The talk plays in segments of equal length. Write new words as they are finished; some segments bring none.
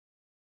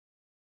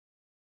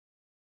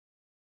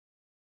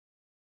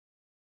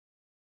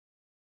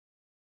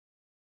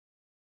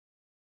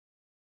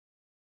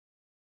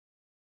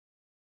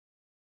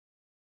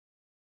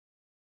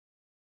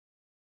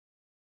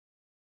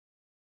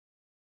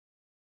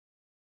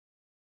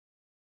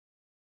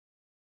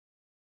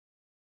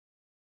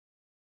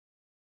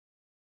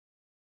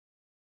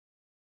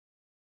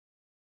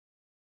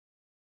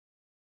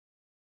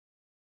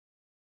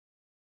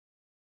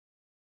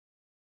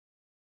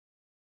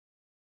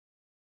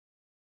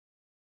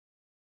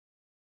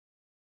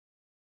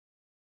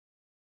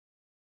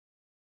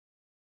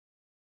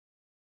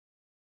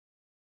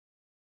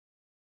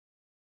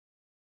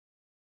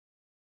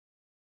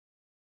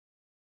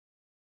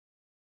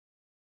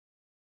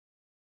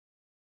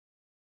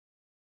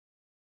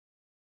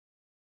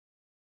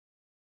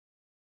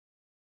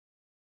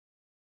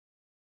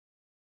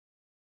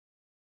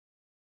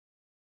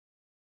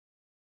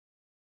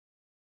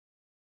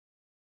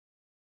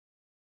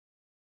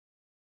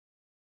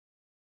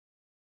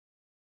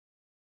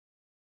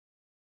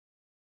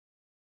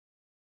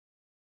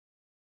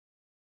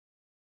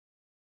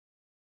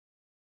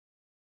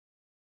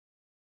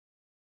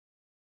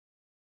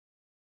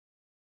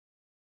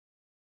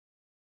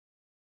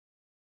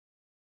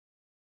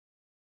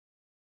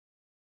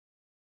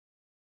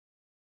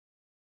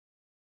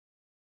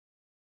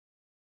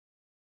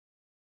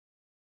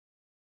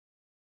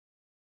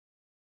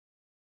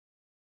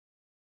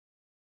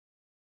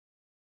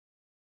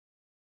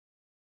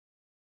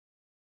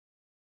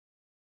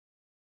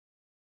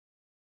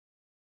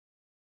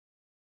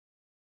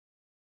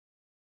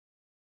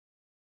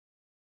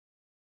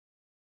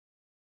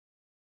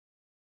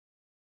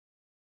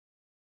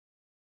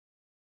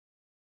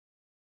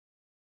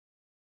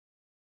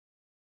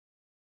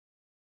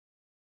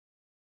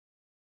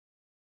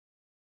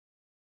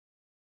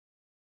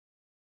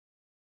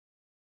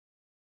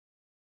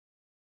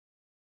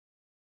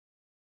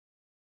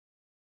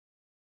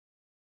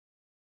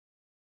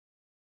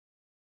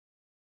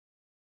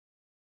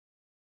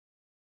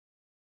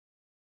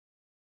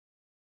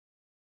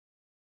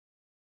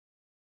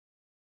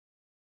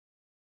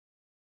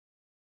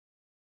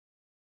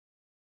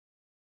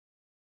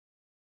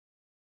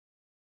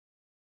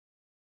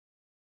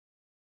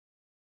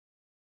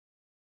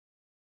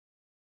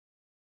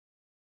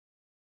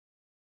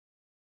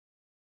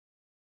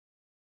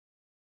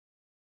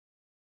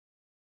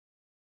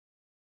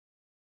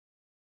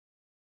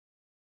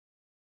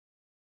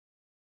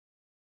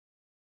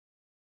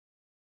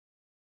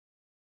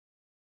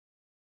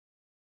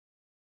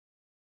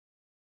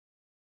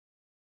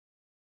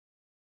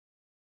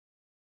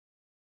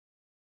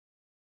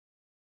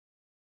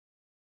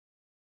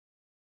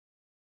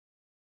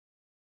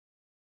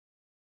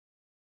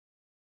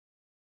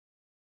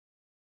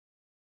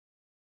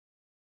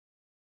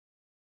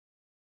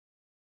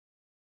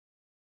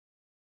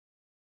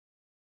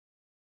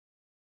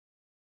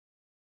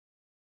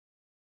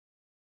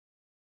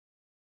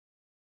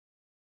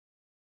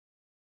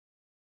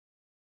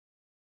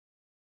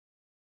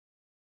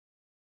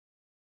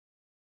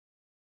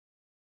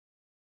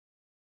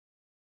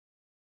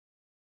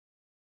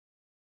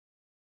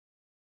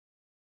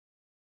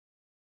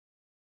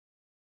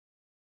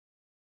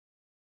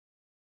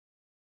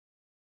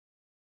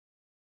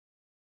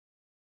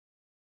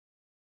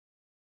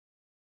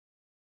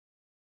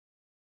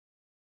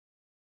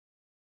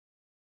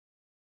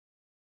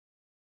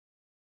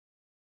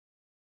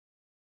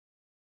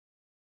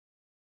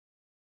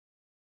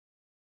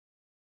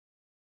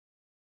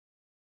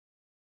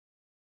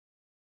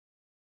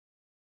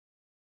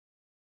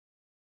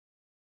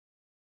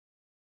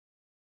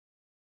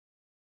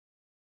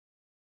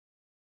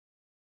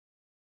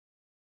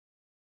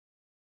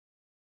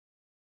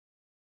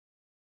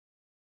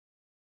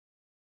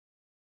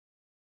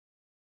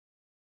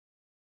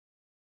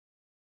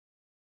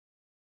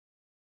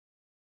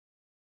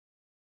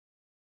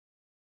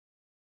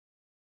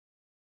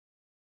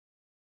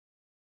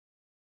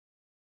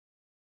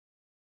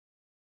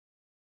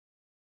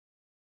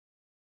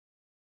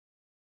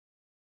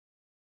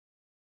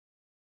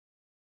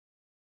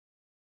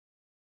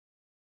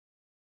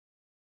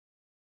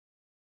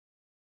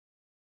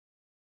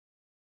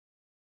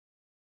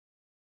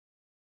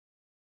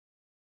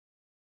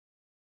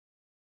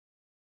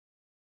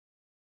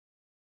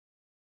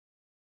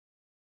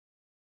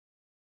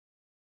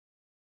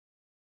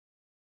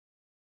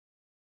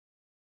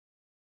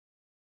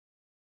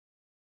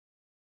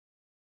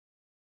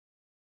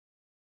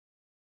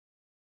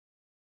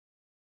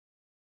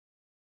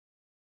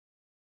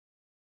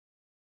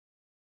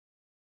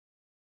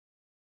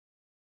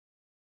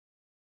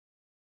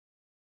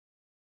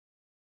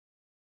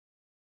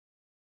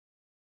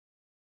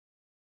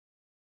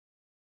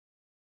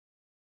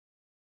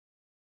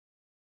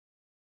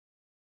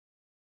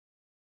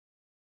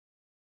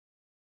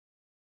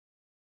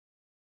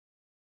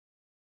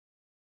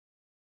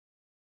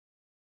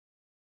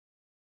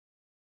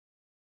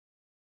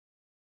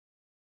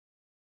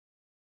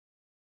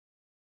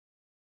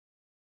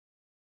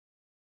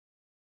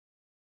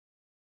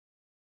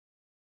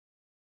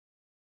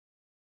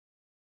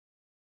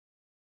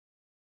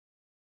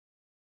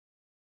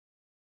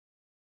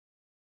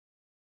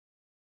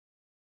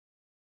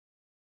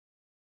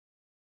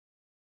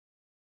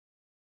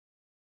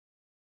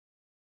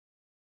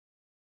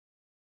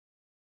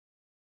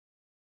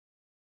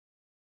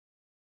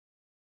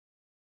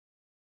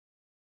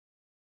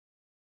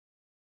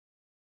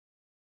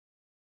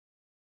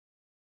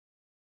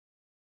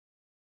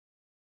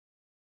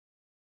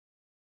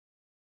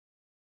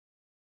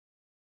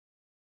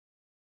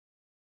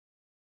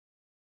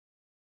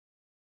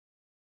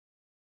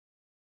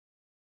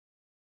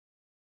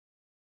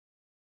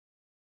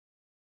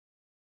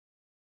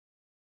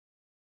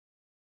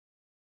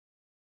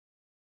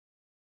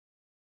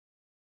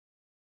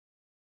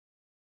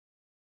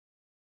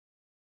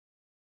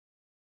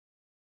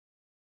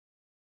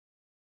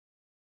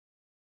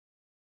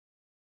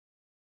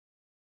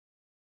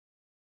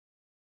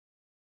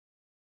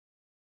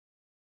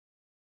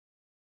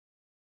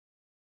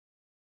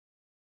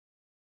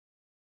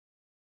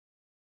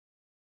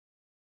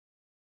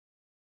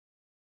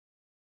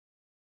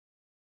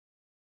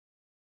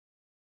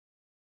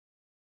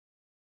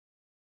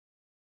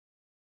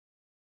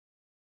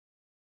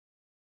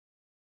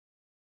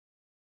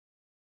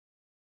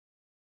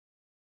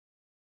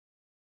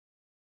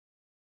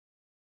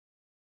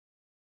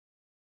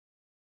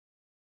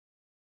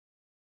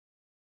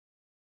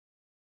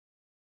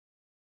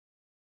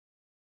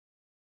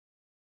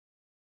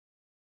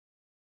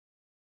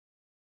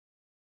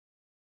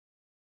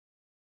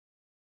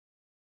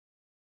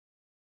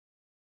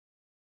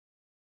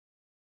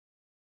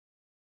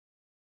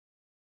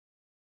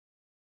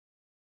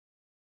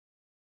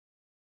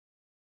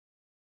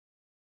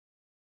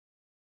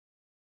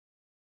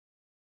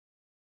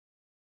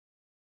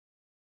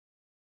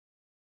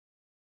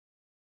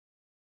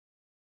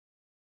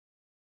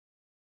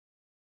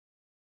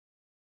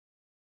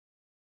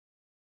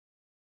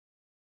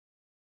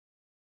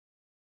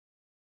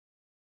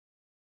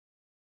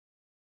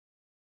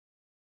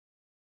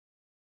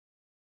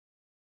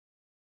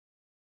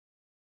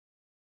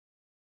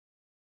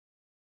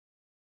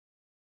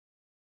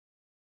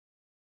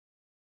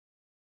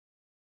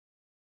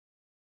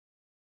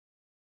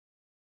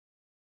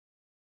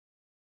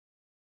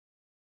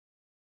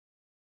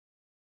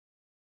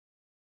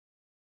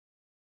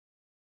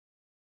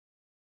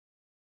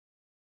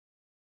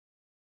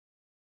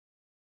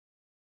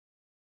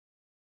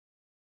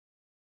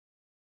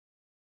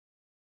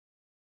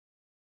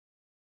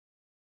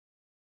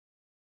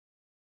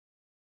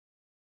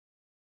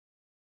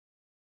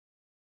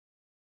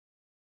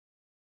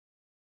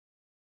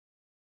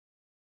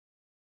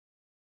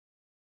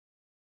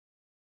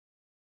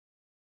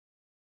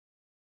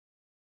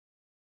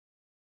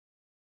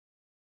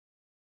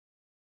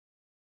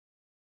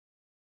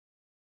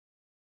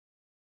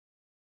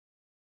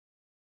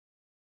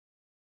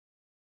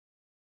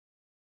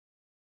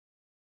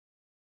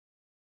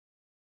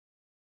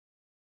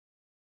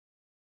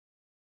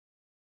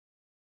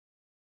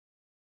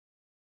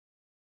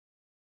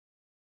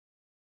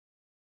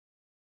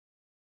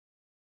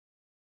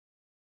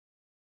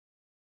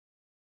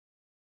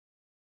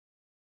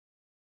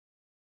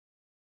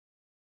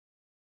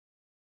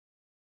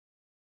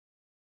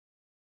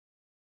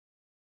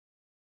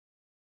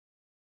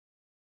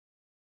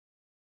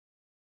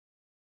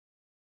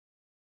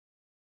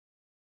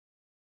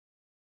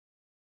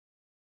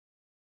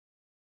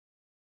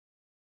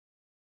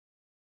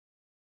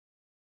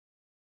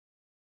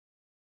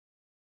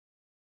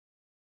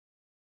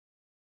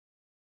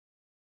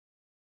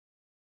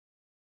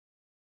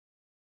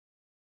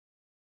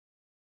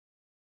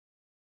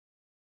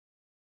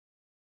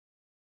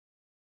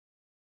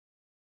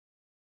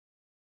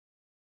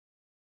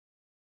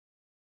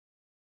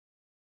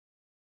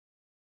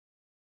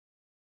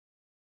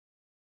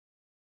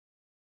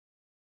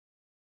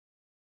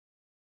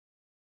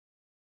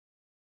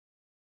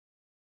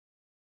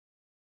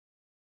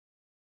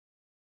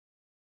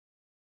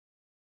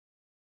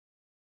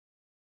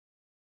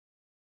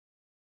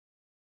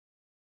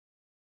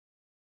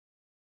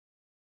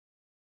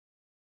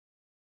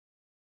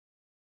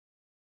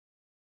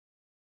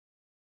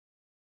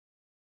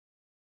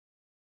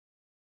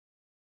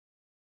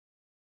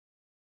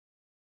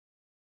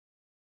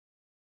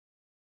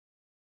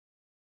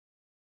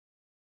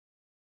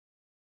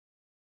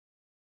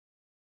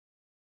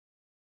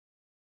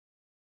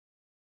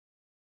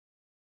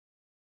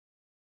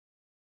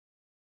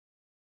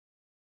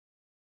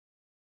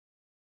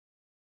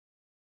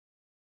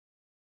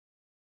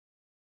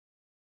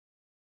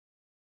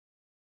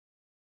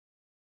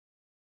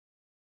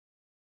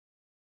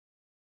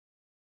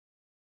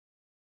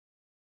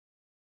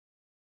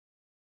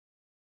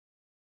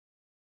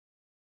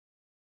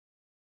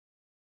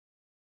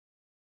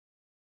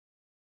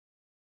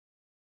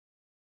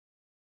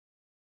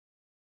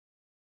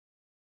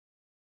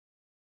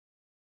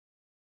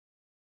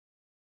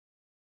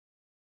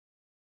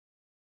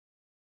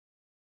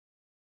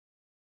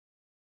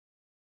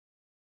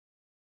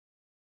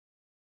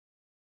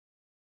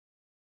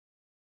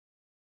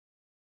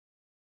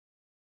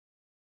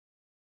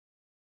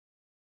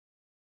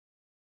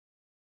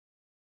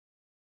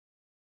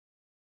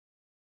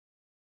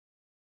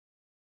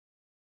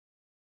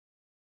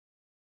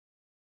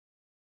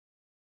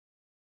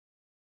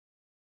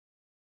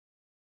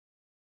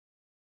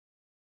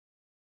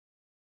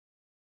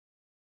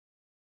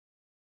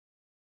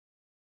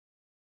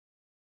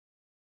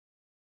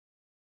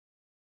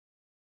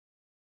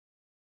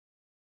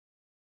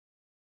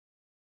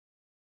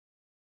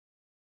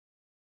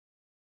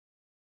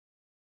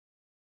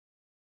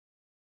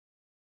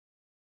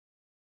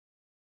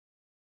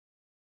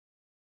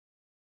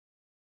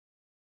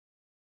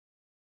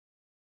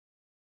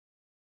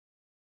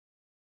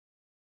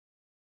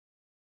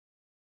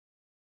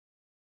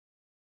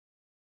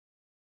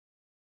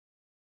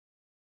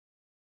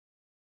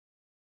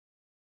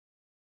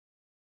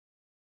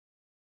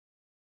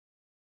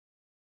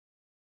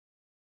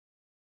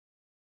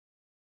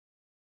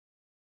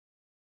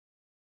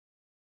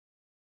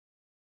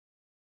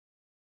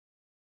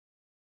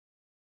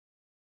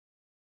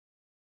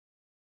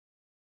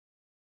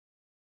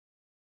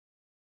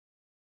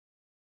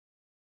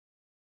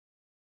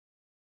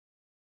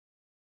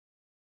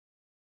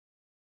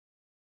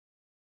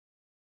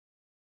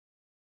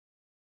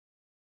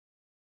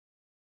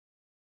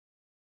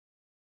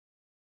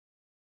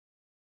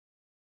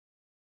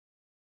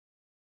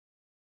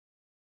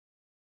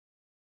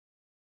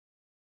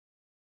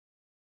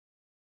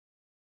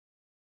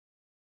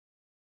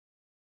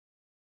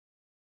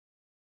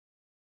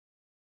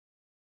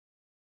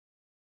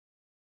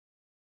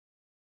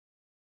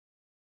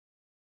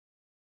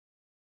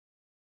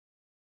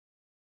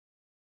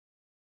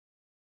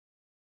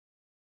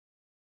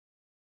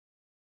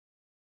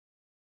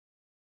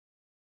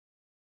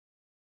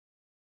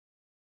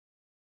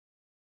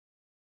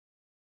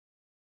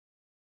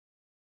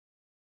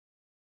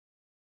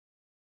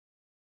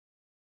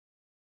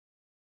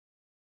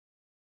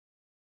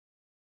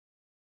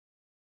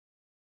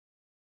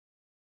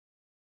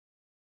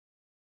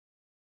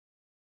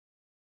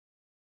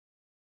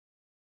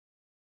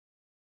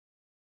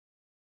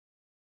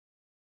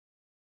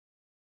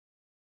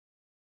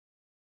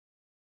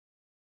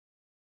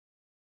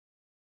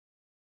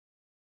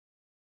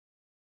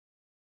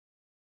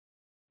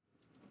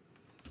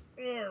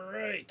All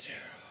right.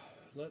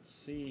 Let's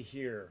see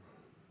here.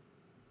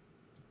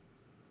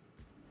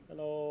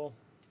 Hello.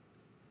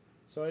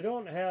 So I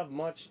don't have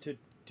much to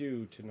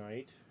do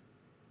tonight.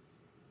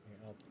 Yeah,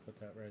 I'll put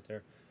that right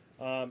there.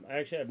 I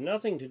actually have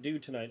nothing to do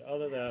tonight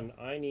other than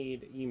I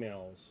need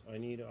emails. I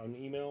need an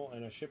email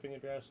and a shipping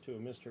address to a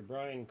Mr.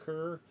 Brian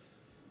Kerr.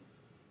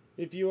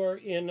 If you are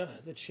in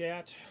the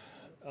chat,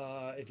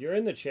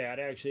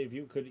 actually, if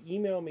you could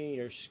email me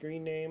your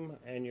screen name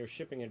and your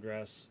shipping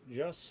address,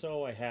 just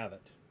so I have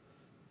it.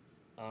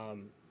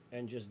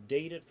 And just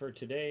date it for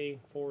today,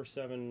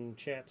 4/7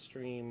 chat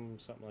stream,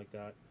 something like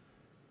that.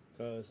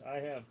 Because I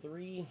have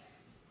 3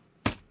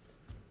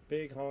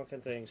 big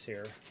honking things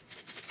here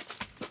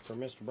for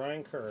Mr.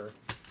 Brian Kerr,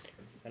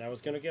 and I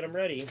was going to get them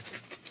ready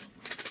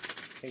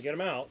and get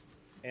them out,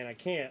 and I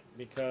can't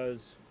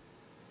because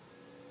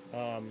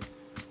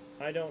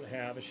I don't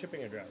have a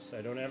shipping address.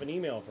 I don't have an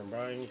email from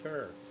Brian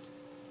Kerr.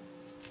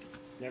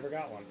 Never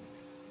got one.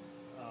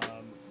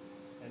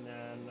 And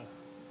then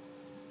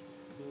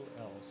who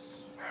else?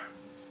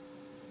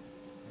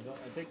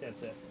 I think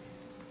that's it.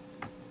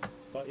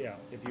 But yeah,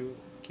 if you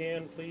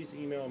can, please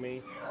email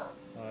me.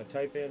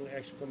 Type in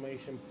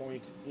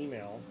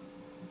 !email,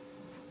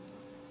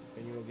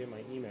 and you will get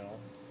my email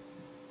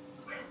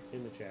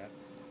in the chat.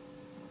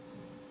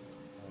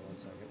 One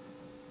second.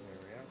 There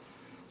we are.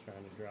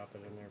 Trying to drop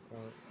it in there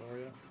for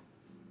you.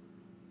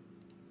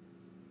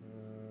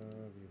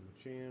 View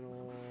the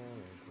channel.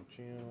 There's the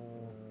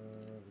channel.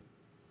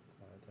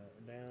 Quiet that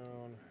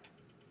down.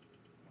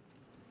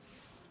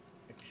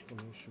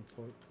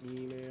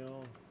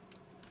 !email.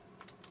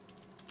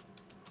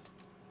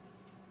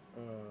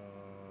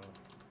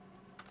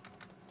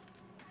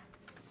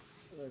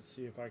 Let's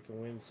see if I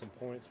can win some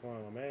points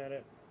while I'm at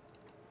it.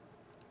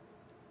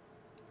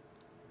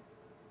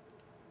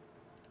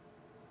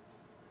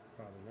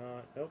 Probably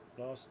not. Nope,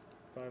 lost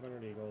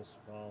 500 eagles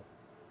while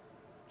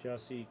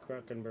Jesse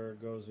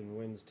Kruckenberg goes and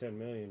wins 10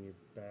 million, you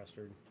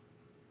bastard.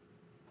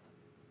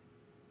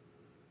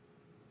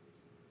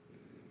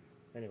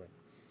 Anyway.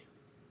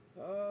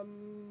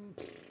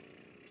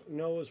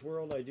 Noah's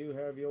World, I do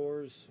have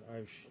yours.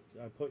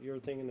 I put your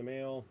thing in the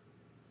mail,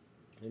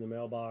 in the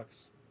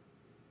mailbox.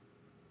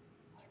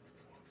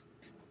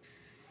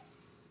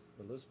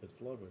 Elizabeth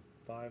Flood with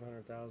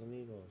 500,000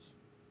 eagles.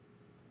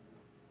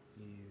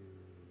 You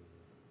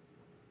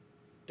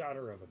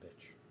daughter of a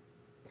bitch.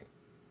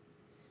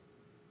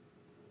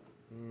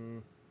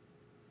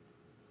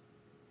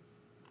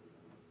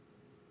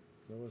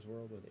 Noah's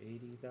World with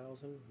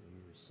 80,000. You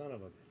son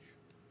of a bitch.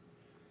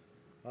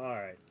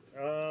 Alright.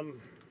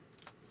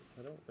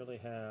 I don't really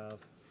have,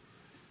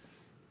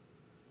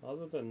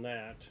 other than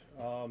that,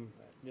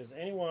 does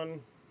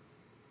anyone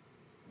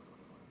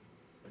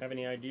have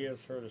any ideas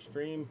for the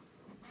stream?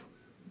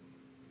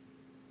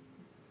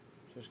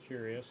 Just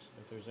curious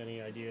if there's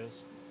any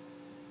ideas.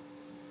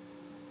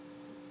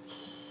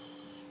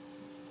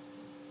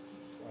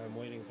 I'm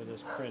waiting for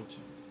this print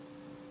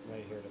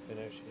right here to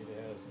finish. It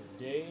has a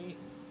day.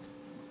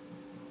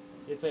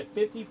 It's at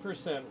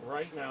 50%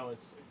 right now.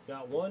 It's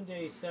got 1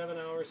 day, 7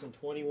 hours, and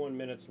 21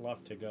 minutes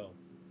left to go.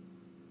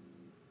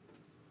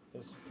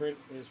 This print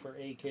is for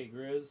AK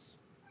Grizz.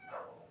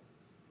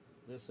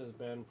 This has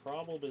been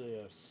probably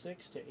a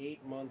 6 to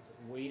 8 month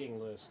waiting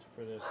list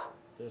for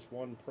this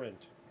one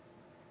print,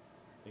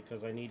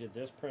 because I needed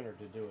this printer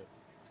to do it,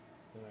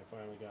 and I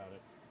finally got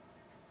it.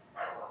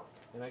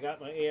 And I got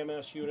my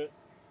AMS unit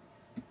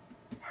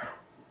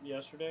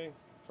yesterday,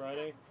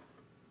 Friday.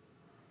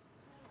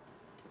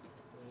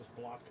 I just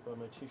blocked by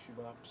my tissue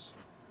box.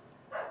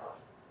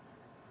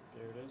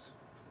 There it is.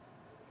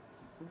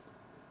 I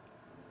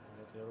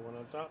got the other one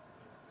on top.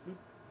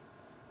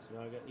 So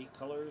now I got 8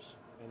 colors,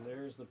 and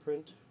there's the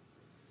print.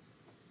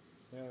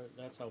 There,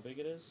 that's how big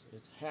it is.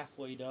 It's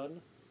halfway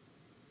done.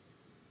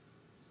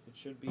 It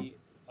should be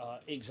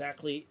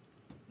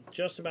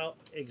just about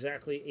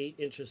exactly 8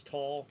 inches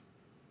tall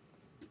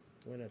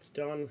when it's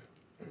done.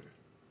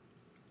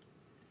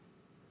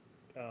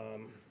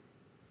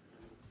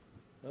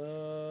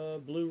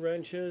 Blue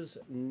wrenches,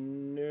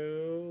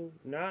 no,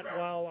 not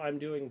while I'm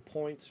doing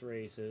points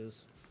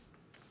races.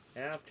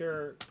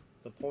 After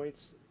the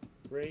points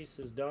race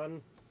is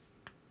done,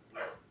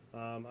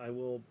 I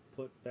will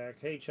put back.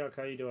 Hey Chuck,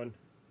 how you doing?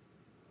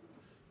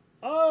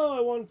 Oh,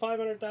 I won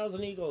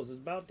 500,000 eagles. It's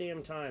about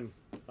damn time.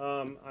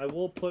 I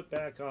will put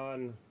back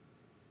on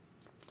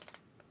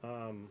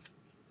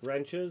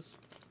wrenches,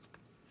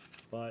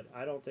 but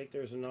I don't think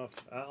there's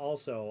enough.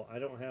 Also, I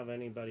don't have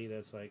anybody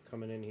that's like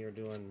coming in here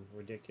doing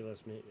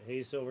ridiculous.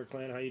 Hey Silver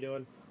Clan, how you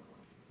doing?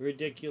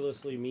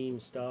 Ridiculously mean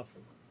stuff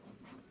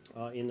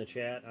in the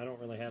chat. I don't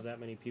really have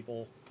that many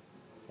people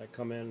that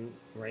come in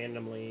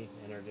randomly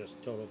and are just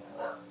total,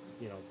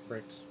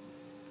 pricks.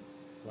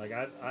 Like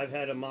I've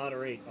had to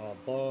moderate a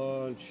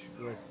bunch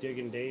with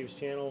Diggin' Dave's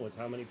channel with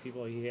how many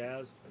people he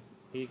has.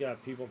 He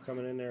got people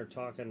coming in there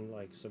talking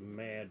like some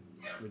mad,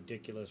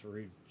 ridiculous,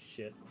 rude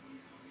shit.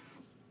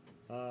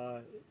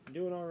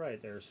 Doing all right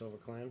there, Silver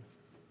Clan.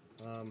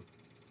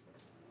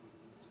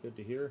 It's good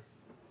to hear.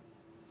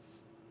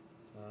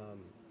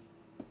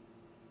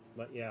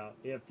 But yeah,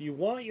 if you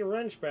want your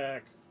wrench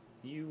back,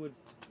 you would,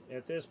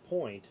 at this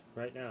point,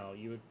 right now,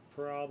 you would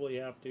probably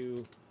have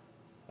to,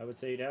 I would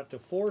say you'd have to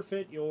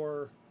forfeit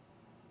your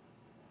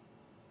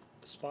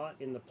spot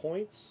in the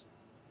points.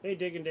 Hey,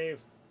 Diggin' Dave,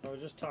 I was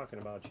just talking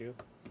about you.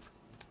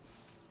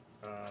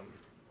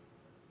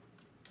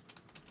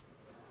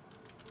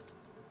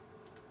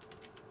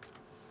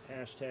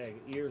 Hashtag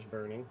ears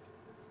burning.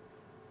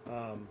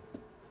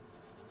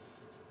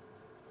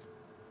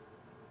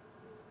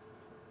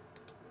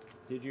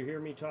 Did you hear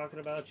me talking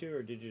about you,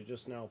 or did you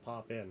just now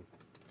pop in?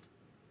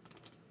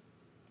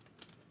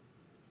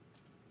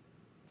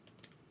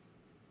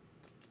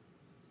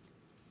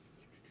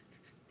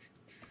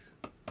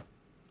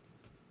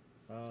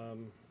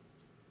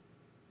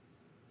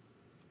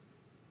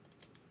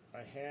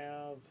 I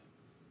have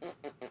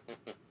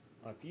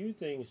a few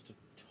things to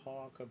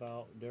talk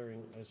about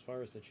during, as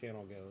far as the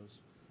channel goes.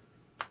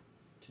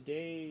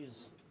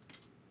 Today's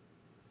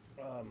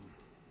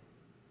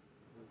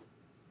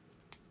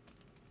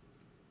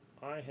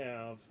I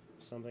have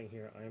something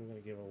here I am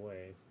going to give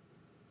away.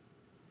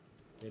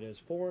 It is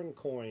foreign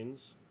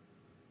coins.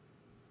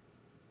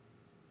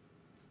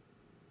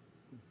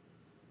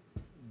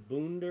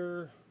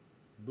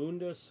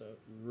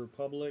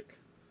 Bundesrepublik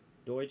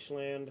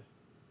Deutschland.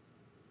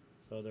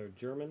 So they're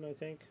German, I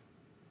think.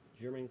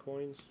 German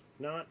coins.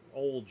 Not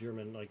old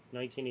German, like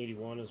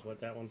 1981 is what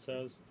that one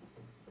says.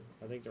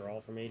 I think they're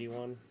all from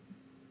 81.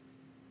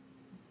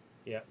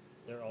 Yeah,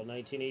 they're all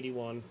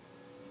 1981.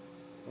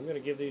 I'm going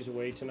to give these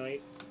away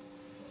tonight.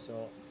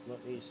 So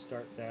let me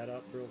start that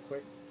up real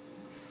quick.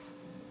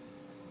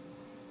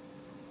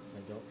 I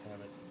don't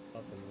have it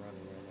up and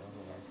running right now.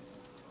 Hold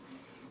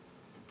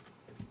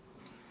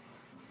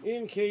on.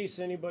 In case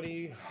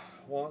anybody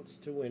wants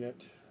to win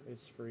it,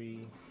 it's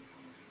free.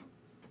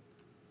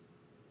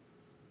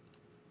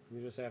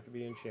 You just have to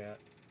be in chat.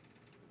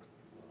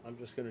 I'm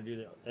just going to do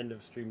the end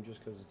of stream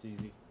just because it's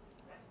easy.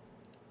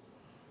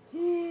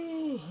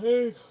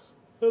 Hey,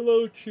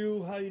 hello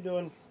Chew, how you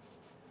doing?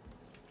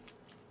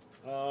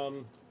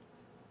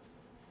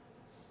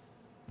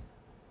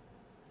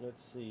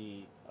 Let's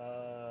see.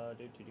 As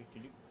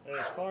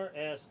far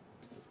as,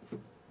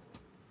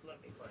 let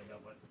me find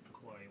out what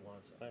Claudia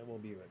wants. I will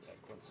be right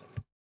back. 1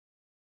 second.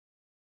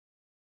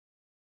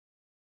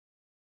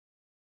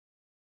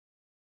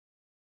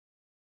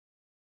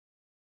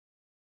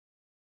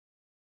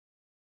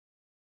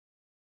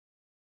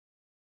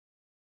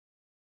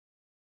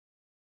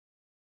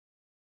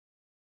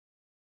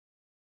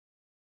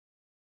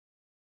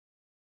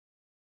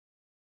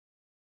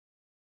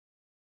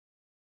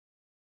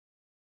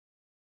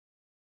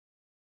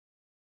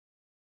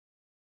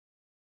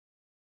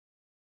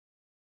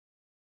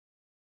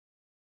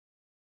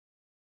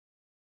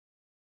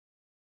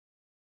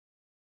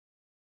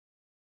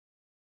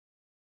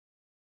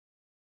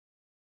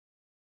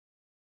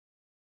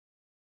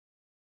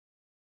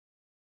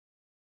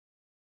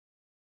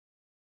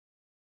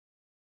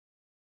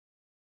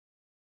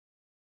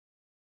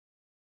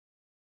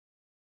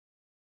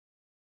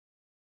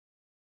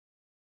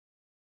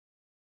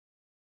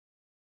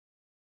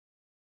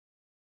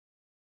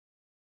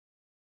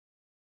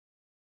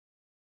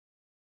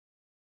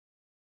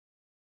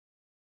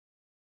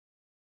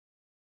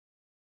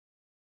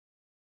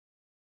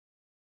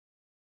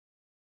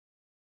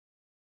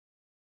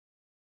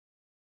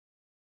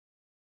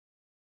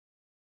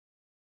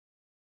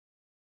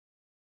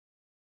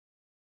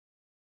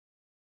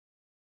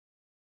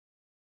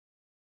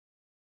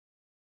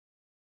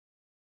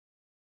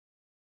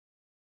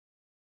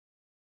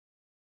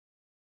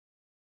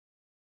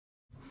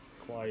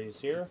 Claudia's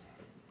here.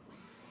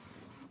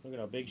 Look at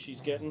how big she's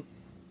getting.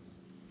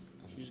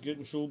 She's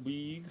getting so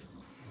big.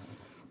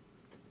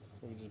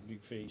 Look at this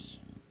big face.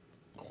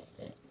 You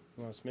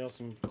want to smell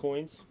some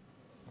coins?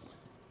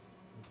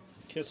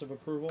 Kiss of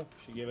approval.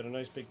 She gave it a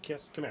nice big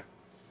kiss. Come here.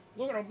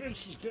 Look at how big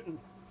she's getting.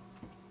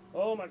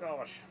 Oh my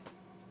gosh.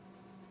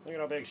 Look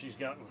at how big she's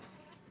gotten.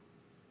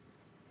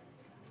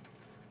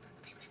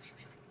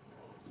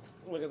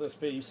 Look at this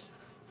face.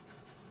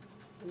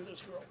 Look at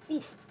this girl.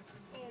 Oof.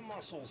 Oh,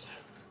 muscles.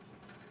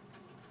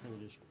 Look at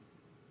this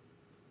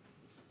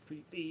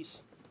pretty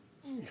face.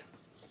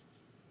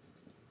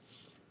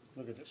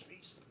 Look at this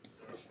face.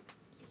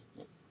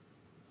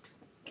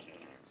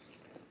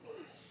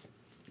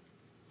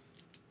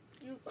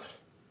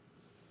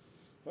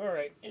 All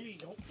right, here you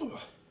go.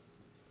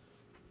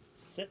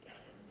 Sit.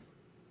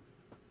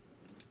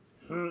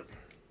 Look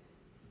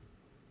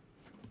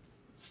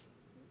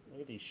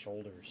at these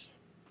shoulders.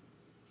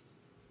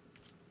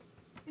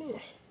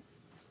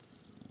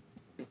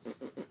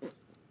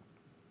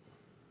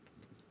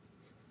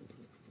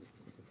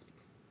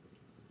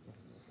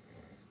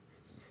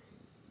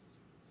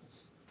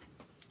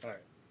 All right.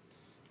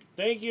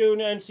 Thank you,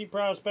 NC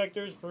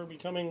Prospectors, for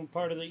becoming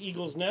part of the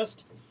Eagles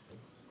Nest.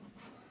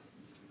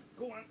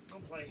 Go on, go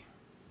play.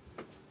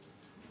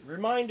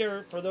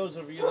 Reminder for those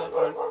of you that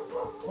aren't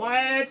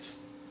quiet.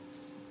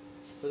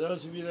 For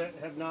those of you that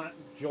have not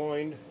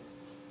joined,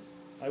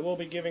 I will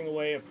be giving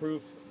away a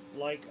proof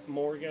like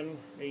Morgan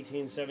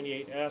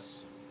 1878S.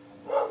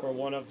 for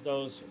one of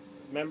those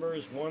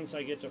members once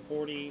I get to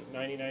 40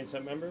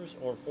 99-cent members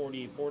or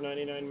 40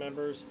 $4.99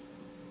 members.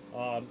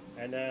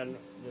 And then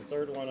the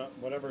third one,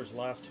 whatever's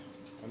left,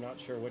 I'm not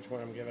sure which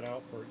one I'm giving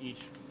out for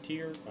each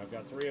tier. I've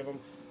got 3 of them.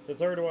 The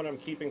third one I'm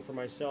keeping for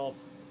myself.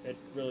 It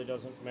really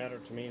doesn't matter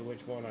to me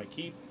which one I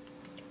keep.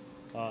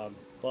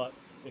 But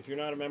if you're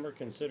not a member,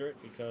 consider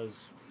it,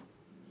 because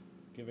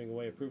giving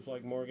away a proof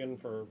like Morgan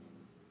for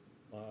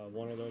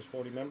one of those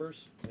 40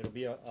 members. It'll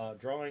be a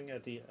drawing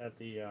at the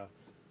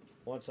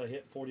once I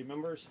hit 40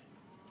 members.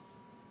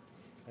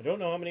 I don't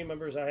know how many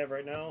members I have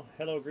right now.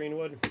 Hello,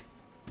 Greenwood.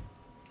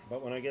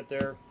 But when I get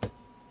there,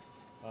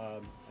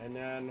 and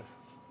then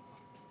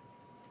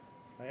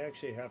I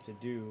actually have to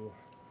do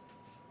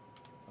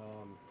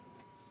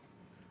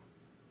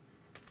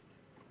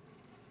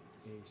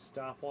a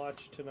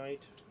stopwatch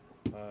tonight,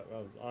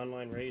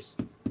 online race.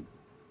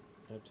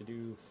 I have to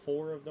do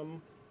 4 of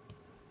them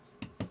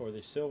for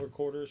the silver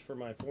quarters for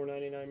my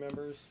 $4.99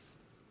 members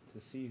to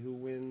see who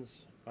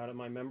wins out of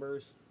my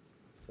members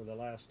for the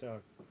last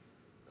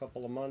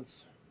couple of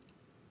months.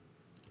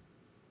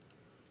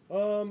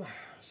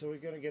 So we're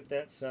gonna get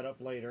that set up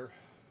later.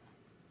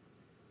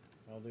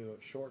 I'll do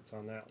shorts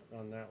on that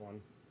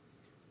one.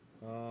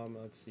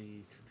 Let's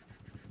see.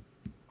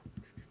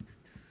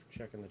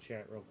 Checking the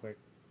chat real quick.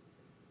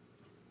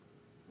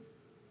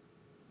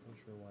 Not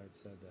sure why it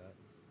said that.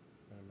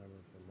 I remember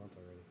for a month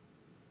already.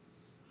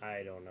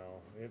 I don't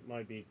know. It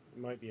might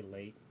be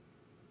late.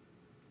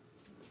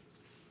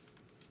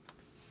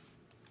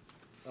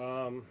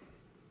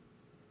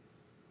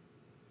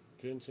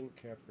 Vincent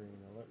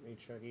Caprino. Let me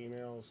check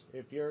emails.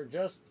 If you're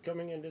just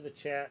coming into the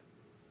chat,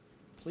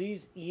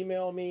 please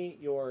email me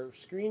your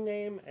screen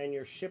name and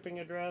your shipping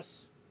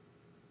address,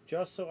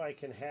 just so I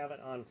can have it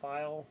on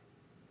file.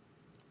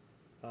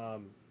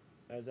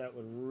 As that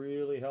would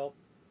really help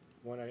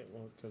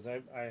because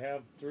I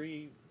have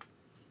 3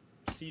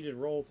 seeded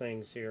roll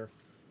things here.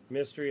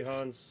 Mystery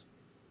hunts.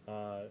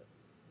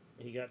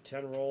 He got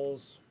 10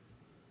 rolls,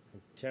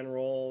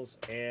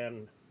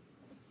 and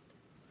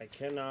I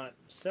cannot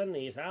send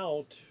these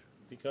out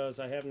because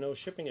I have no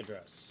shipping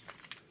address.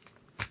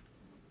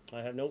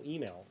 I have no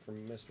email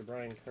from Mr.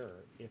 Brian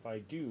Kerr. If I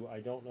do,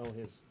 I don't know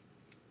his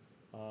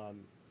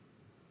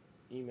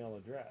email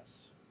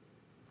address.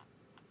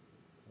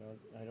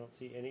 I don't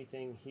see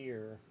anything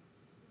here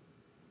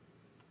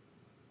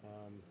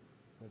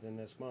within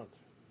this month.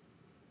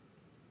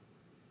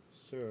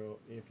 So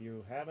if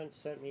you haven't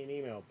sent me an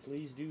email,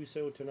 please do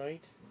so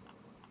tonight.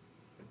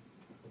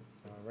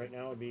 Right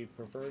now would be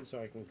preferred,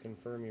 so I can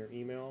confirm your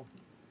email.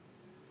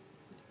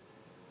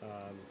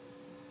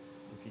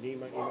 If you need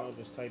my email,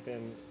 just type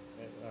in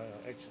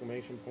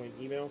exclamation point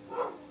email,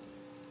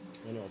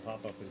 and it'll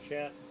pop up in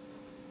chat.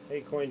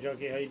 Hey, Coin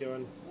Junkie, how you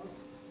doing?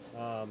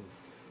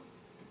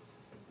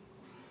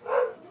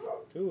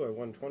 Ooh, I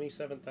won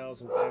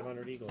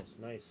 27,500 Eagles.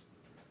 Nice.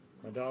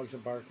 My dogs are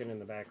barking in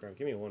the background.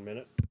 Give me 1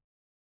 minute.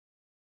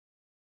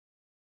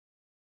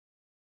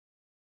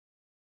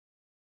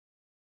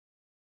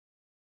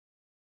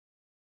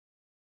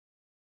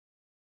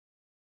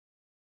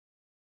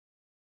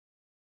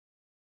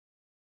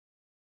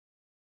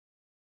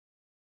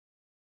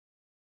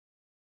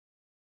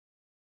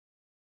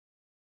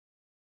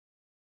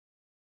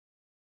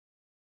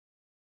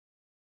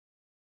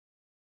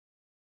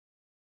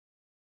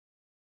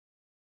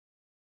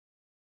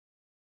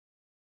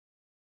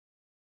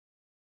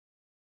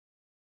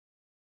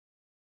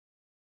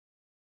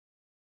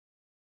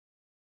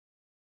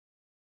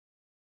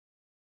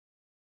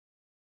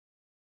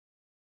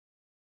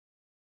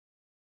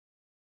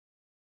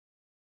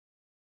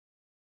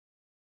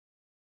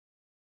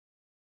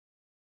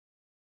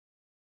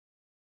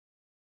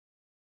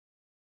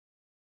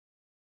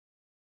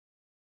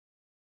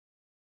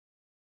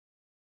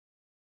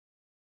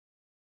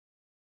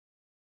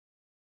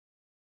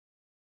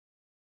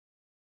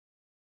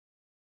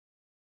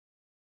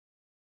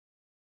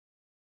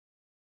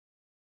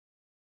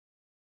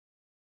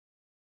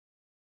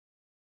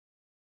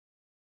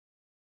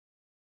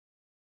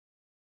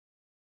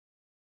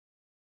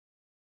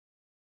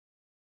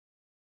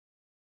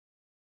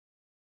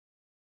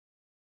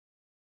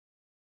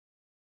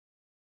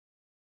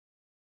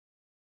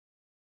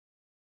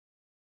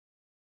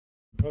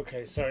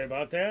 Okay, sorry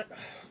about that.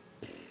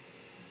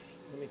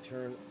 Let me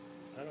turn.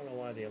 I don't know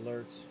why the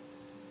alerts.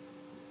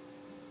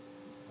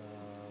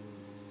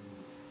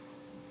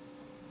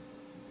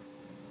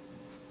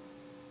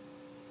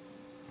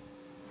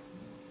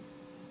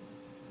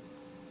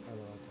 I don't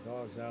know, let the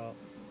dogs out.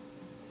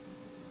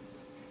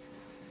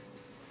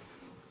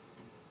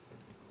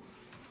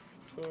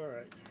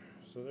 Alright,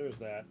 so there's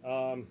that.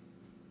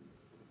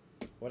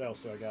 What else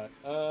do I got?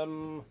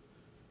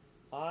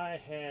 I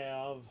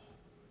have.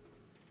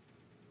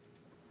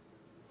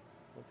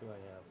 What do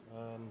I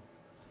have?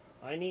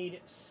 I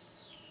need.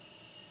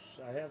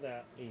 I have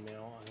that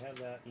email. I have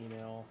that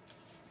email.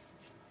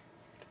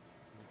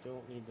 I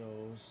don't need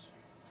those.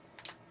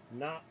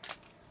 Not.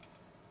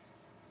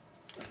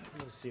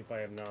 Let's see if I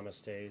have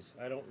namastes.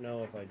 I don't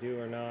know if I do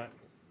or not.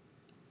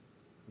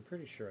 I'm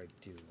pretty sure I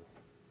do.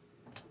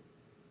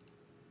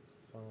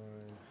 Fine.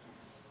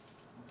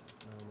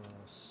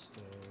 Namaste.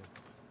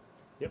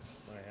 Yep,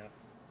 I have.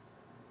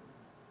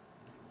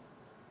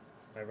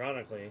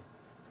 Ironically,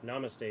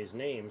 Namaste's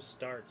name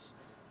starts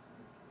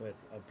with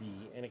a B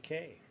and a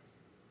K.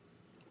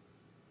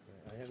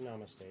 I have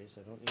Namastes.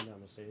 I don't need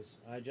Namastes.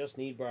 I just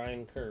need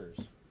Brian Kerr's.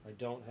 I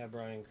don't have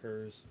Brian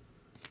Kerr's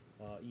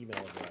email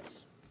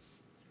address.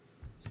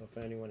 So if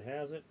anyone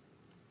has it,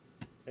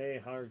 hey,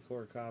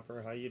 Hardcore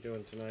Copper, how you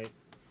doing tonight?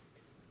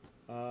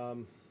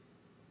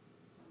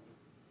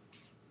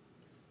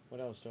 What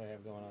else do I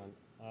have going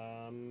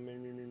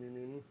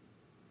on?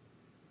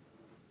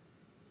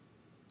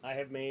 I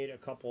have made a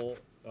couple,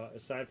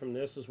 aside from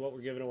this is what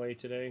we're giving away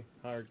today,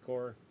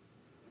 Hardcore.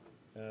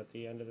 At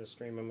the end of the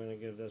stream, I'm going to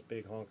give this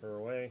big honker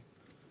away.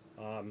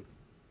 I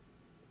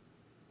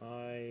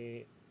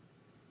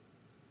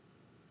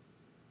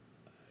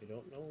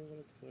don't know what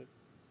it's going to...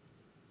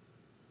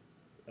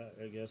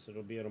 I guess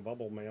it'll be in a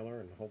bubble mailer,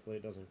 and hopefully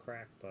it doesn't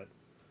crack, but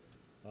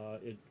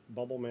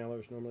bubble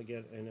mailers normally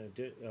get an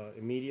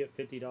immediate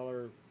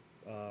 $50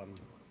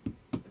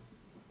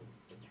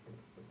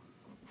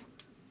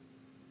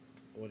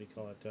 what do you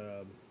call it,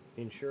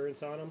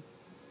 insurance on them.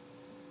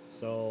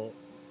 So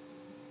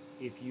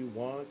if you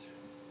want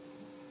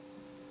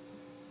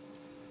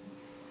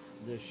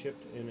this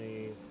shipped in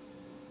a,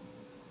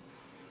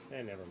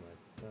 never mind,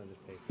 I'll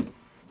just pay for it.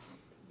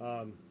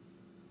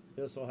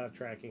 This will have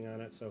tracking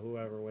on it, so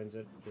whoever wins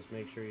it, just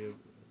make sure you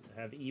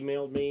have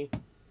emailed me.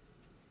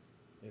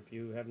 If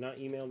you have not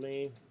emailed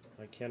me,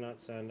 I cannot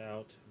send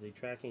out the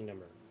tracking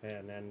number,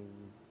 and then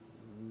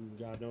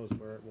God knows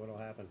what will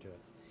happen to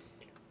it.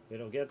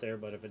 It'll get there,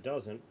 but if it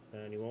doesn't,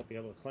 then you won't be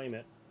able to claim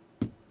it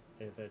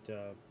if it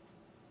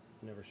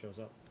never shows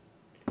up.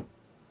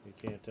 You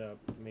can't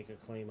make a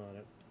claim on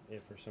it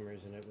if for some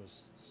reason it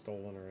was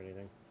stolen or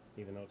anything,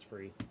 even though it's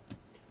free.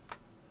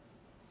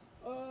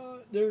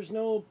 There's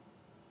no,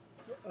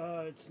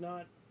 it's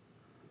not,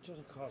 it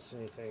doesn't cost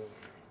anything,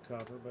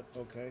 Copper, but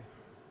okay.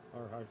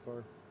 Or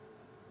Hardcore.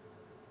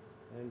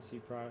 NC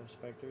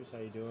Prospectors, how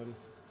you doing?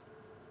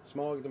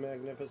 Smog the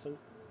Magnificent,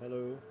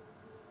 hello.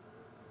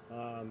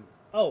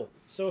 Oh,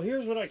 so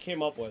here's what I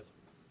came up with.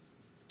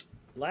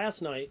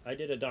 Last night, I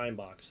did a dime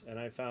box, and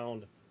I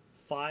found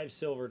 5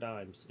 silver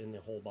dimes in the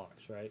whole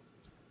box, right?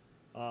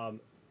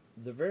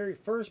 The very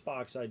first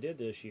box I did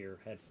this year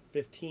had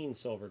 15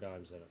 silver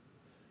dimes in it.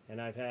 And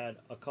I've had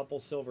a couple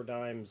silver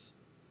dimes.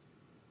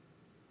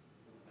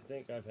 I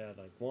think I've had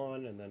like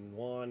 1, and then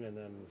 1, and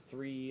then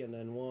 3, and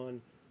then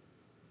 1.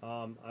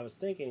 I was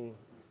thinking,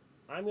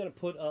 I'm going to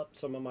put up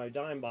some of my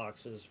dime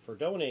boxes for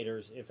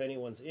donators if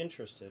anyone's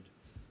interested.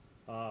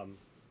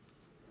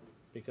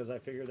 Because I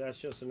figure that's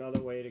just another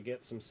way to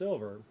get some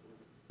silver,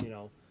 you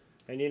know.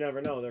 And you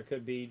never know, there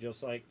could be,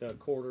 just like the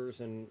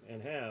quarters and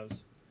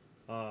halves,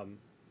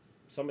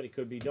 somebody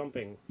could be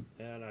dumping.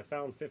 And I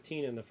found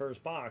 15 in the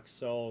first box,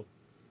 so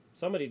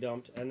somebody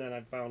dumped, and then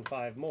I found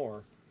 5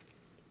 more.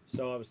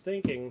 So I was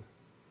thinking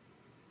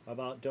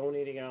about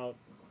donating out,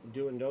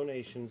 doing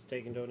donations,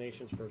 taking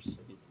donations for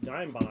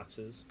dime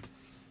boxes.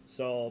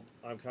 So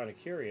I'm kind of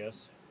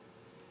curious.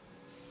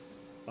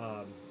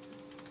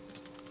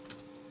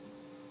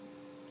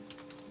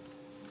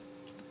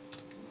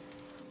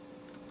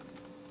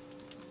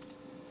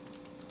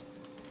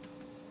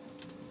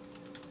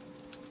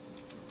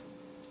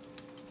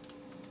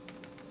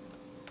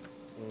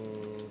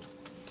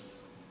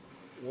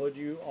 Would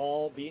you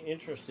all be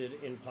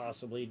interested in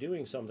possibly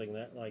doing something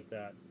like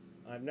that?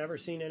 I've never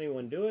seen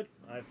anyone do it.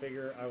 I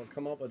figure I would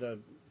come up with a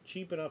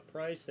cheap enough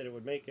price that it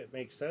would make it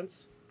make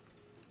sense.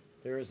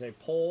 There is a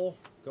poll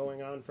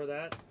going on for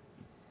that.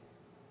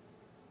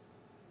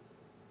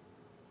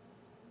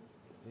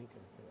 I think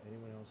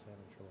anyone else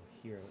having trouble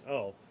hearing?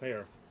 Oh,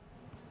 here.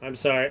 I'm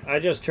sorry. I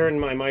just turned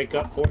my mic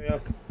up for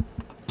you.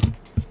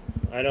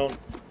 I don't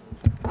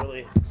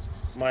really...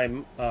 My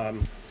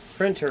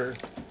printer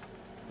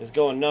is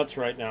going nuts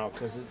right now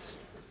because it's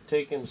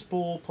taking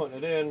spool, putting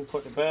it in,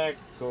 putting it back,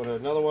 going to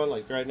another one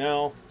like right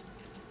now.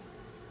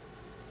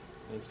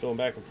 It's going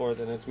back and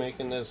forth, and it's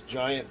making this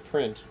giant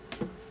print.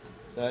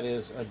 That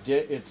is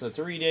it's a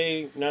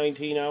 3-day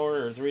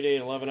 19-hour or 3-day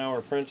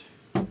 11-hour print,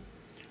 so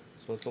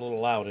it's a little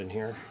loud in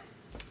here.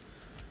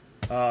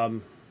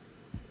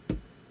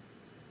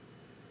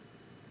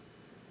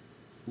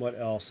 What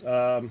else?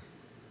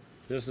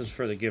 This is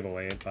for the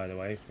giveaway, by the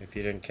way, if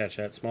you didn't catch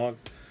that, Smog.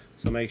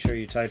 So make sure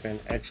you type in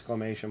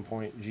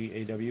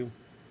 !GAW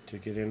to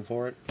get in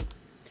for it.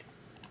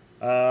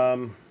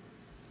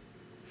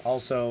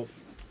 Also,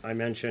 I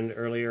mentioned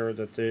earlier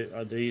that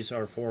these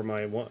are for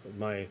my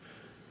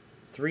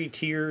 3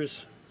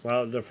 tiers.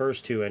 Well, the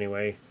first 2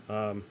 anyway.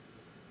 The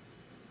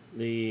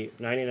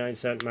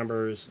 99-cent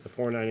members, the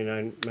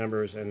 $4.99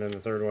 members, and then the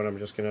third one I'm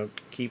just going to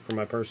keep for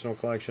my personal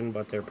collection.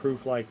 But they're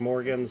Proof Like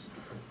Morgans.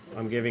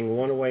 I'm giving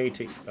one away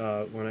to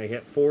when I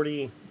hit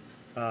 40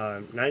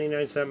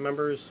 99-cent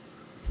members.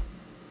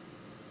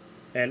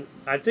 And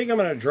I think I'm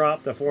going to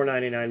drop the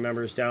 $4.99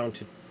 members down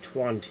to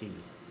 20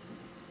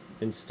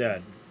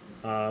 instead.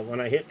 When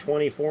I hit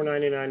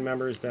 24.99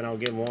 members, then I'll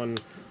give one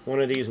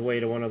of these away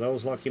to one of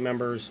those lucky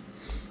members,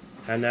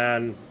 and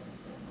then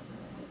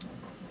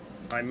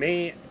I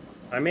may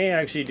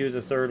actually do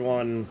the third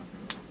one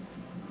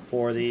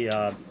for the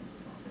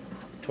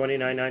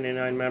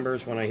 $29.99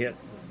 members when I hit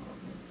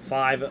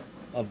 5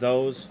 of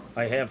those.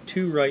 I have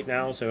 2 right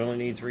now, so I only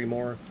need 3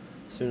 more.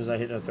 As soon as I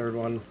hit a third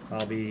one,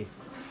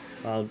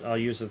 I'll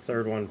use the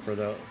third one for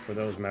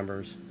those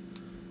members.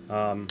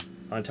 On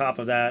top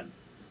of that,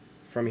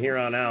 from here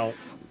on out,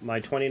 my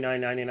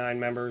 $29.99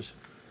 members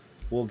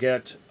will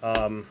get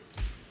I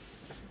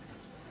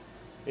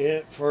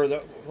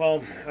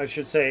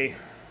should say,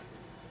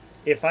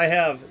 if I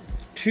have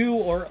 2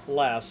 or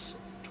less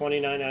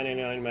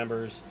 $29.99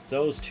 members,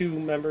 those 2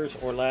 members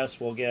or less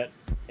will get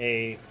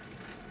a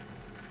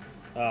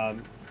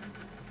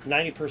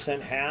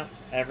 90% half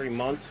every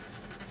month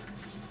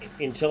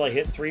until I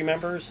hit 3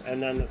 members,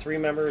 and then the 3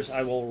 members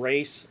I will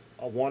race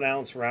a 1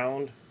 ounce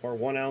round or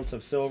 1 ounce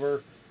of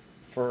silver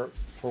for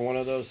one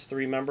of those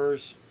 3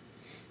 members,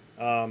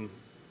 and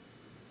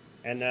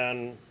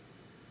then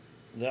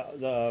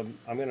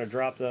I'm going to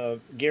drop the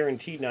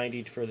guaranteed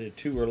 90 for the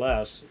 2 or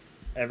less.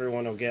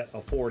 Everyone will get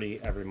a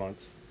 40 every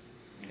month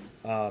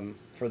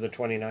for the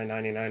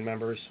 $29.99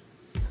 members.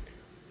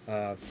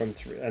 From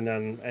 3, and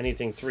then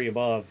anything 3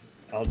 above,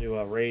 I'll do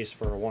a race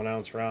for a 1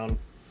 ounce round,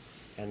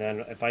 and then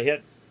if I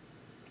hit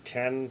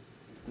 10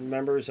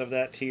 members of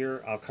that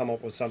tier, I'll come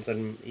up with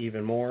something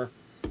even more.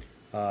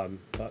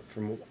 But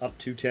from up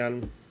to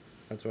 10,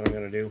 that's what I'm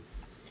going to do.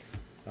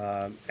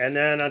 And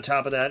then on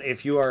top of that,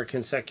 if you are a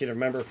consecutive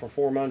member for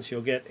 4 months,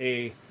 you'll get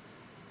a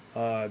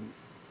for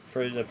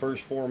the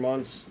first 4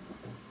 months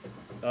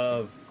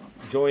of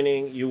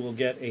joining, you will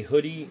get a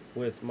hoodie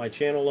with my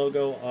channel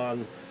logo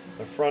on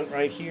the front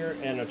right here,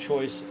 and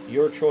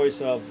your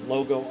choice of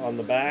logo on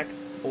the back,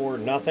 or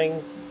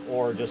nothing,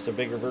 or just a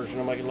bigger version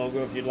of my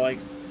logo if you'd like.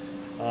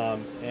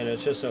 And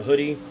it's just a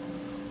hoodie.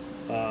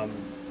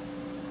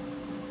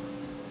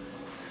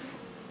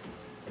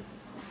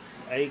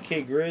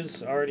 AK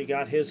Grizz already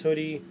got his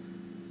hoodie.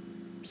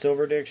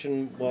 Silver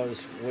Addiction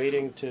was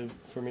waiting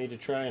for me to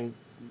try and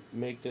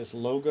make this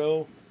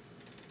logo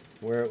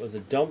where it was a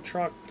dump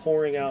truck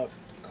pouring out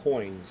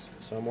coins.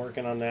 So I'm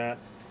working on that,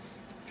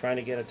 trying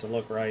to get it to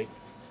look right.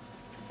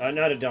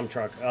 Not a dump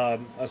truck, a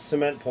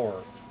cement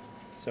pourer.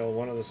 So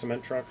one of the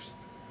cement trucks,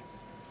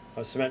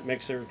 a cement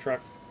mixer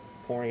truck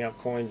pouring out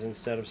coins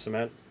instead of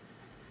cement.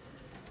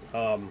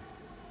 And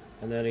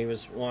then he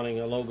was wanting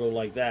a logo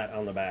like that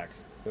on the back,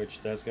 which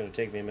that's going to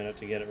take me a minute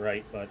to get it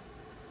right, but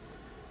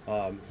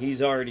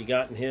he's already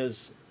gotten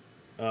his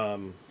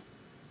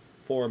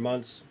 4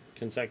 months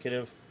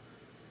consecutive,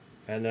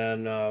 and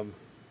then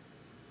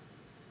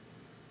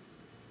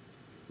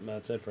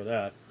that's it for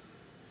that.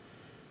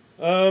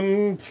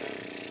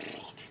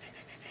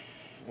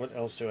 What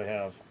else do I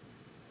have?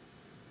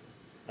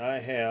 I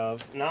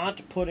have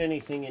not put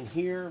anything in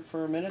here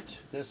for a minute.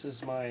 This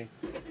is my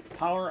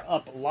Power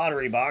Up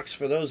lottery box.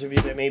 For those of you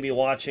that may be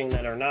watching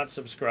that are not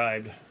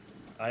subscribed,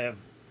 I have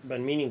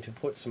been meaning to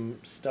put some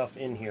stuff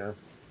in here.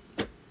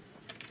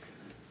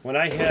 When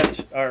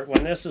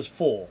this is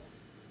full,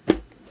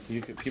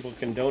 people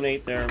can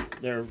donate their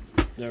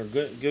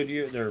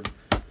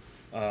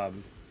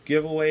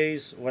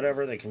giveaways,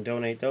 whatever. They can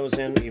donate those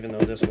in, even though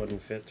this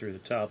wouldn't fit through the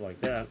top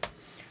like that.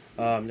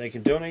 They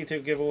can donate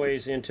their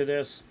giveaways into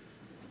this,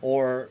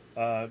 or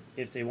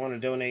if they want to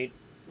donate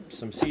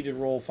some seeded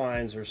roll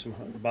fines or some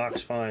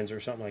box fines or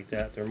something like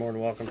that, they're more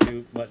than welcome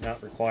to, but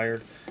not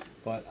required.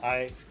 But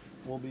I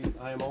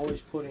am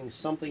always putting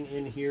something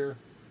in here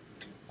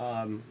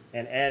and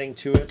adding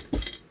to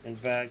it. In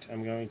fact,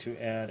 I'm going to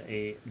add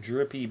a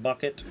drippy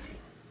bucket,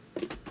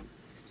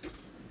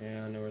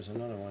 and there was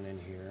another one in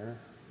here.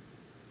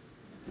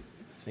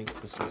 I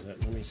think this is it.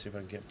 Let me see if I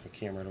can get my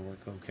camera to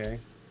work okay.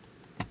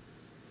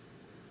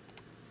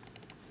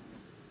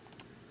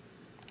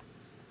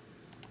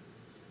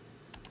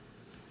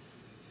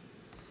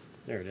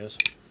 There it is.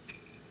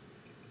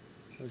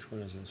 Which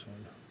one is this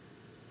one?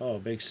 Oh,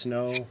 big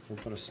snow. We'll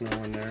put a snow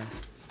in there.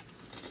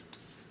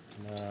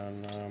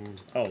 And then,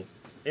 oh,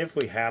 if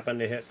we happen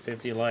to hit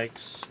 50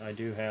 likes, I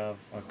do have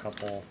a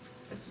couple,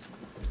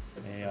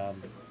 a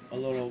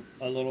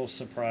little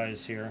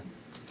surprise here.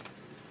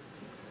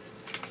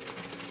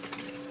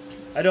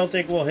 I don't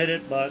think we'll hit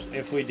it, but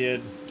if we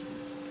did,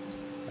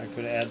 I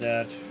could add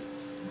that.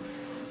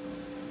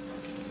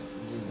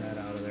 Move that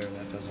out of there.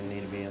 That doesn't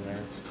need to be in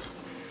there.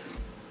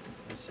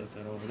 Let's set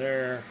that over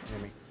there.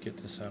 Let me get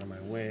this out of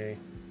my way.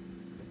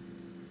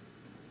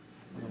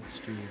 Let's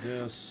do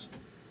this.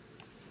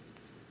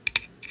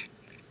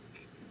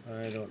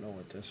 I don't know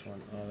what this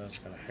one. Oh, that's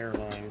got a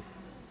hairline.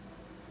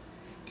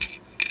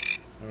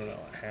 I don't know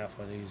what half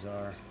of these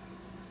are.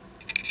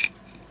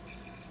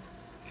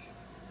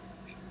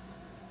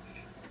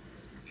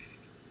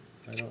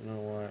 I don't know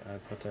why I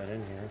put that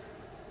in here.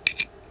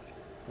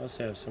 Must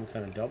have some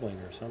kind of doubling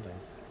or something.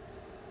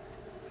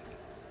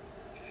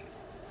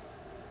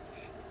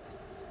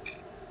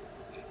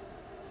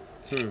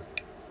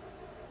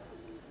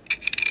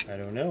 I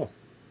don't know.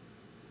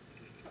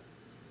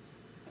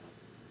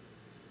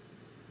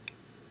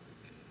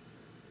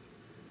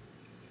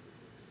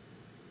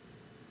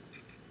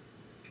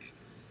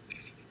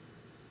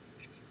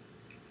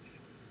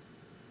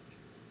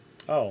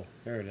 Oh,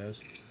 there it is.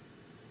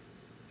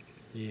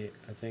 I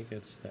think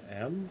it's the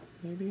M,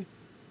 maybe?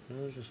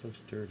 No, it just looks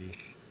dirty.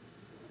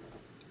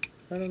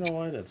 I don't know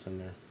why that's in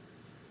there.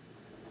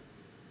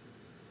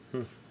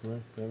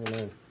 Well, never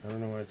mind. I don't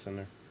know why it's in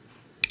there.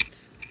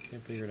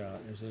 Can't figure it out.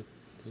 Is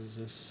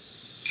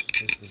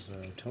this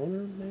a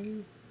toner,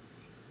 maybe?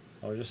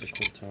 Oh, just a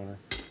cool toner.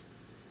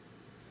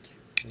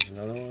 There's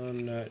another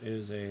one that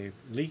is a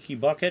leaky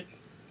bucket.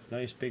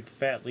 Nice big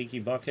fat leaky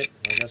bucket.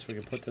 I guess we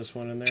could put this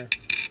one in there.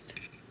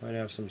 Might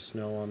have some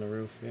snow on the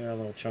roof. Yeah, a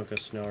little chunk of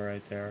snow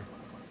right there.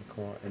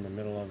 In the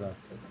middle of the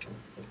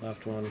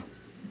left one.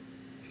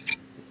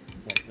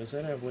 Wait, does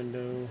that have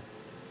window?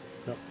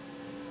 Nope.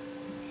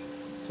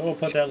 So we'll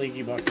put that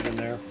leaky bucket in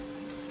there.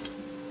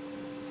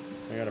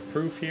 I got a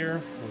proof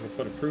here. I'm going to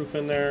put a proof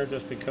in there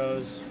just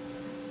because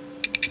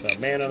it's a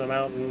man of the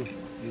mountain,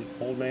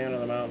 old man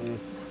of the mountain,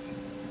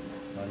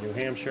 New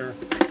Hampshire.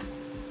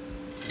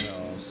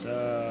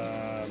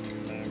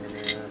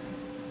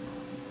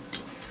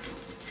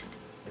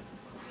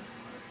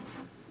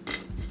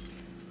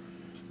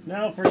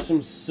 Now for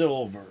some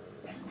silver.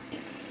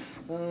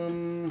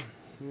 We'll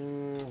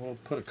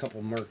put a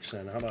couple mercs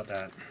in. How about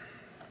that?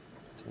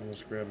 I'll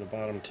just grab the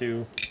bottom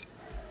two.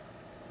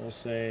 We'll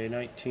say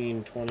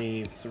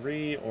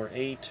 1923 or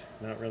 8.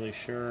 Not really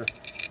sure.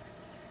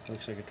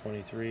 Looks like a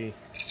 23.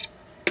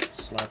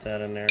 Slot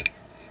that in there.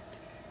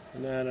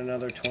 And then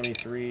another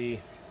 23.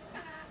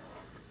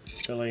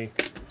 Philly.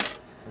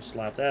 We'll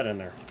slot that in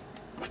there.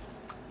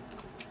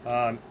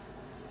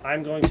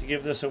 I'm going to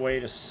give this away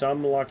to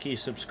some lucky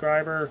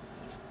subscriber.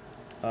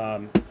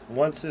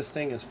 Once this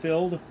thing is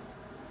filled,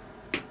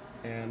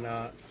 and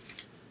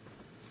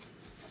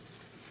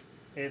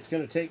it's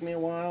going to take me a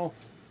while.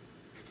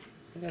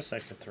 I guess I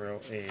could throw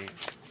a...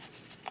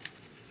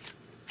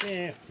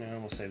 no,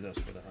 we'll save those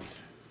for the hunt.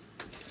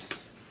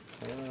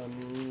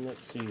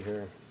 Let's see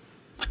here.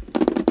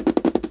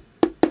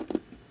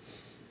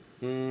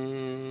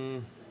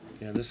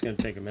 Yeah, this is going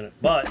to take a minute,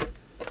 but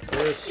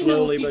we're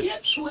slowly, you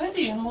get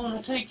sweaty and want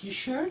to take your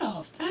shirt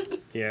off.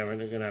 Yeah, we're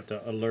going to have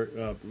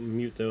to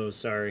mute those,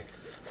 sorry.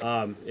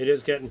 It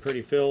is getting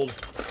pretty filled.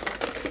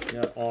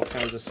 Got all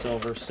kinds of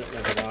silver sitting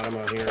at the bottom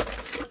out here.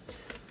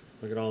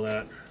 Look at all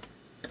that.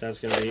 That's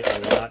going to be a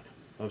lot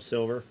of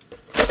silver.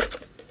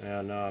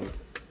 And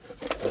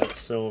that's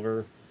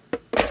silver.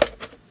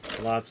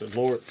 Lots of...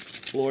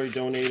 Lori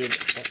donated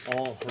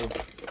all her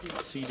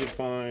seeded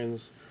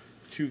finds.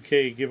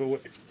 2K giveaway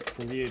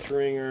from VH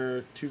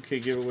Ringer.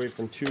 2K giveaway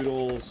from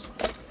Toodles.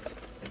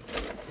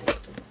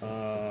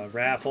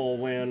 Raffle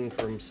win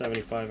from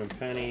 75 and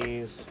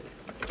Pennies.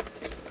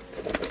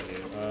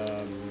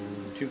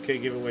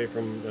 2K giveaway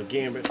from the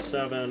Gambit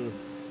 7.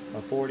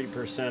 A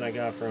 40% I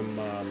got from...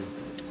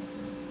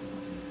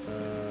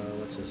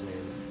 what's his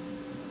name?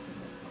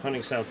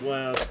 Hunting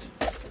Southwest.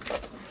 I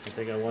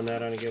think I won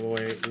that on a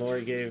giveaway.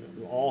 Lori gave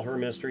all her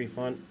mystery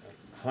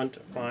hunt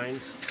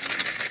finds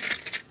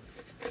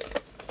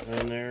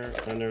in there.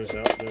 And there's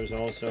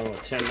also a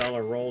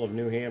 $10 roll of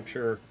New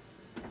Hampshire,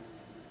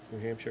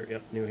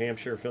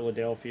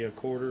 Philadelphia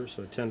quarters.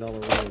 So a $10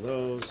 roll of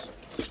those.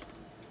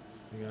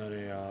 We got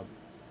a,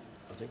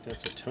 I think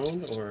that's a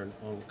tone or an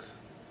unk.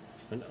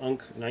 An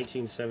unk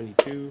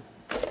 1972.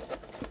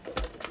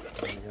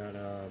 We got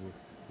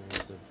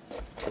there's the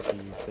cookie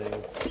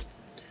thing.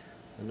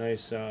 A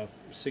nice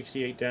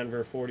 68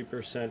 Denver,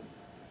 40%.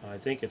 I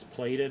think it's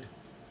plated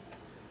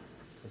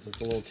because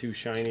it's a little too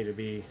shiny to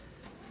be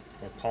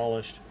more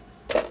polished.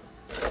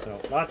 So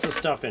lots of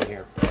stuff in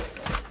here.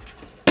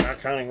 Not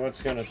counting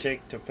what's going to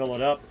take to fill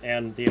it up,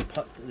 and the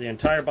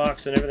entire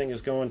box and everything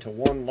is going to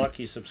one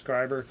lucky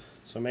subscriber.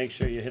 So make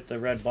sure you hit the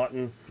red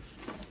button.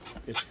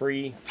 It's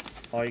free.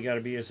 All you got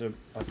to be is a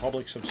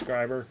public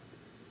subscriber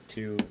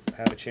to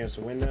have a chance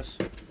to win this.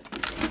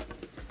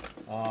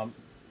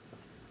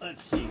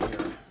 Let's see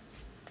here.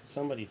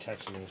 Somebody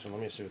texted me, so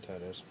let me see what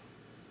that is.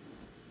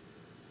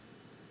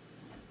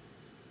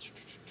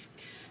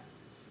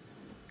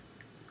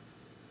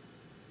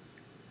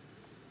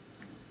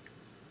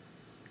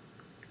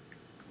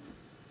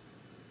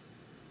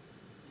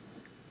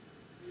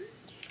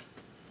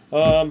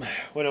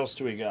 What else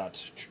do we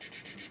got?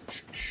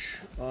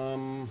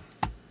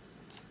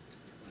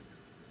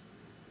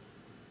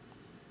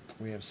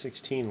 We have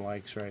 16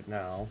 likes right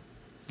now.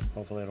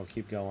 Hopefully it'll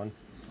keep going.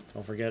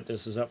 Don't forget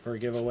this is up for a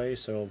giveaway,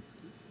 so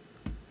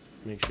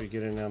make sure you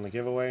get in on the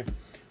giveaway.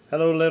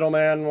 Hello, little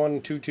man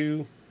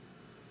 122.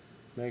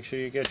 Make sure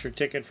you get your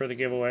ticket for the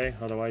giveaway,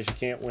 otherwise you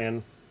can't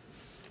win.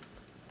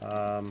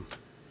 What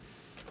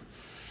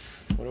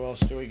else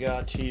do we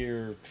got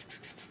here?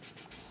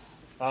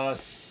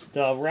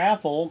 The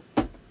raffle,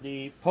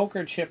 the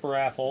poker chip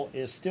raffle,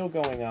 is still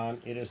going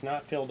on. It is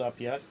not filled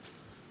up yet.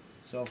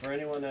 So for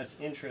anyone that's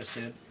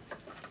interested,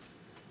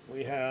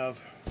 we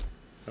have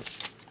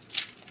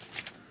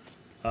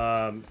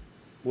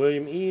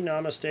William E.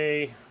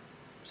 Namaste,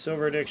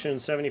 Silver Addiction,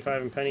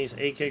 75 and Pennies,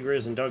 AK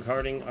Grizz, and Doug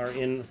Harding are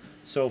in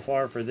so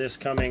far for this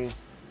coming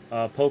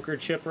poker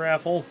chip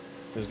raffle.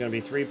 There's going to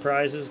be 3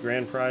 prizes: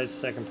 grand prize,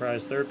 second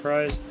prize, third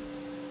prize.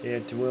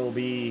 It will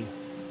be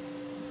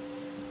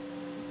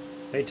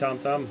Hey, Tom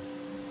Thumb.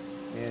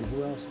 And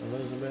who else?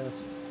 Elizabeth.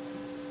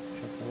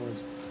 Chuck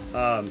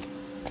Owens.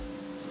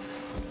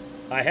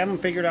 I haven't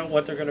figured out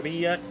what they're going to be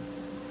yet.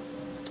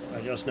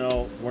 I just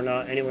know we're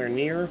not anywhere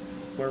near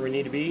where we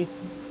need to be.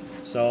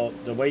 So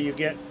the way you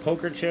get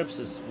poker chips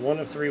is one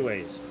of three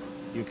ways.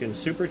 You can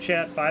super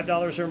chat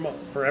 $5 or more.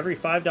 For every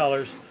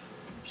 $5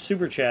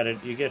 super chatted,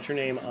 you get your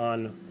name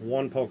on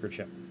one poker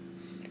chip.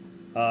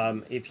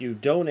 If you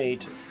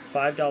donate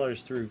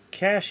 $5 through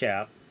Cash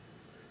App,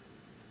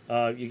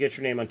 you get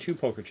your name on 2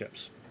 poker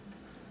chips.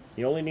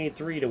 You only need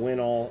 3 to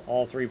win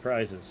all 3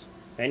 prizes.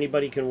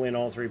 Anybody can win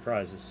all 3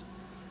 prizes.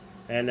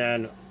 And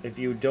then if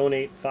you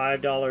donate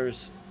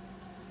 $5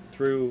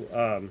 through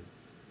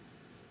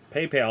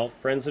PayPal,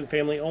 friends and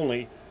family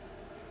only,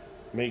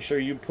 make sure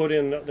you put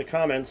in the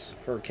comments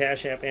for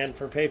Cash App and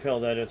for PayPal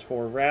that it's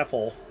for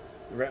raffle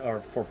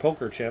or for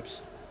poker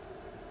chips.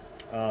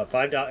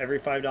 Every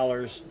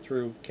 $5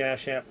 through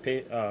Cash App,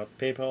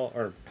 PayPal,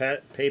 or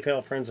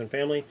PayPal, friends and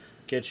family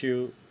gets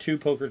you 2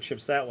 poker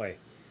chips that way.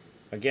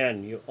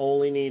 Again, you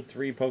only need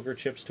 3 poker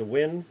chips to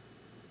win,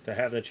 to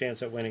have the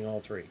chance at winning all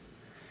 3.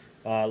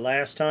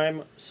 Last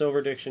time,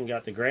 Silver Diction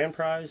got the grand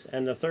prize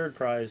and the 3rd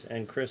prize,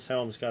 and Chris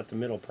Helms got the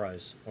middle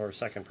prize, or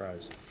 2nd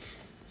prize.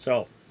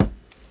 So,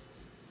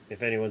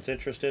 if anyone's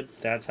interested,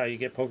 that's how you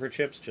get poker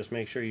chips. Just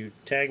make sure you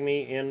tag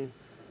me in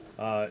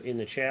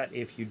the chat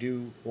if you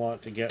do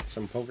want to get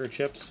some poker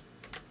chips.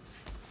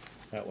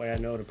 That way I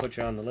know to put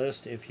you on the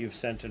list if you've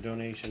sent a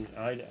donation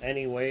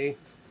anyway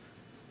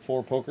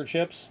for poker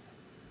chips.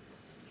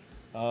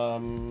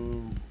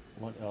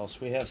 What else?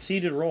 We have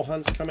seeded roll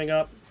hunts coming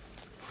up.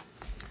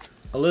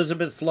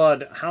 Elizabeth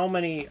Flood, how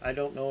many? I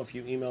don't know if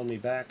you emailed me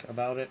back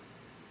about it.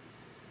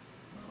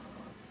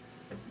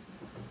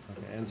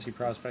 Okay, NC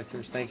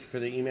Prospectors, thank you for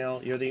the email.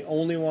 You're the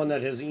only one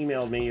that has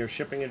emailed me your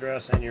shipping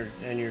address and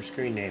your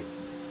screen name.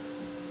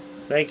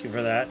 Thank you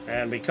for that.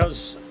 And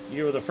because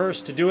you were the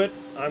first to do it,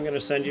 I'm going to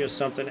send you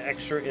something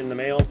extra in the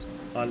mail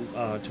on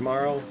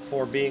tomorrow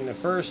for being the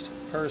first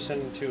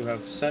person to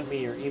have sent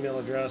me your email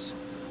address.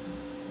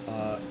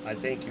 I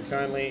thank you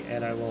kindly,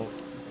 and I will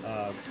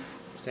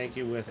thank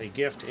you with a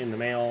gift in the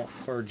mail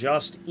for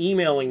just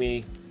emailing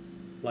me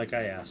like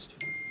I asked.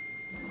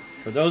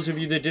 For those of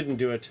you that didn't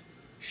do it,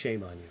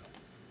 shame on you.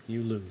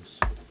 You lose.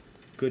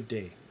 Good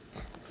day.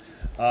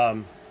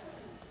 For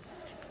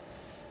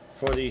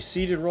the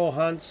seeded roll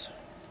hunts,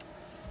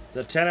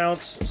 the 10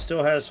 ounce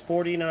still has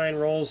 49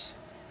 rolls.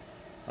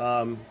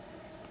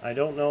 I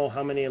don't know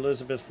how many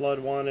Elizabeth Flood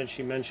wanted.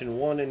 She mentioned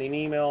 1 in an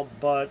email,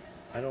 but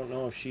I don't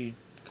know if she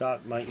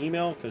got my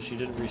email because she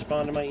didn't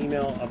respond to my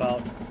email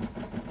about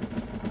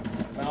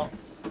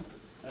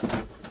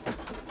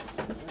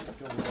what's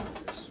going on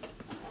with this.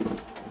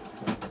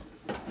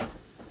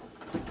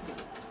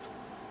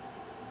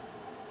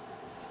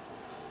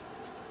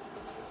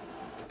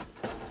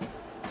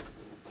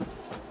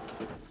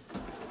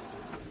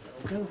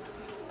 Broken.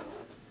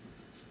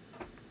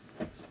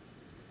 What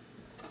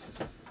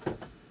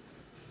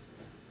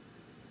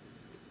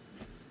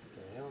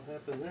the hell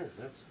happened there?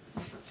 That's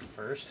a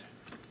first.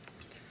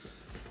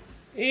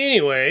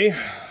 Anyway,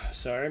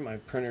 sorry, my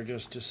printer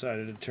just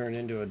decided to turn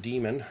into a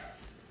demon.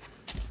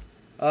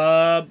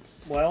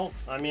 Well,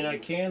 I mean, I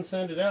can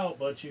send it out,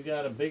 but you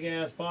got a big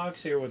ass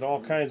box here with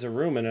all kinds of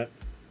room in it.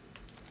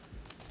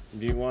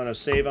 Do you want to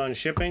save on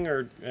shipping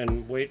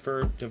and wait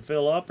for it to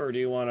fill up, or do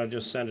you want to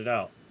just send it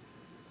out?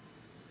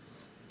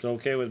 It's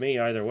okay with me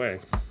either way.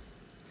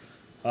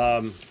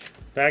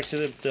 Back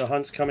to the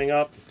hunts coming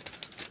up.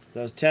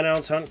 The 10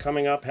 ounce hunt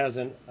coming up has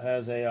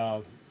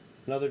another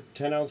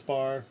 10 ounce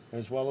bar,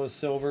 as well as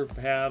silver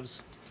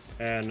halves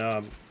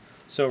and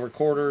silver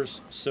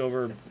quarters,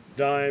 silver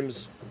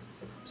dimes,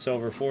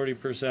 silver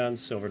 40%,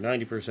 silver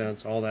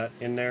 90%, all that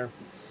in there.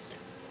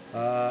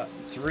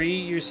 3,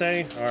 you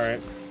say? All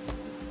right.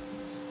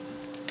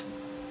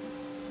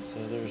 So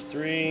there's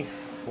 3,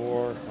 4,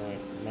 all right,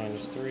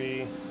 minus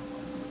 3.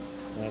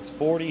 That's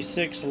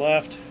 46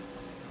 left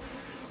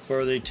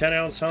for the 10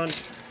 ounce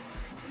hunt.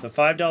 The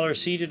 $5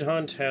 seeded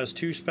hunt has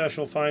 2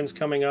 special finds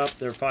coming up.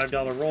 They're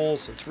 $5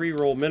 rolls, a 3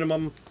 roll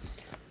minimum.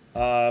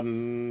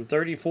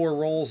 34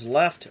 rolls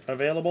left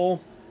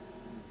available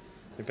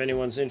if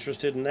anyone's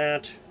interested in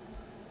that.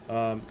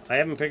 I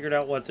haven't figured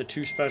out what the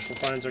 2 special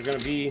finds are going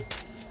to be,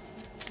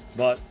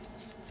 but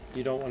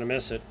you don't want to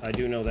miss it. I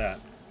do know that.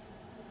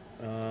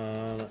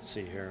 Let's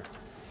see here.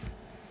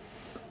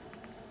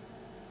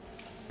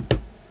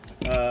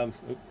 Oops. I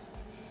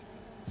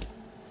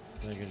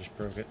think I just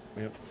broke it.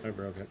 Yep, I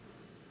broke it.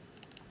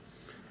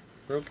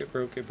 Broke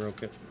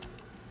it.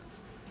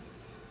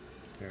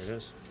 There it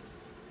is.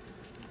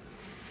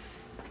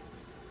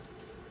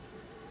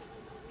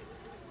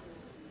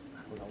 I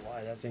don't know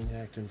why that thing's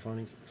acting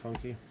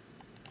funky.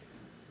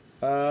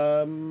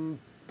 And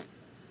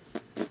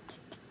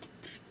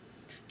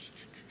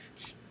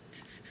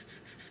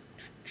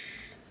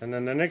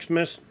then the next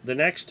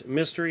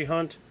mystery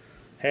hunt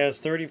has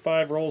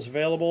 35 rolls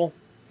available.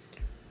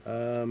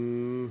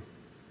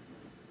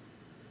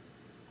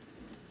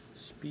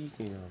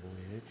 Speaking of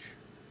which,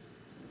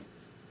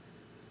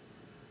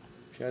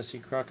 Jesse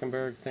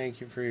Kruckenberg, thank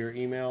you for your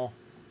email.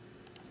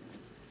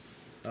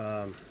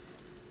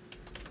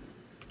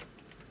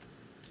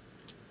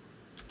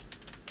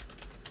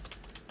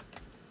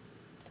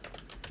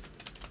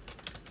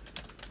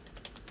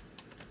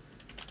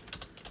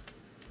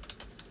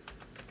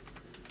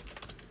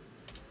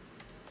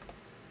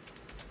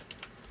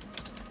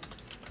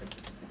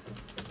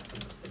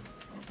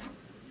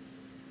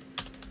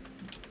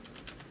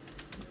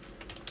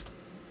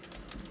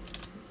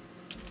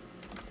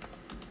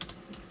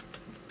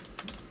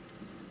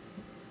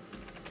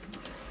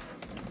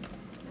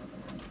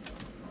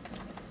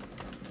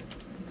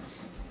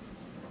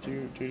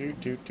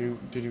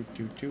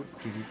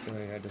 I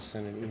had to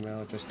send an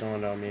email. It just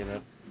dawned on me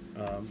that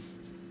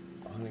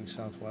Hunting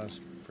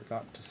Southwest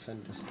forgot to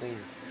send this thing.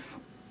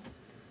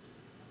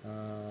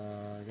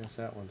 I guess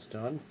that one's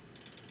done.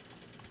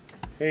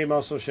 Hey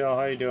Muscle Shell,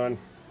 how you doing?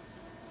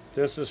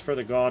 This is for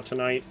the GAW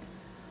tonight.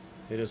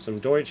 It is some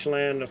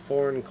Deutschland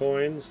foreign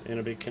coins in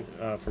a big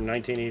from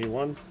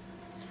 1981.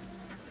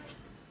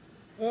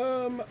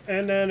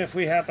 And then if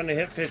we happen to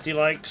hit 50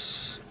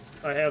 likes,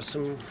 I have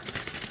some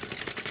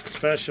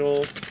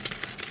special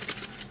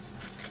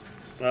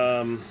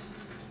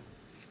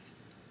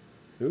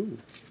ooh,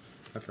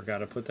 I forgot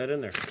to put that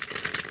in there.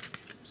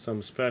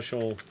 Some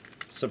special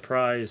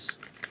surprise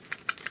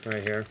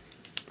right here.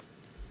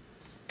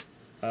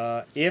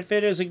 If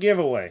it is a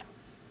giveaway,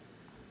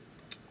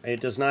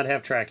 it does not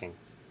have tracking.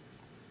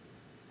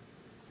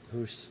 Who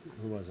was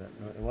it?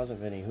 No, it wasn't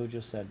Vinny. Who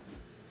just said?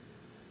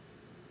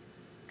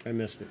 I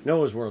missed it.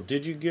 Noah's World.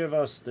 Did you give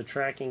us the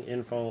tracking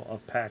info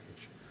of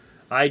package?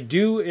 I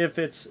do if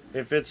it's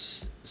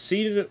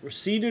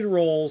seeded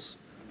rolls.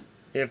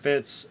 If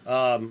it's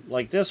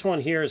like this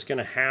one here is going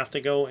to have to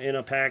go in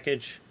a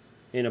package,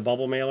 in a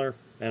bubble mailer,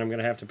 and I'm going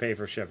to have to pay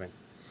for shipping.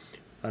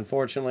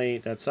 Unfortunately,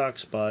 that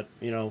sucks, but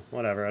you know,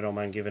 whatever. I don't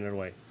mind giving it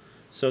away.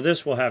 So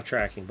this will have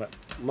tracking, but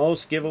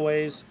most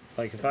giveaways,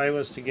 like if I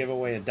was to give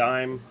away a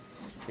dime,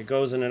 it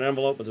goes in an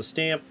envelope with a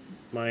stamp,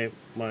 my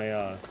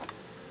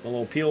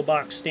little peel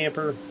box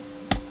stamper,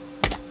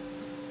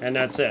 and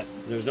that's it.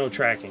 There's no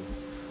tracking.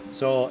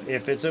 So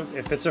if it's a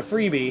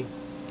freebie,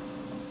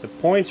 the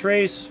points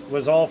race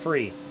was all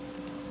free.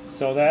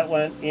 So that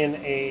went in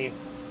a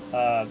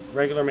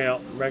regular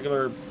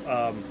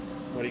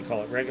what do you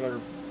call it? Regular.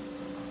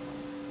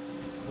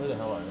 Where the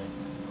hell are they?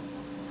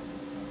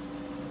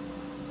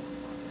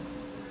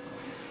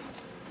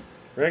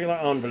 Regular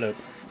envelope.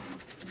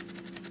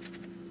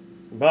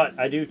 But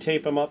I do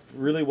tape them up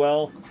really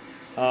well.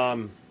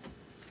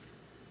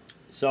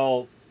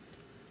 So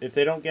if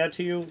they don't get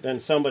to you, then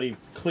somebody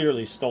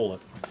clearly stole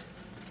it.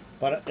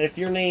 But if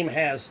your name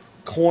has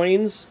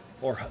coins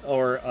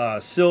or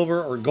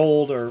silver or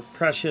gold or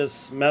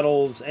precious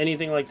metals,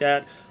 anything like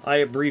that, I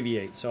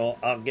abbreviate. So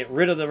I'll get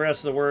rid of the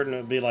rest of the word and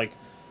it'll be like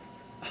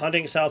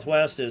Hunting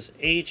Southwest is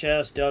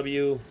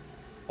HSW,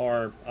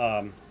 or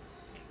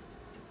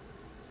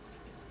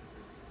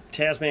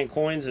Tasman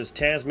Coins is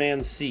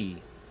Tasman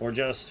C, or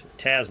just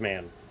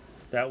Tasman.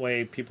 That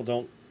way people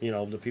don't, you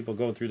know, the people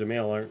going through the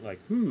mail aren't like,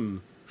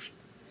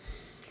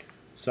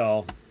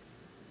 So,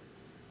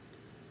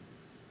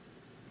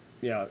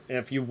 yeah,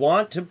 if you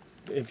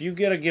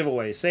get a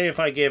giveaway, say if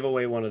I gave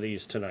away one of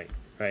these tonight,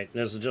 right?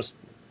 This is just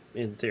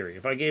in theory.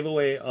 If I gave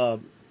away a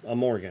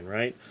Morgan,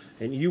 right?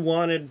 And you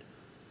wanted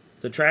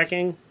the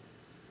tracking,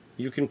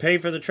 you can pay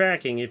for the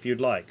tracking if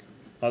you'd like.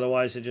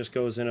 Otherwise, it just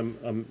goes in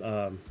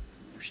an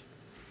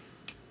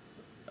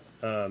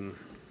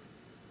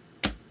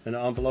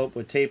envelope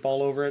with tape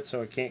all over it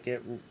so it can't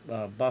get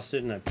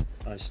busted, and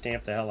I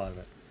stamp the hell out of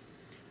it.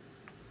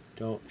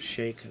 Don't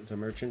shake the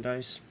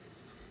merchandise.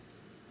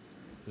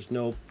 There's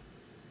no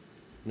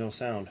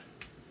sound.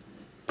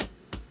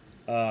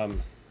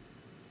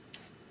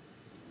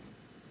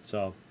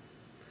 So,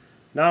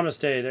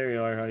 namaste. There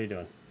you are. How you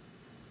doing?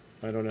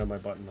 I don't have my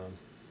button on.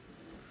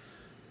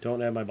 Don't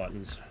have my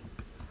buttons.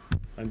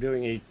 I'm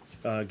doing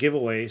a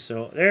giveaway.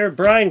 So there,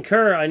 Brian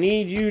Kerr. I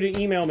need you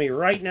to email me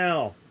right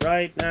now.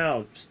 Right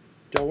now.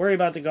 Don't worry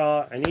about the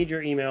GAW. I need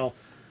your email.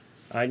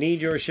 I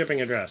need your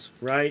shipping address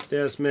right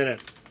this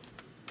minute.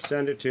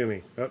 Send it to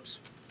me. Oops.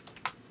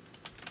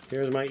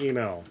 Here's my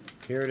email.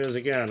 Here it is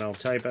again. I'll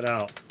type it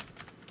out.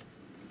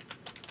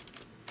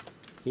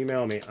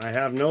 Email me. I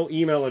have no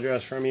email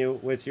address from you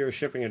with your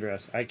shipping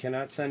address. I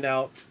cannot send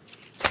out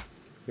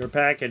your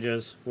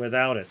packages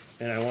without it.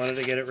 And I wanted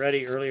to get it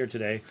ready earlier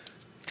today,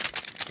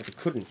 but I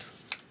couldn't.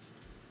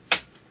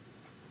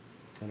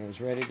 And I was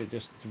ready to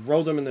just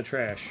throw them in the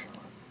trash.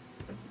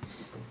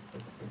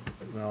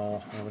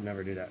 No, I would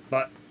never do that.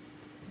 But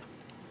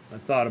I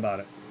thought about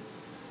it.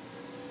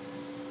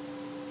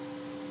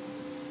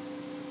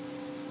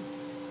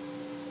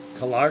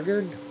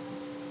 Kalagard?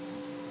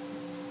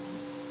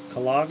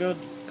 Kalagad?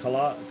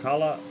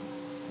 Kalagad?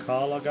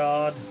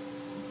 Kalagad.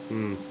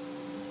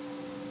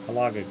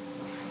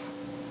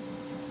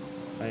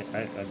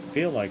 I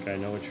feel like I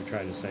know what you're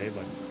trying to say,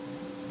 but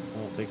I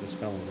don't think the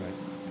spelling's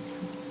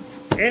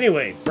right.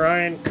 Anyway,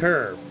 Brian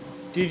Kerr,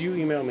 did you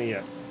email me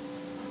yet?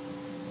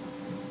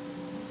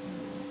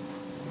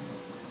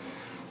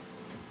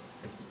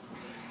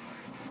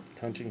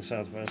 Hunting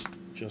Southwest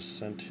just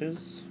sent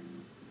his.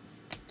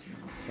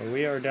 So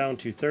we are down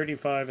to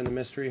 35 in the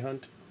mystery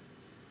hunt.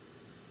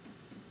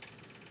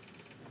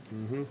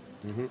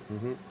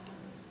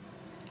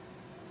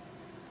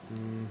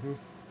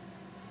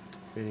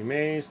 Vinny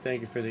Mays,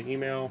 thank you for the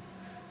email.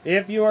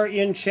 If you are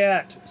in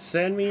chat,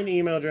 send me an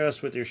email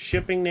address with your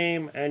shipping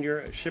name and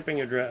your shipping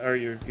address, or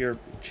your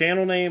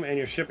channel name and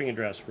your shipping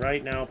address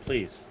right now,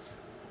 please.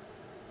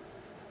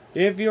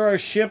 If you are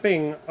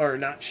shipping, or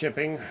not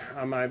shipping,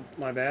 my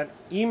bad,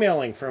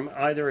 emailing from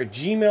either at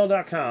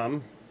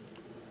gmail.com,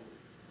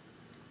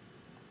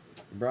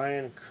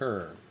 Brian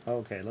Kerr.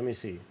 Okay, let me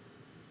see.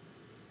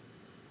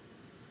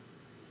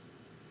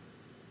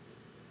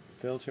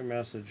 Filter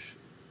message.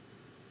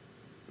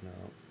 No.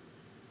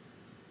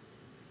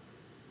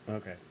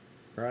 Okay.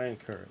 Brian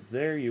Kerr.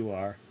 There you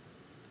are.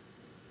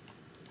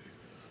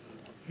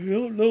 I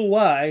don't know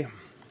why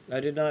I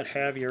did not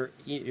have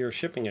your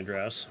shipping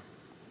address.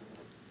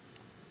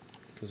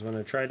 Because when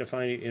I tried to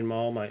find it in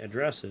all my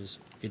addresses,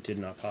 it did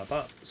not pop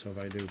up. So if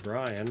I do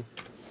Brian.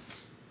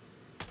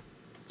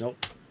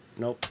 Nope.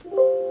 Nope.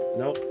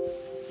 Nope.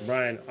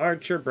 Brian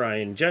Archer,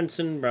 Brian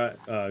Jensen,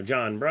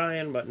 John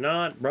Bryan, but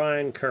not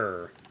Brian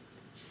Kerr.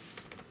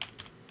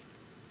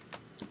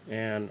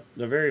 And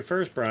the very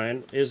first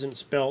Brian isn't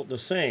spelt the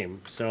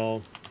same,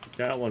 so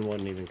that one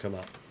wouldn't even come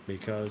up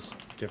because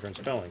different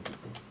spelling.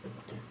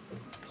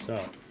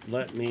 So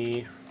let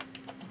me,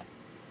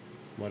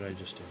 what I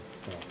just did.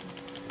 Oh,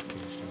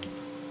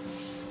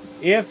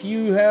 if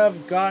you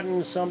have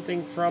gotten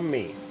something from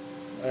me,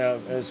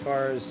 as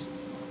far as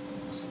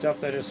stuff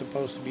that is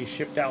supposed to be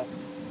shipped out,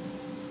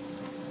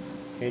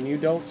 and you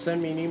don't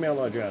send me an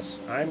email address,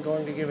 I'm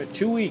going to give it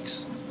 2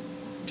 weeks.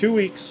 2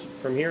 weeks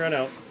from here on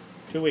out.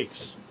 2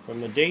 weeks.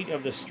 From the date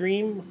of the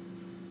stream,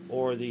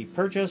 or the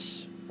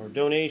purchase, or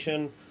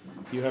donation,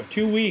 you have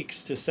 2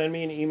 weeks to send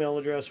me an email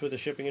address with a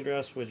shipping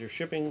address, with your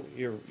shipping,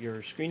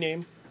 your screen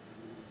name,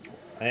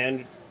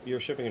 and your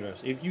shipping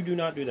address. If you do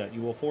not do that,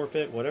 you will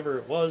forfeit whatever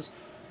it was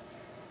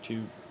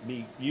to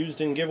be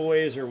used in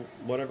giveaways or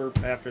whatever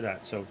after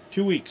that. So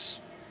 2 weeks,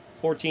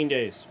 14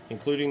 days,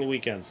 including the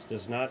weekends.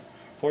 This is not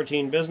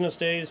 14 business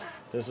days.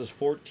 This is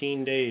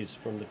 14 days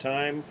from the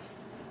time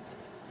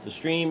the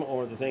stream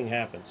or the thing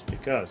happens,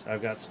 because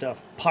I've got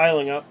stuff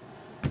piling up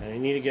and I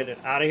need to get it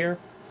out of here.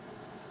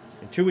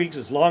 And 2 weeks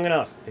is long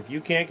enough. If you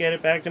can't get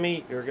it back to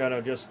me, you're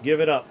gonna just give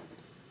it up.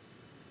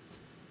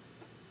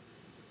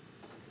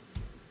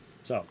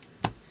 So,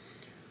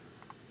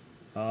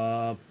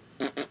 no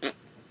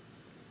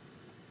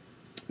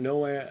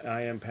way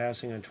I am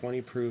passing on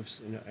 20 proofs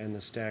in the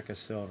stack of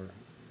silver.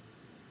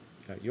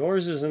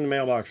 Yours is in the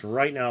mailbox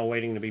right now,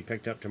 waiting to be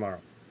picked up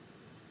tomorrow.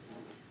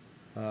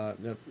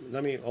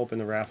 Let me open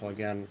the raffle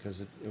again,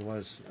 because it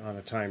was on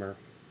a timer.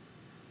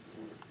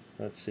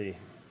 Let's see.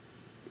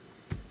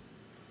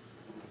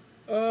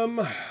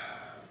 For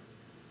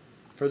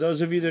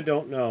those of you that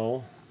don't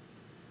know,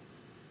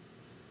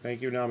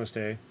 thank you,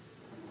 Namaste,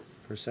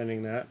 for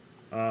sending that.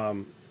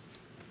 Oh,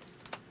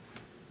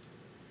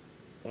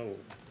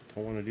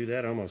 don't want to do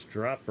that. I almost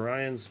dropped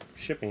Brian's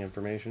shipping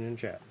information in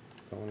chat.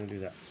 Don't want to do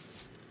that.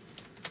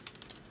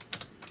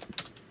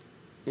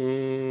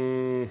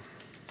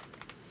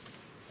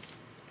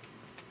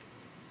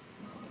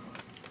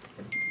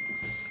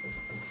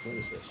 What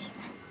is this?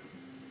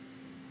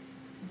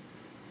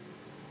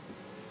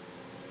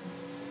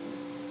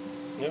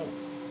 No.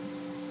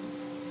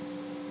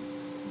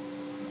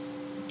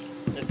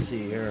 Let's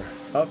see here.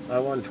 Oh, I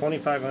won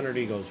 2,500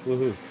 Eagles.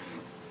 Woohoo.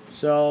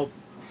 So,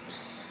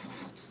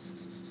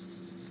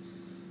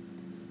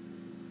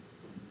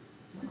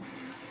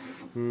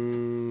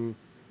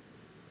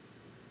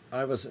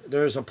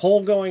 there's a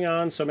poll going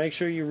on, so make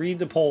sure you read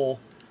the poll.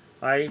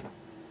 I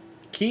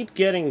keep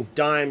getting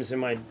dimes in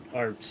my,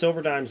 or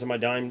silver dimes in my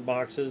dime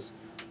boxes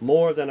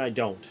more than I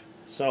don't.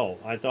 So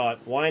I thought,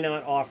 why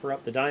not offer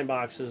up the dime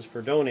boxes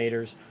for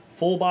donators,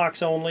 full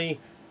box only.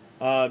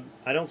 I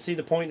don't see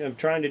the point of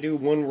trying to do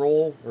 1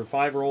 roll or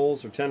 5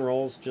 rolls or 10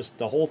 rolls, just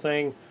the whole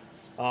thing.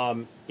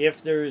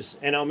 If there's,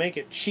 and I'll make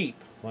it cheap,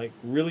 like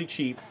really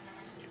cheap,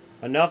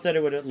 enough that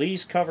it would at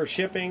least cover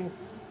shipping,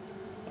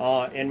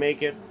 and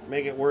make it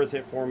worth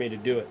it for me to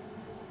do it.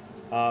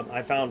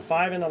 I found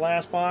 5 in the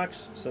last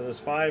box, so there's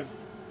 5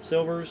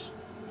 silvers,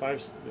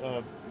 5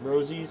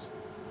 rosies.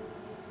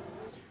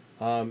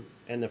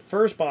 And the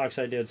first box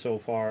I did so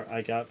far,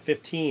 I got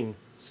 15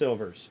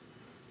 silvers.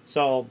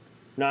 So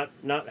not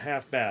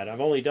half bad. I've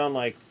only done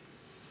like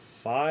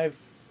 5,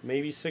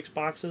 maybe 6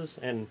 boxes,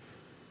 and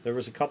there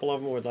was a couple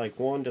of them with like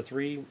 1 to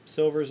 3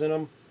 silvers in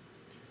them.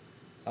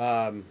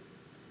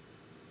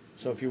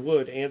 So if you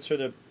would,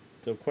 answer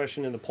the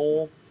question in the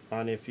poll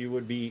on if you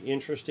would be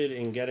interested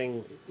in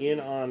getting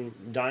in on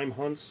dime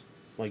hunts,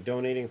 like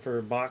donating for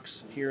a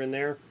box here and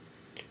there.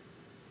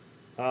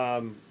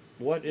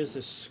 What is a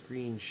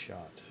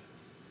screenshot?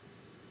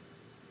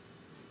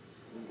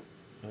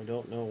 I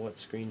don't know what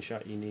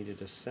screenshot you needed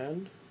to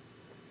send.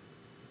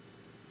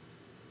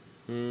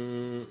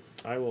 I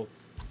will,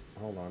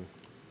 hold on.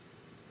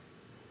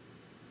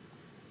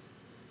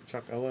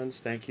 Chuck Owens,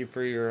 thank you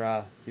for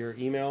your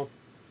email.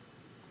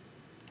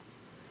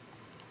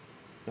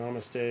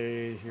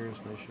 Namaste. Here's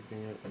my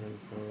shipping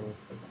info.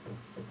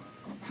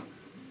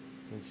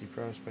 NC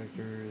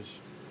Prospectors.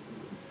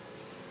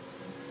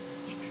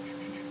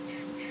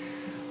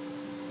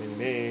 Vinny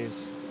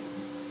Mays.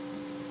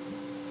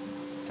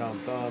 Tom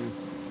Thumb.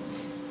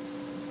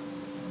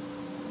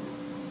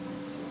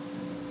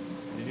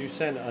 Did you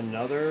send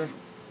another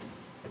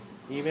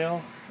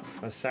email?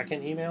 A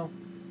second email?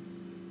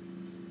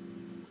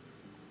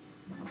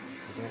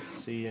 I don't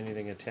see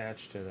anything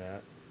attached to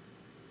that.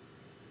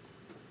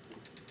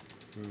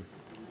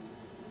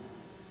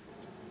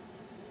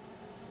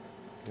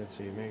 Let's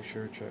see, make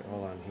sure,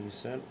 hold on. He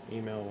sent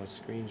email with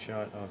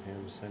screenshot of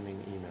him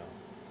sending email.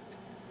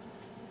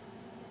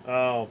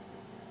 Oh.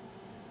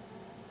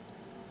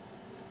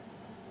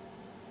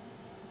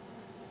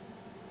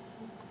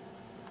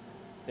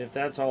 If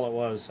that's all it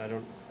was, I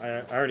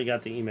already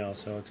got the email,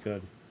 so it's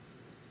good.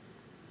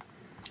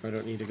 I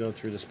don't need to go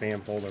through the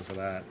spam folder for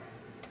that.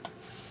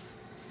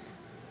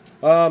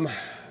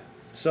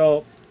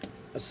 So,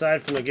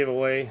 aside from the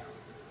giveaway,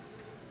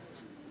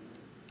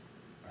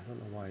 I don't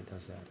know why it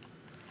does that.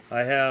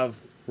 I have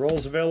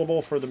rolls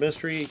available for the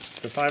mystery,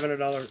 the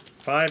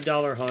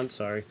 $5 hunt,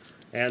 sorry,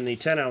 and the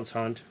 10-ounce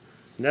hunt.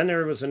 And then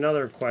there was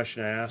another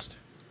question asked.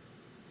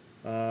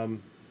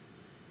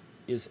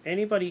 Is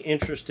anybody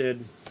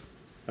interested?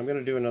 I'm going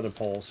to do another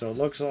poll. So it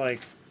looks like,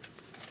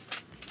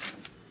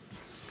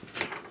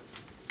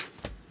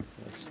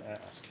 let's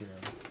ask here.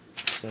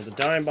 So the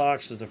dime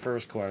box is the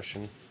first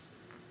question.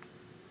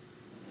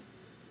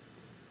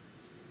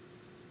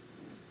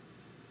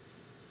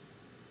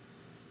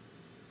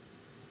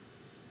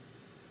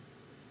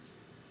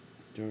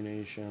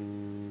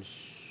 Donations.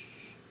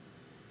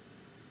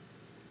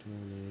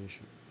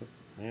 Donation. Oh,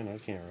 man, I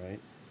can't write.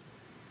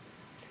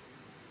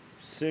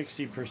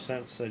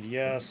 60% said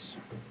yes,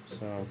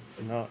 so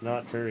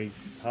not very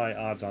high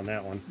odds on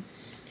that one.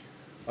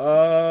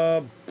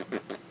 All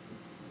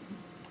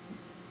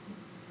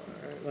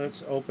right,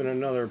 let's open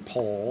another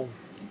poll.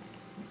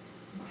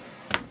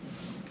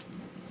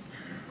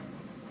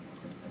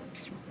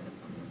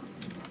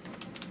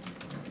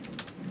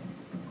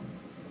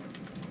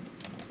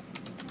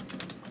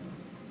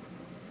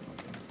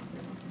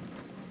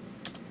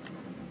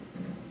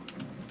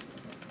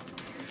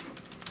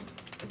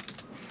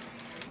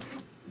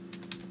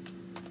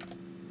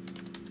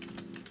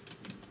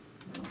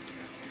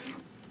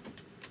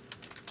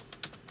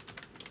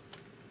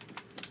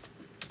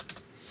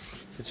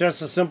 It's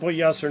just a simple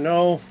yes or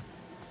no.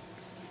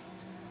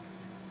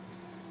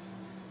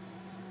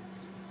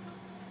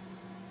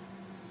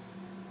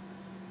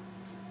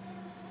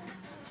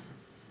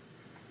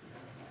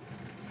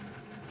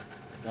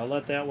 I'll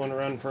let that one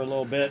run for a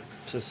little bit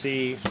to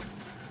see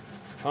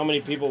how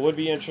many people would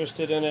be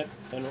interested in it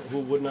and who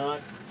would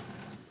not.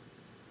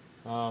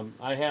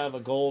 I have a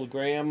gold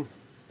gram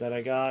that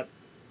I got,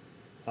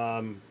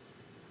 and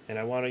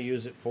I want to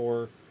use it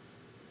for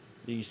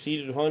the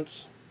seeded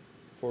hunts.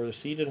 For the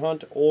seeded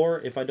hunt, or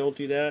if I don't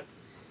do that,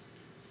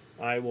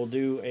 I will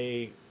do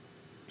a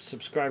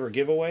subscriber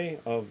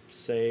giveaway of,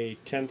 say,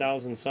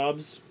 10,000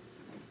 subs,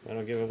 and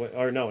I'll give away,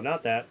 or no,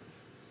 not that.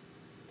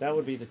 That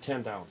would be the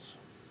 10th ounce.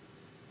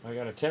 I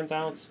got a 10th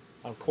ounce,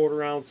 a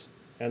quarter ounce,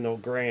 and the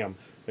gram.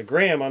 The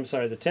gram, I'm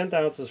sorry, the 10th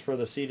ounce is for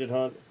the seeded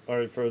hunt,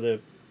 or for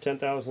the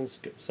 10,000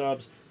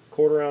 subs.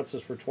 Quarter ounce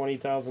is for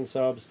 20,000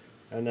 subs,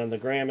 and then the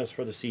gram is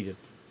for the seeded.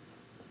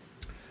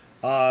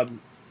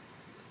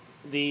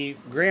 The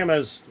gram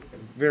is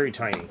very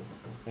tiny,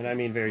 and I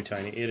mean very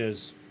tiny. It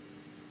is,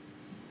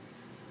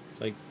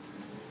 it's like,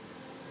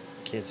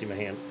 can't see my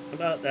hand,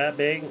 about that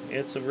big.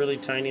 It's a really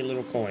tiny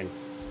little coin.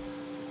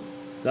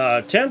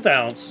 The 10th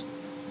ounce,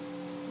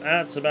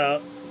 that's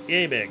about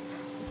yay big.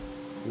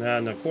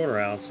 And the quarter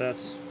ounce,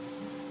 that's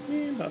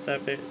about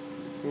that big.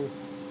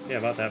 Yeah,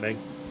 about that big.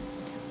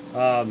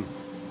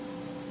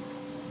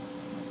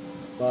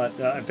 But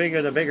I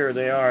figure the bigger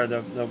they are,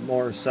 the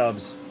more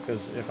subs.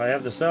 Because if I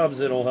have the subs,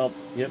 it'll help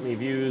get me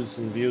views,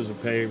 and views will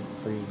pay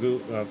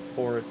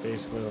for it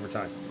basically over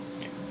time.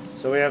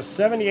 So we have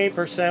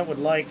 78% would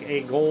like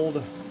a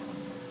gold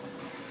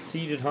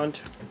seeded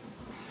hunt.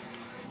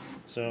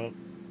 So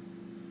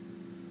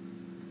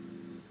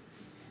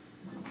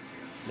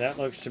that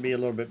looks to be a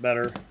little bit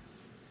better.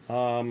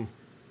 So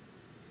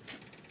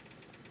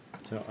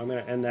I'm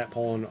going to end that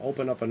poll and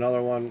open up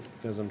another one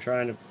because I'm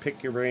trying to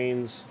pick your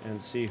brains and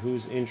see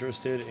who's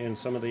interested in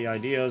some of the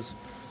ideas.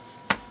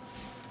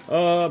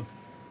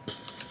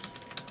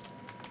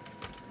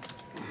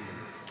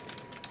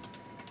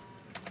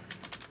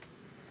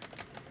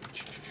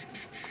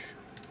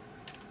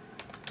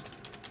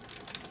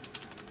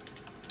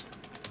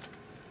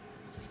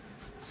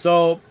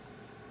 So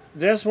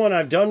this one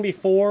I've done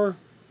before,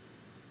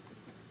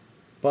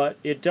 but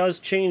it does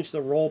change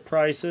the roll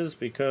prices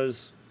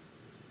because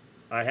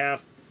I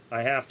have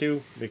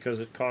to, because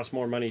it costs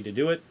more money to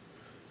do it,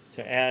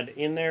 to add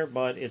in there,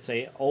 but it's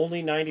a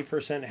only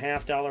 90%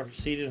 half dollar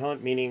seeded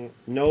hunt, meaning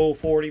no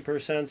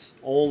 40%,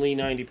 only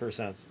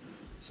 90%.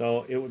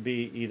 So it would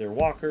be either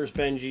Walkers,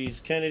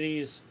 Benjis,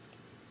 Kennedys.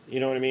 You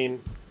know what I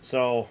mean?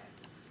 So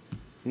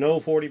no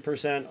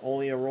 40%,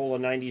 only a roll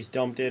of 90s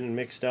dumped in and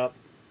mixed up.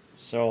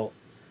 So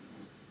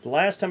the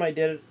last time I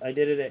did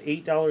it at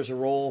 $8 a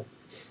roll.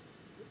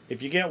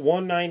 If you get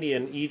 190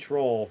 in each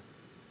roll,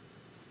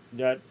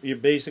 that you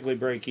basically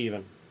break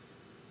even.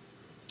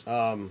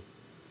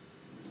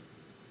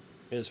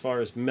 As far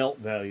as melt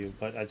value,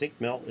 but I think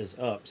melt is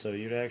up, so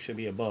you'd actually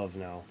be above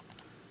now.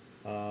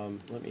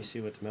 Let me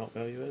see what the melt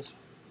value is.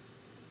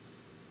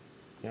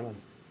 Come on,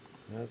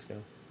 let's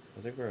go.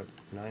 I think we're at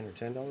 $9 or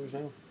 $10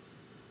 now.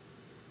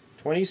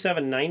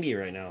 $27.90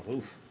 right now.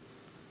 Oof.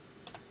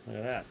 Look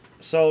at that.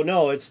 So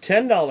no, it's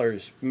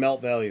 $10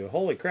 melt value.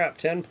 Holy crap,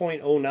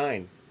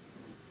 10.09.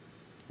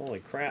 Holy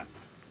crap.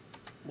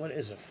 What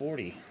is a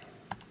 40?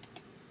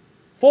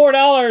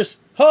 $4!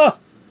 Huh!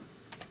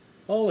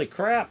 Holy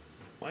crap.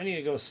 I need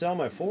to go sell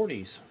my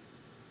 40s.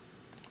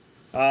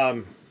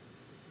 Yeah,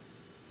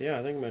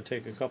 I think I'm going to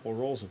take a couple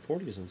rolls of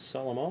 40s and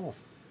sell them off.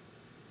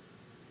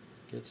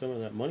 Get some of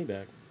that money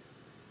back.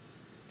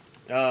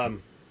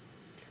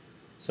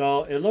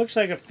 So it looks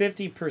like a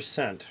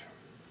 50%.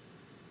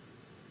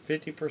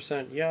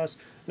 50% yes.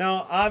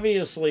 Now,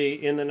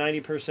 obviously, in the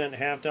 90%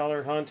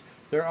 half-dollar hunt,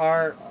 there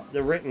are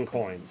the written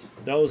coins.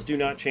 Those do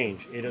not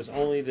change. It is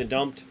only the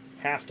dumped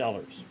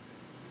half-dollars.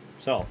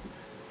 So,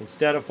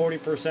 instead of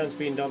 40%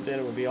 being dumped in,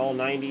 it would be all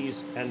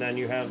 90s, and then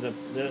you have the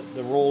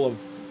roll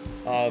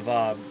of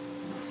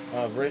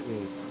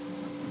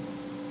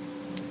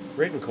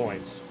written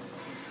coins.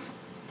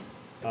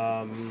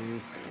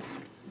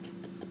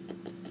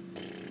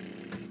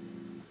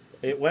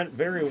 It went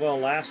very well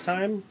last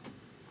time,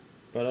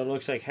 but it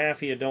looks like half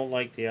of you don't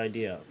like the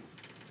idea.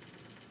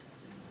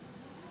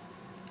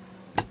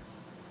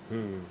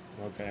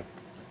 Okay.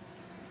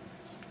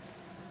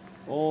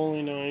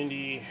 Only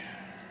 90.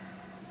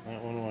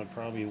 That one would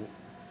probably...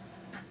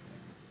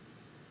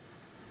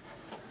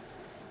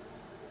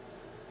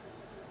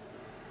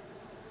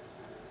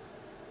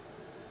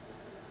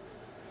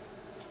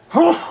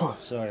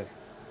 Sorry.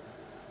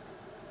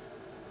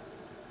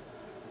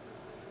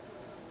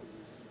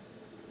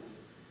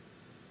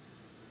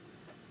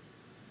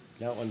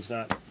 That one's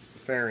not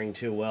faring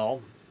too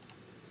well.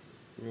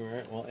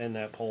 Alright, we'll end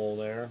that poll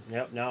there.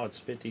 Yep, now it's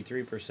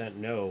 53%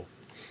 no.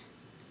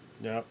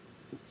 Yep.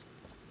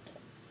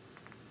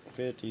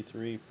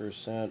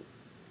 53%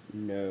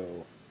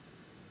 no.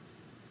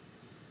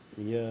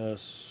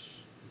 Yes.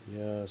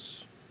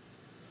 Yes.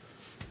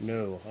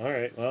 No.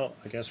 Alright, well,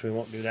 I guess we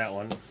won't do that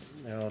one.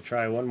 I'll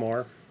try one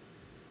more.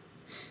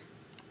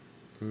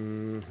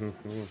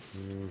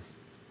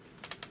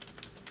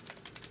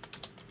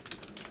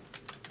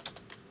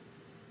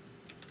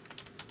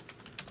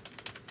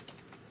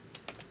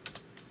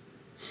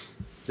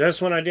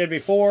 This one I did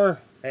before,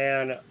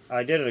 and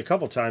I did it a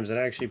couple times, and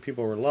actually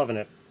people were loving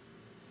it.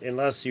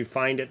 Unless you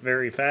find it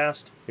very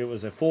fast. It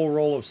was a full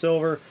roll of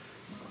silver,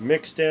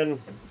 mixed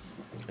in.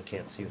 I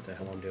can't see what the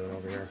hell I'm doing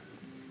over here.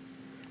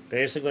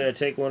 Basically, I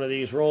take one of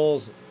these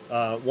rolls.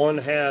 One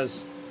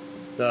has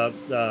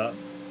the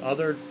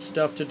other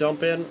stuff to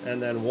dump in,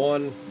 and then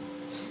one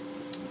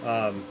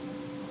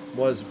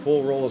was a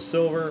full roll of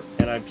silver,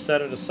 and I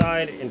set it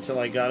aside until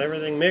I got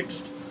everything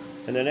mixed.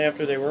 And then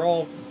after they were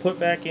all put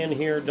back in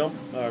here,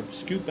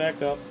 scoop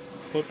back up,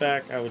 put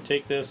back, I would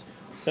take this,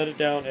 set it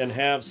down, and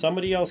have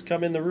somebody else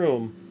come in the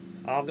room.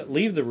 I'll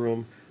leave the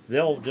room.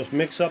 They'll just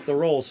mix up the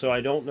rolls, so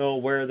I don't know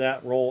where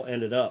that roll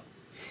ended up.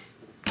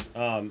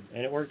 And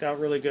it worked out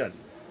really good.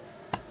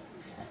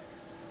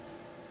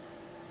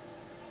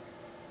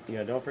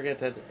 Yeah, don't forget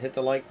to hit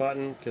the like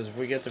button, because if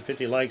we get to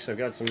 50 likes, I've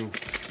got some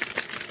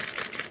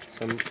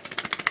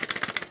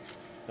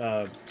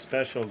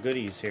special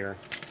goodies here.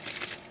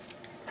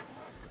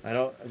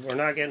 We're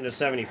not getting to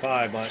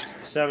 75, but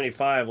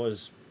 75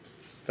 was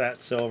fat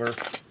silver.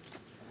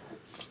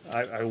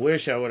 I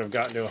wish I would have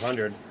gotten to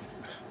 100.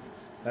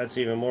 That's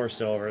even more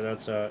silver.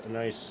 That's a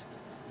nice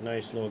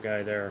little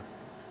guy there.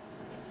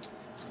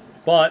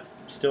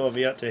 But still have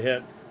yet to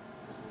hit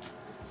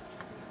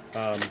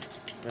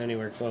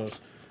anywhere close.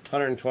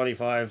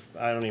 125.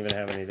 I don't even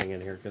have anything in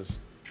here because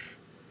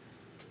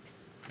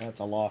that's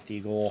a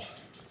lofty goal.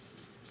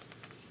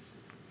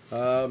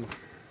 What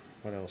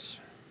else?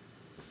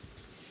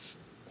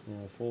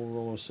 Full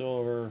roll of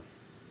silver.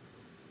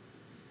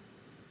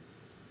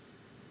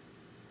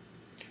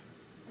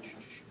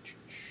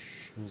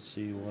 Let's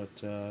see what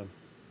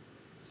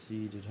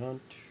seeded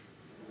hunt.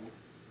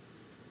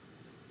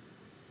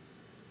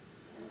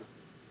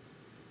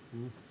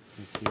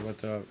 Let's see what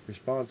the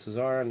responses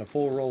are on the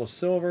full roll of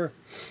silver.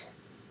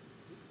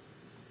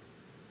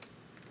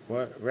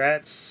 What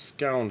rat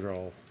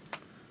scoundrel?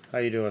 How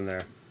you doing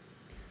there?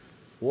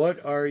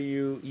 What are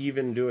you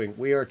even doing?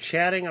 We are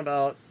chatting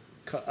about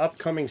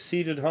upcoming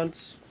seeded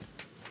hunts.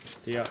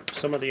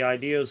 Some of the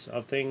ideas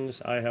of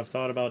things I have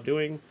thought about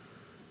doing.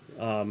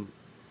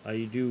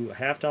 I do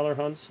half-dollar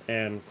hunts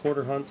and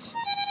quarter hunts.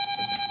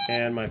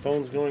 And my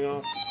phone's going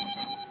off.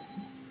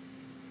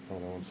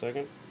 Hold on one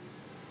second.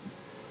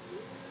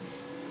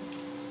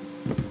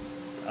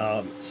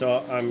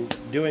 So I'm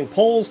doing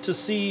polls to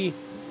see.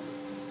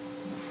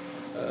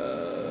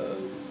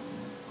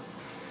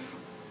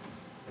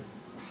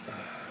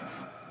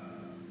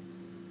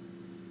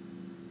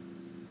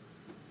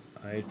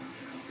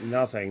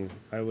 Nothing.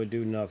 I would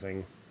do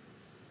nothing.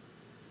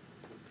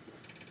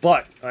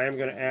 But I am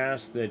going to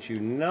ask that you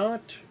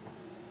not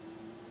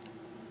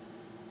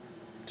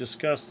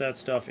discuss that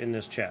stuff in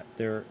this chat.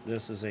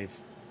 This is a...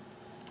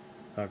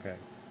 Okay.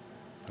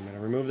 I'm going to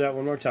remove that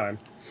one more time.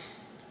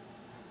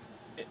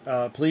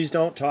 Please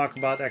don't talk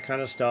about that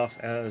kind of stuff,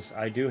 as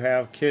I do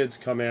have kids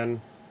come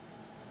in,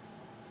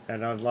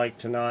 and I'd like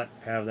to not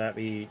have that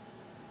be,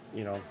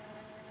 you know,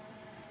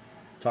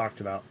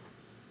 talked about.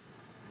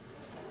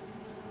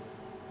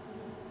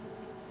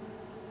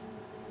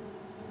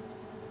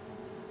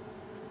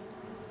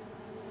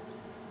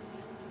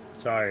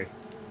 Sorry.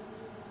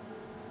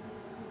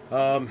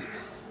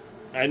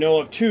 I know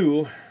of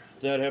two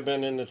that have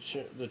been in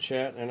the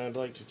chat, and I'd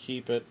like to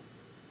keep it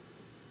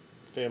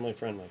family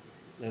friendly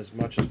as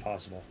much as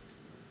possible.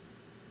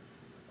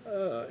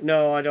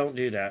 No, I don't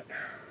do that.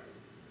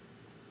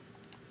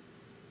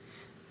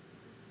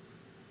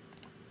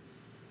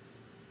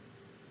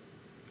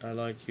 I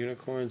like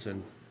unicorns,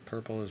 and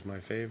purple is my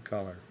fave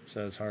color,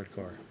 says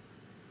Hardcore.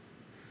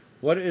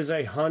 What is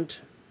a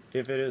hunt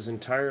if it is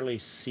entirely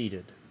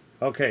seeded?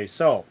 Okay,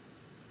 so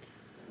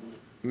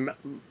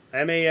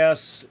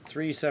MAS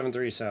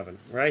 3737,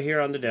 right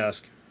here on the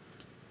desk,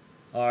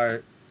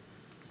 are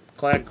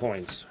clad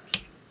coins,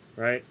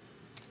 right?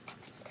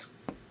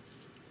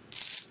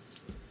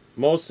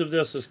 Most of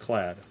this is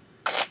clad.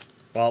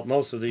 Well,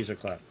 most of these are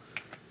clad.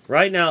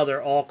 Right now,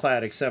 they're all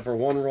clad except for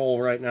one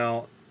roll right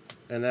now,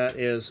 and that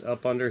is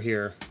up under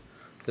here.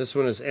 This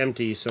one is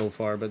empty so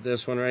far, but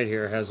this one right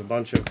here has a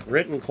bunch of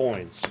written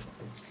coins.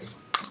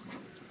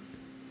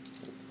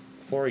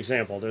 For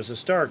example, there's a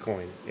star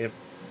coin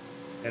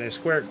and a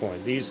square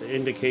coin. These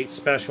indicate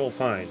special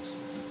finds.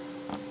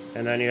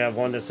 And then you have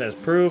one that says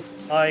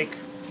proof, Ike,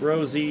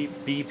 Rosie,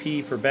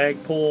 BP for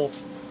bag pull,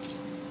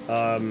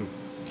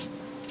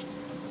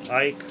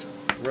 Ike,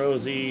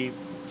 Rosie,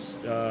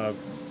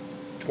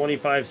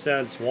 25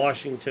 cents,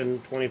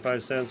 Washington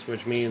 25 cents,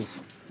 which means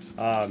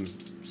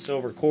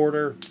silver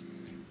quarter.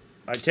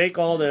 I take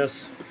all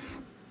this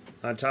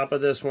on top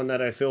of this one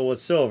that I fill with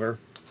silver,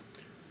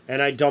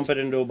 and I dump it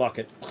into a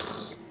bucket.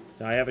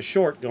 I have a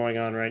short going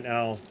on right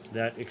now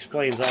that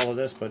explains all of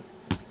this, but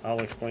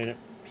I'll explain it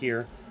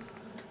here.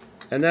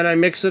 And then I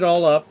mix it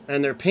all up,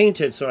 and they're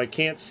painted so I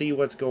can't see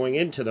what's going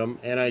into them,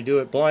 and I do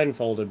it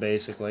blindfolded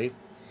basically,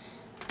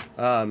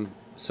 so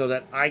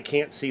that I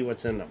can't see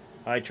what's in them.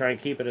 I try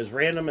and keep it as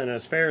random and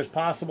as fair as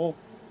possible.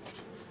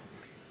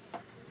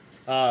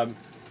 And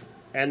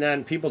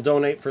then people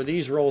donate for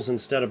these rolls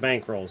instead of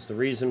bank rolls. The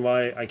reason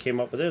why I came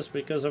up with this,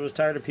 because I was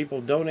tired of people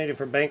donating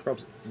for bank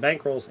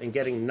rolls and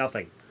getting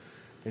nothing.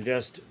 And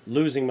just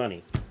losing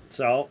money.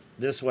 So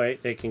this way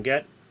they can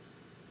get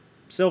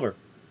silver.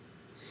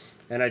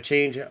 And I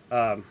change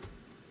oh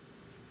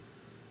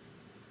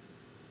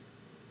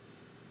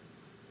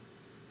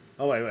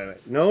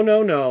wait.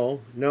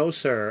 No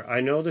sir.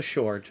 I know the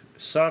short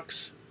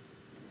sucks,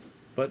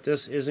 but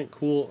this isn't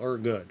cool or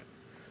good.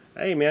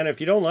 Hey man, if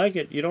you don't like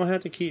it, you don't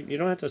have to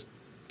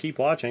keep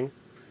watching.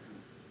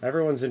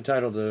 Everyone's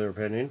entitled to their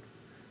opinion.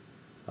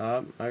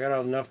 I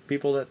got enough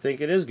people that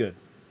think it is good.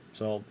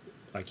 So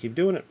I keep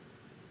doing it.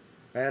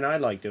 And I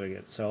like doing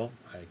it, so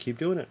I keep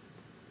doing it.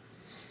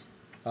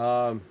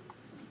 I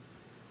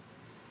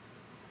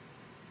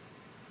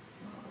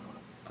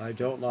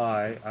don't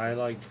lie. I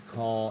like to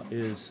call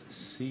is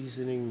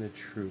seasoning the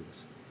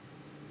truth.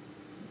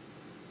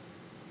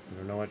 I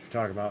don't know what you're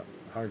talking about.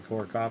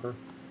 Hardcore copper.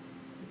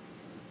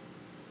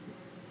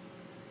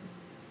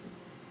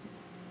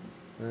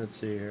 Let's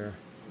see here.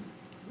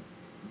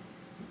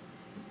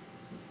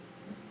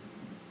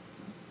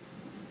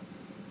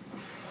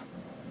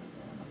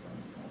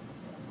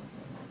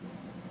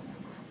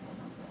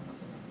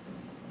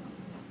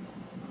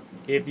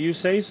 If you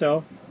say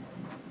so.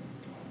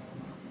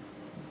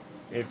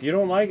 If you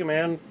don't like it,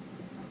 man,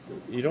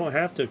 you don't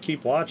have to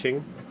keep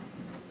watching.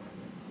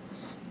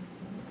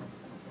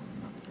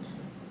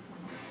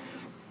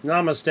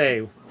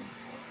 Namaste.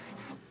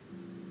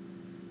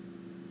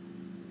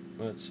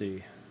 Let's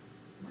see.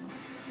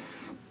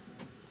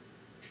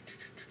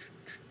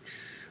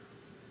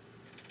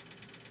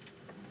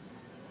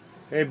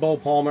 Hey, Bo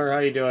Palmer, how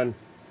you doing?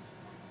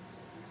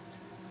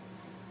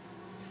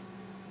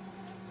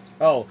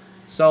 Oh,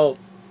 so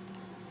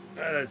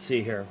let's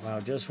see here. Wow,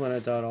 just when I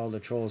thought all the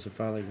trolls had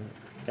finally...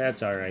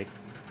 That's alright.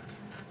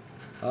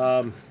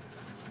 I'm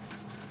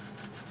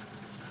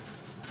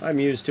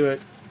used to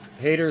it.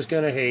 Haters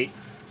gonna hate.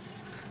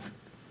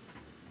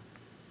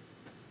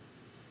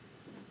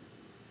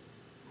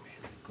 Man,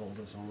 the gold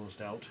is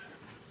almost out.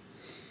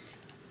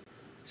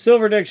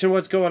 Silver Diction,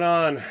 what's going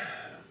on?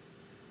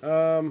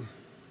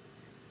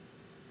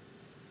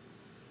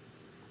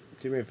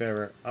 Do me a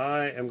favor.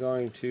 I am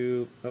going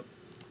to... Oh,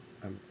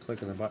 I'm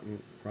clicking the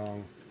button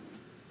wrong.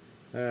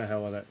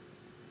 Hell with it.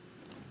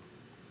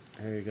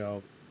 There you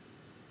go.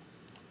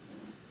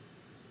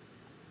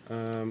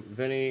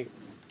 Vinny,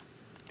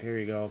 here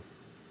you go.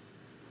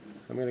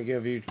 I'm gonna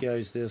give you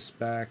guys this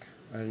back.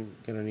 I'm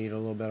gonna need a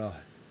little bit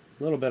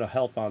of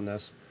help on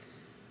this.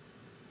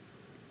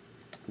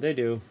 They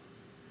do.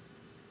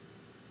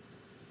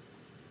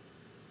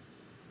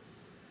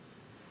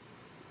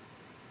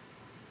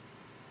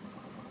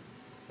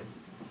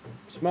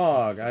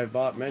 Smog, I've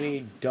bought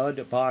many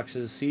dud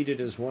boxes. Seeded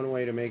is one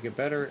way to make it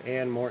better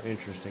and more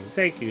interesting.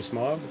 Thank you,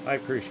 Smog. I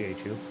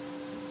appreciate you.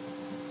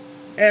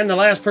 And the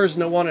last person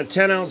that won a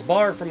 10-ounce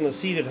bar from the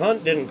seeded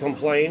hunt didn't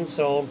complain,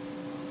 so...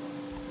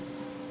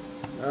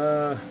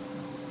 and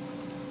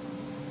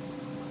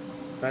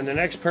the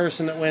next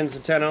person that wins the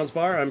 10-ounce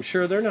bar, I'm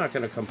sure they're not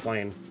going to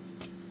complain.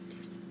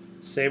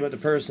 Same with the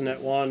person that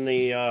won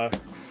the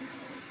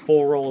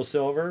full roll of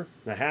silver,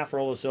 the half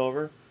roll of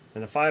silver,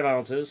 and the 5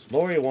 ounces.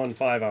 Lori won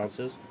 5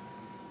 ounces.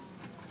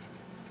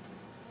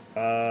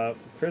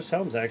 Chris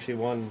Helms actually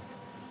won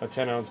a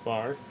 10-ounce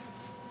bar.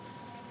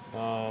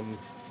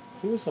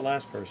 Who was the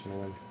last person to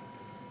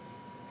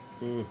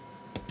win?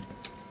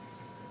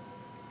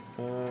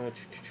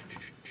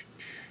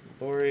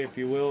 Lori, if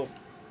you will.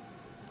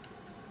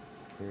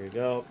 Here you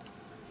go.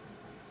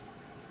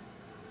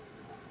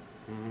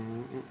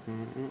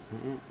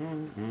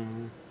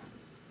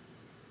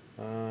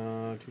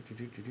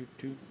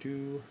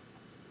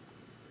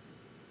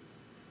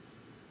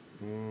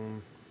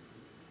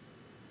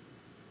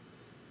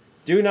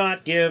 Do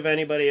not give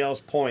anybody else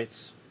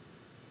points.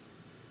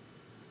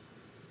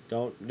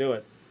 Don't do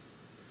it.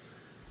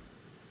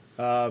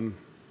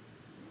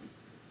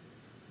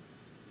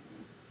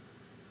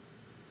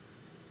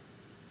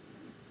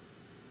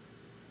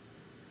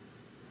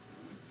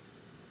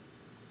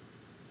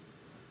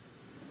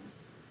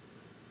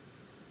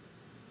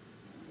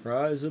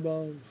 Rise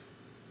above.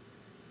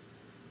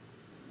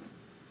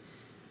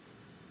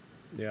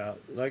 Yeah,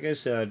 like I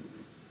said,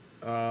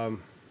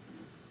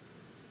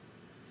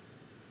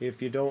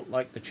 if you don't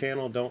like the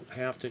channel, don't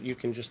have to, you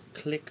can just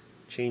click,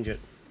 change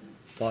it,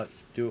 but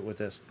do it with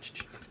this.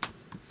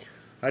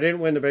 I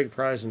didn't win the big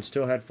prize and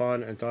still had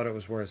fun and thought it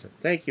was worth it.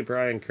 Thank you,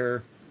 Brian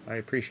Kerr. I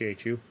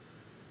appreciate you.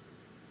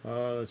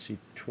 Let's see,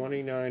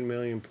 29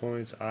 million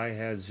points. I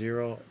had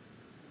 0.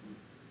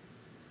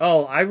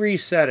 Oh, I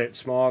reset it,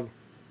 Smog.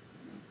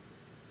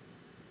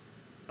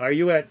 Are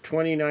you at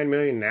 29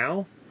 million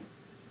now?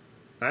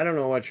 I don't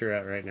know what you're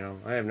at right now.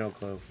 I have no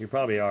clue. You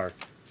probably are.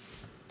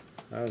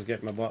 I was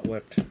getting my butt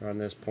whipped on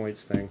this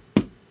points thing.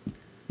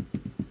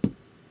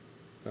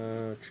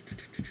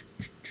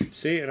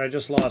 See, and I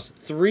just lost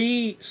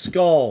 3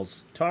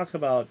 skulls. Talk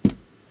about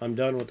I'm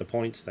done with the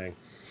points thing.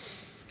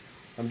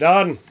 I'm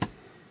done.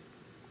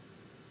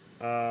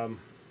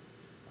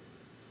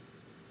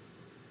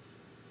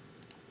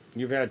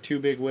 You've had 2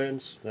 big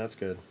wins. That's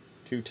good.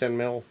 2 10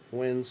 mil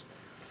wins.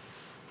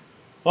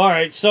 All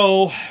right,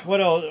 so what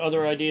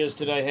other ideas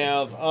did I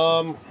have?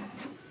 I'm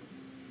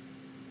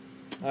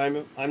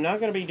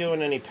not going to be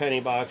doing any penny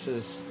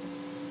boxes,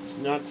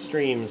 not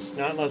streams,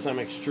 not unless I'm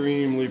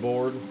extremely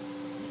bored.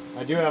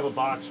 I do have a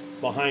box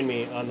behind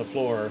me on the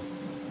floor.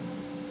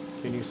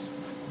 Can you? It's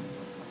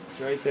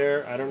right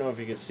there. I don't know if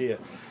you can see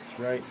it. It's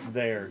right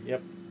there.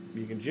 Yep,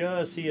 you can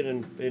just see it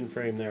in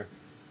frame there,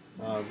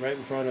 right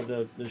in front of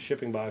the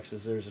shipping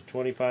boxes. There's a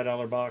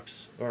 $25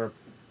 box, or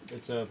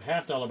it's a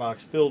 $half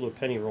box filled with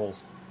penny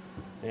rolls,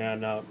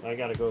 and I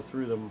got to go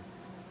through them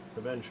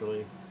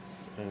eventually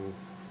and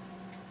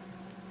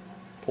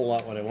pull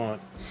out what I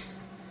want.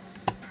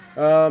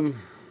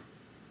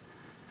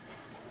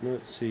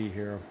 Let's see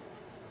here.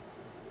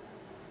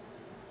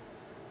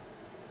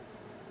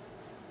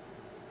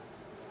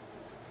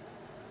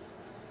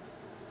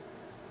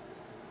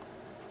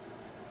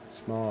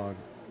 Smog.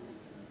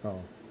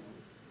 Oh.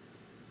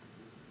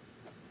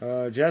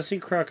 Jesse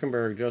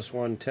Kruckenberg just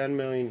won 10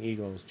 million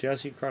eagles.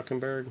 Jesse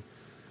Kruckenberg.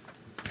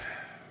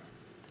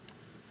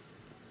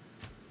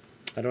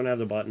 I don't have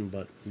the button,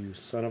 but you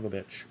son of a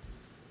bitch.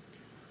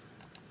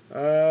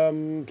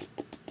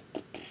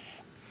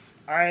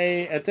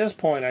 At this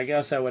point, I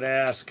guess I would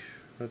ask,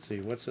 let's see,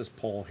 what's this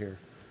poll here?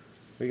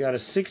 We got a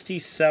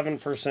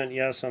 67%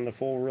 yes on the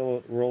full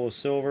roll of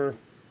silver.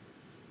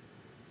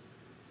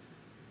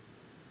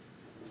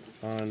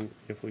 On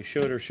if we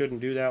should or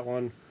shouldn't do that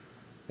one.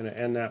 I'm going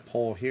to end that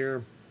poll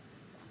here.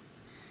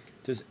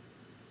 Does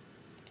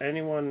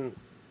anyone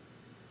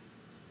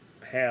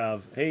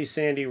have... Hey,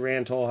 Sandy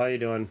Rantoul, how you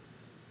doing?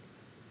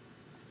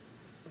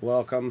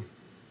 Welcome.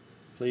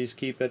 Please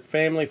keep it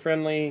family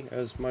friendly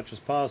as much as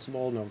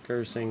possible. No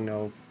cursing,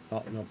 no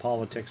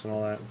politics and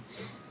all that.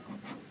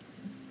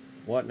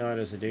 Whatnot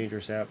is a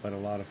dangerous app, but a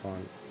lot of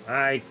fun.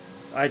 I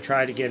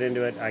try to get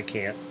into it. I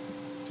can't.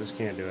 Just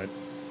can't do it.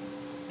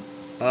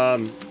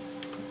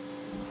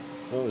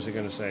 What was I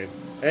going to say?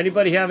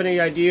 Anybody have any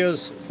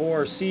ideas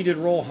for seeded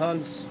roll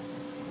hunts?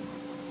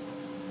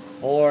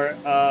 Or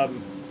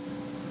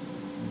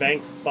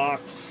bank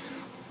box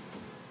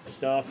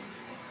stuff?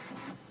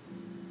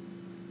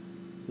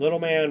 Little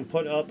Man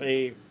put up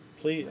his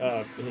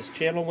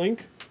channel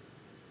link.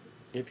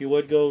 If you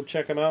would go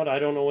check him out. I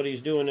don't know what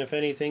he's doing, if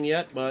anything,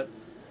 yet, but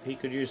he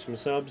could use some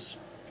subs.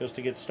 just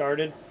to get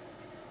started.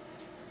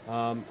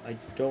 I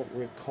don't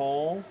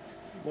recall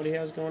what he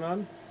has going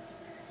on.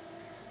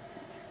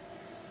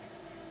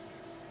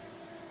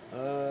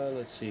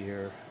 Let's see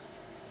here.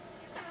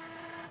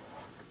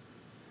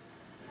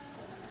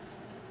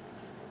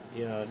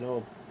 Yeah,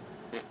 no.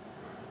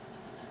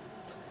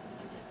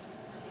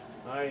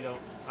 I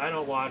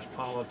don't watch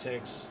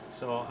politics,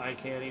 so I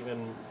can't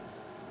even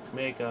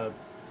make a,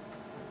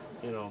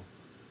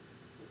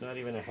 not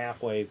even a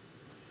halfway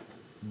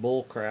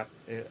bull crap,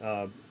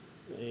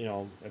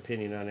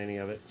 opinion on any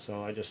of it.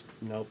 So I just,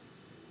 nope.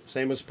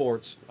 Same with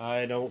sports.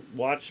 I don't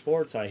watch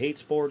sports. I hate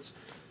sports.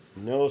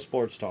 No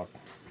sports talk.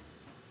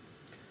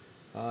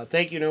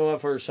 Thank you, Noah,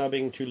 for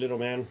subbing to Little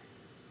Man.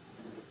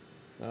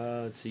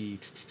 Let's see.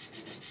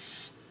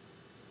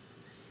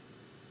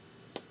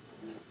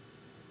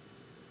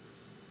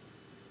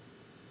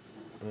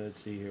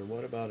 Let's see here.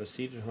 What about a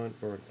seated hunt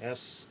for an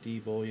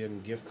SD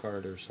Bullion gift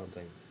card or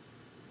something?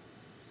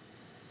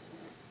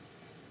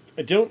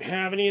 I don't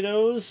have any of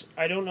those.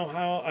 I don't know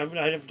how.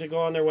 I'd have to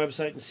go on their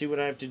website and see what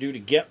I have to do to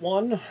get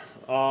one.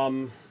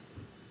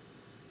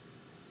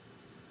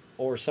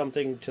 Or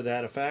something to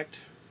that effect.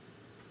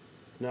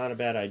 It's not a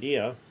bad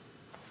idea.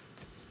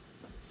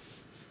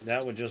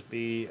 That would just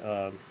be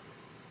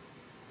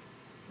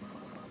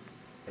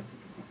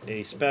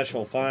a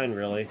special find,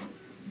 really.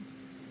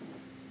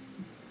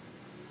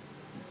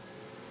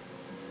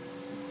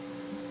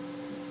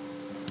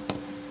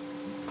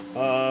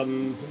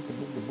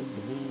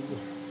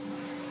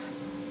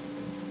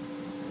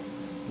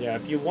 Yeah,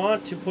 if you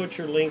want to put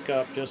your link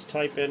up, just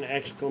type in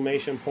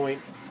exclamation point,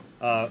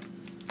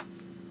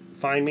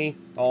 find me,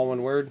 all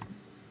one word.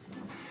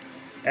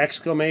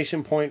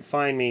 Exclamation point,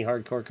 find me,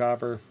 Hardcore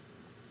Copper.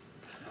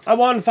 I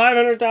won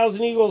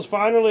 500,000 Eagles,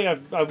 finally,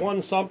 I've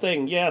won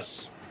something,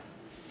 yes.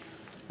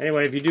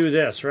 Anyway, if you do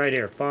this right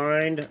here,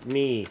 find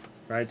me,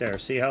 right there,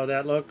 see how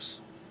that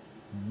looks?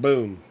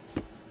 Boom.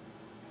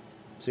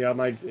 See how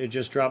it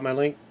just dropped my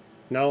link?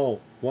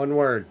 No, one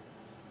word.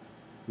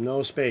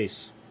 No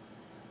space.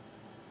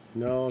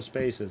 No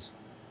spaces.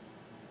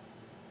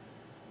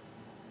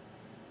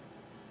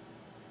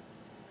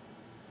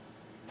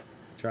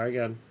 Try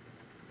again.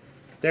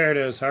 There it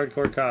is,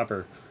 Hardcore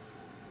Copper.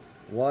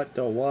 What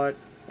the what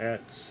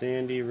at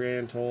Sandy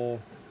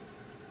Rantoul?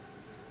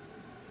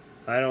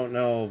 I don't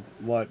know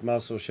what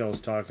Muscle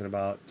Shell's talking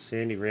about.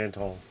 Sandy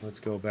Rantoul. Let's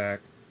go back.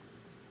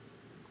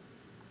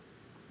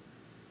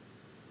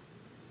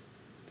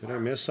 Did I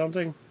miss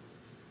something?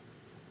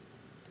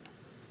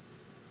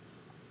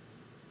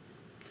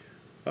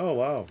 Oh,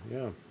 wow.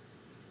 Yeah.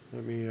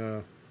 Let me,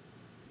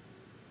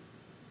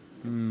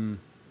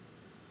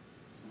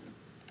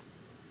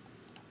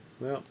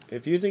 Well,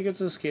 if you think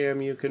it's a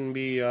scam, you can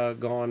be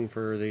gone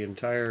for the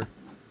entire...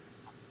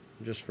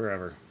 just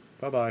forever.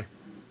 Bye-bye.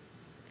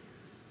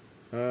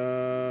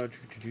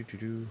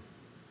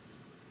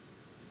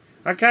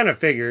 I kind of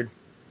figured.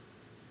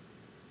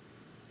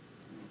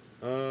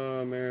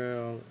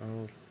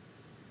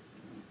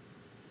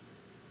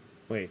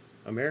 Wait,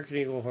 American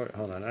Eagle,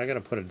 hold on, I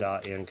gotta put a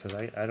dot in because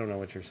I don't know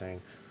what you're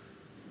saying.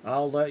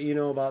 I'll let you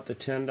know about the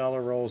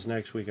 $10 rolls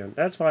next weekend.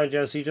 That's fine,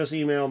 Jesse, just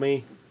email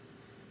me.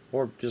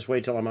 Or just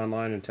wait till I'm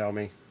online and tell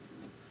me.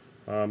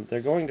 They're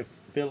going to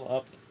fill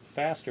up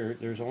faster.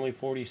 There's only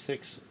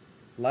 46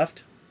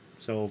 left,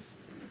 so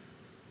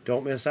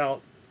don't miss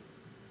out.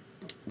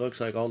 Looks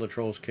like all the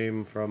trolls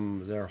came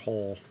from their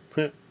hole.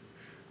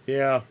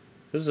 Yeah,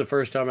 this is the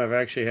first time I've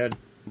actually had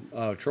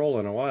a troll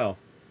in a while.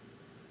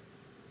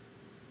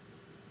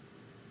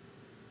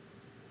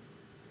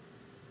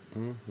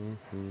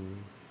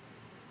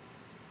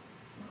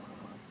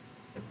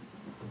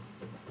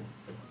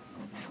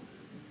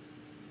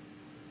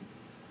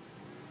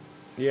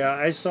 Yeah,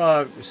 I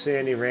saw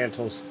Sandy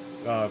Rantoul's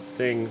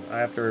thing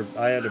after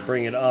I had to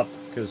bring it up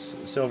because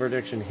Silver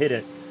Addiction hit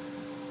it.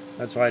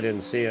 That's why I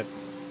didn't see it.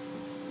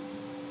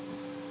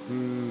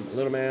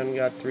 Little Man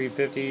got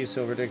 350.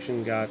 Silver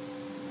Addiction got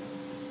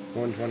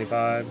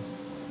 125.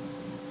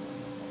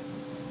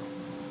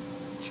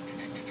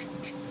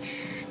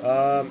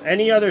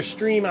 Any other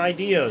stream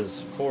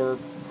ideas for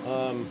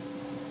and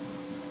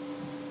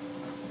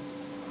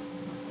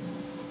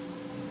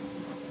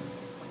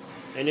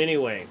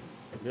anyway,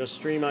 just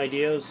stream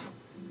ideas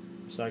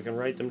so I can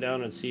write them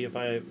down and see if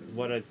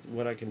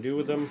what I can do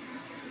with them.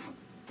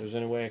 If there's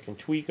any way I can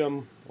tweak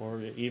them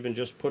or even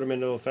just put them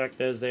into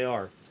effect as they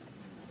are.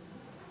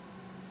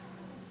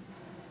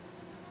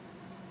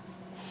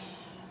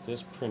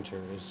 This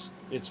printer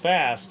it's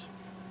fast,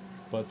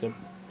 but the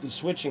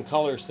switching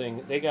colors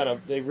thing, they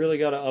really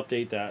gotta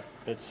update that.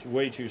 It's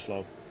way too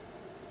slow.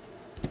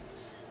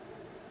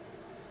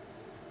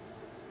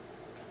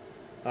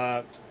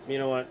 You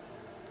know what?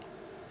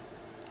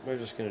 We're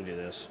just gonna do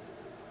this.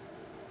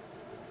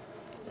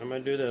 I'm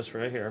gonna do this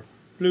right here.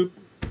 Bloop.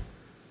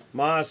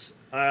 Moss,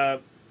 I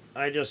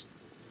just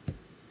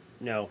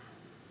no.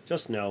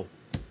 Just no.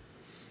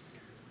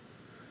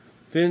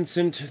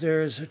 Vincent,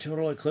 there's a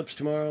total eclipse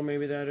tomorrow.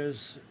 Maybe that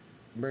is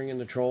bringing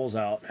the trolls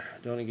out.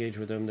 Don't engage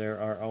with them. There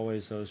are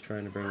always those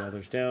trying to bring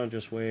others down.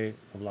 Just way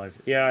of life.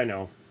 Yeah, I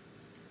know.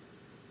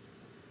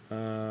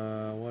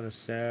 What a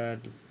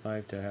sad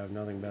life to have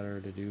nothing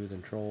better to do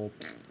than troll.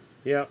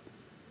 Yep.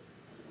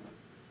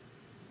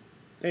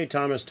 Hey,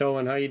 Thomas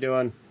Tolan, how you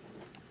doing?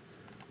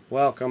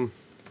 Welcome.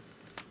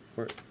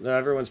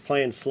 Everyone's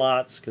playing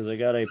slots because I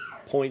got a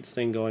points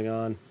thing going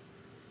on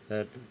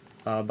that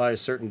by a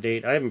certain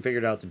date. I haven't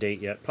figured out the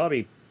date yet.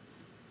 Probably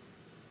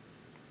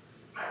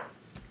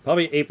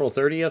April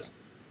 30th.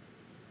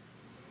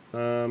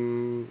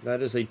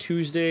 That is a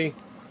Tuesday.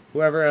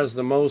 Whoever has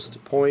the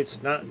most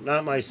points,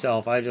 not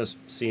myself. I just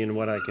seeing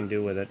what I can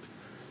do with it.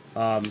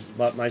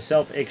 But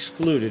myself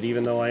excluded,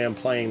 even though I am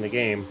playing the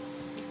game.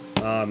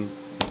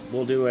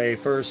 We'll do a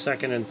first,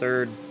 second, and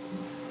third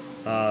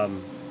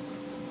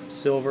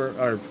silver,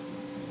 or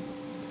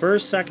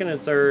first, second, and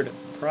third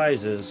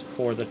prizes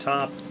for the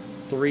top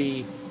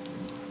 3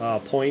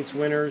 points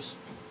winners,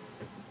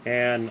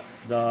 and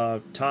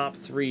the top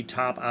 3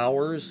 top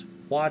hours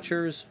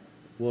watchers.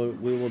 We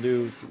will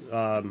do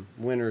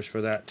winners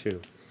for that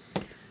too.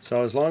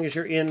 So as long as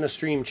you're in the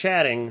stream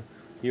chatting,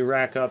 you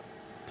rack up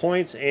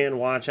points and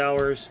watch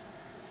hours,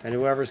 and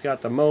whoever's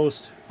got the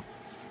most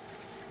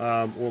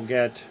will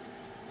get.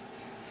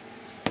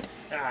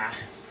 This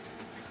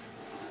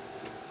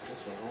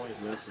one always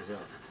messes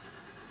up.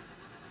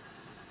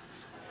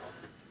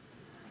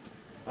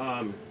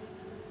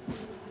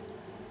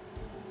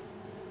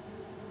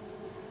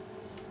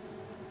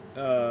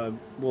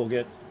 We'll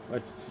get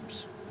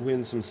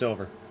win some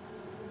silver.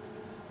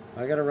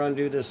 I gotta run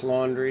do this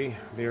laundry.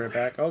 Be right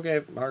back.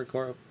 Okay,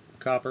 hardcore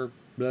copper.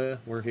 Blah,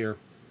 we're here.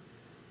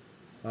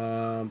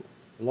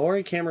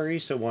 Lori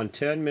Camarista won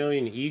 10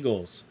 million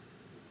eagles.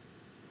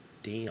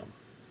 Damn.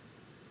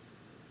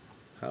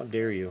 How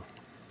dare you?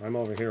 I'm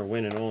over here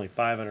winning only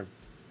 500.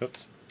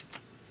 Oops.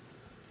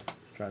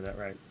 Try that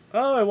right.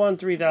 Oh, I won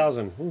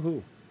 3,000.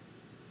 Woohoo.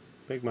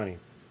 Big money.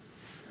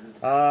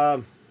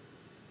 I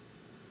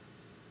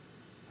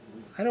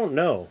don't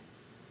know.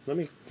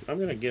 I'm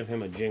gonna give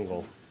him a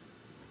jingle.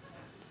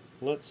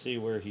 Let's see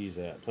where he's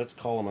at. Let's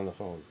call him on the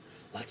phone.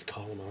 Let's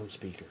call him on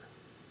speaker.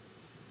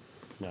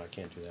 No, I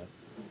can't do that.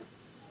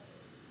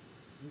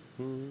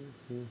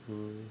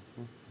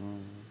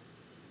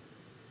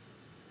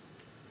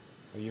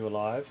 Are you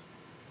alive?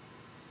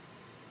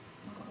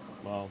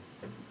 Well,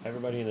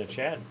 everybody in the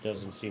chat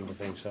doesn't seem to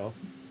think so.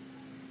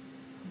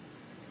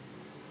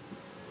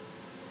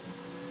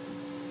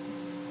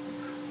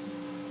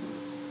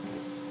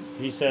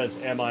 He says,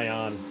 am I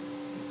on?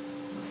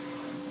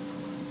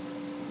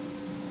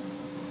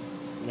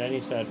 And then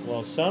he said,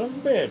 well, son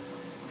of a bitch.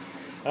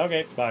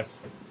 Okay, bye.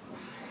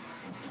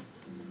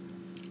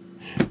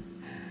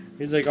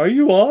 He's like, are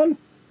you on?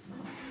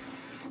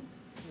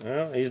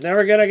 Well, he's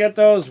never going to get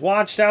those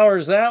watched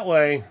hours that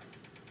way.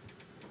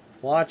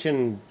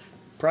 Watching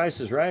Price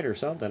is Right or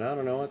something. I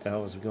don't know what the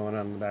hell was going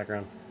on in the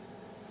background.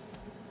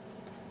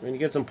 When you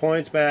get some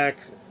points back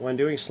when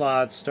doing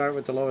slots, start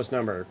with the lowest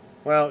number.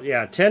 Well,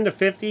 yeah, 10 to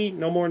 50,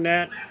 no more than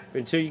that,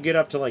 until you get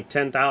up to like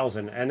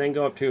 10,000, and then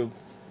go up to,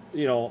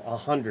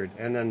 100,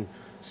 and then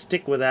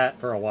stick with that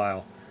for a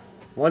while.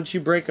 Once you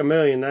break 1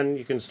 million, then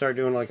you can start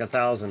doing like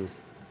 1,000.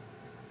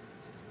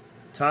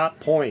 Top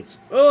points.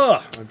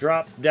 Ugh, I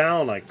dropped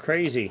down like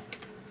crazy.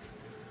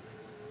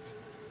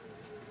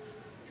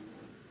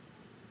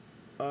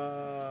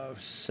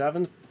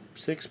 7th,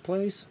 6th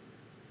place.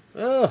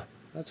 Ugh,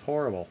 that's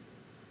horrible.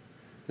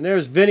 And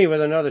there's Vinny with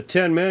another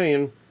 10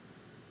 million.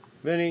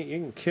 Vinny, you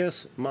can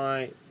kiss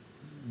my.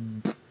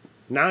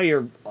 Now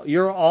you're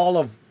all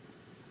of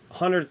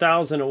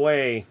 100,000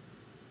 away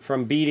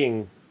from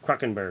beating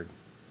Kruckenberg.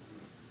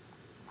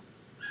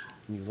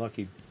 You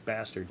lucky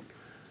bastard.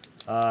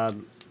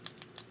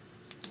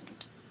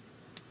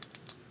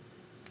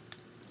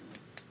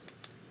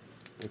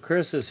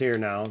 Chris is here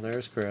now.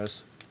 There's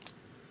Chris.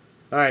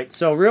 All right,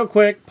 so real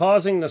quick,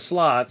 pausing the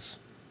slots.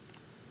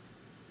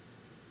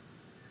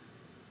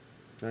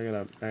 I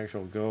gotta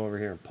actually go over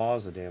here and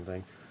pause the damn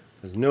thing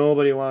because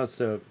nobody wants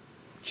to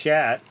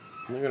chat.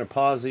 I'm gonna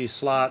pause these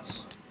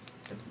slots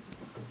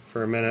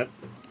for a minute.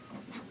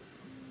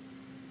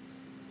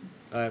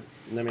 Let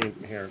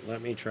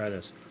me try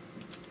this.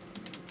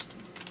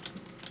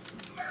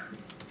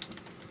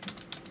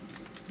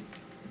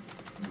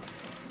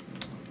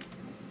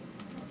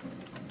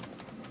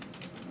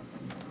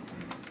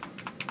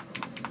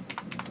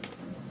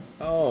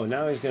 Oh,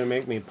 now he's going to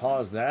make me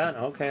pause that?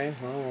 Okay,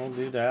 well, we'll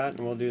do that,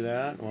 and we'll do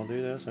that, and we'll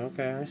do this.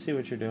 Okay, I see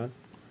what you're doing.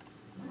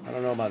 I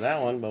don't know about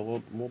that one, but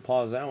we'll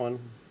pause that one.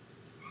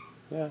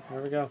 Yeah,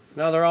 there we go.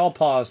 Now they're all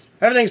paused.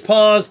 Everything's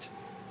paused.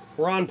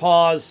 We're on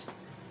pause.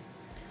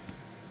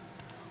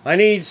 I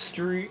need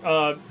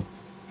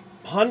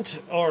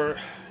Hunt or...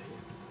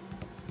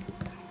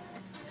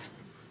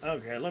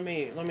 Okay, let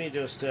me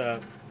just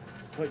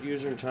put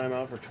user in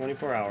timeout for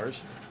 24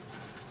 hours.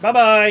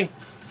 Bye-bye!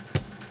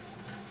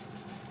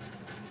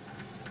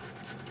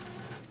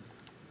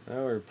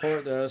 Now we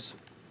report this.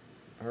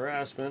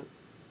 Harassment.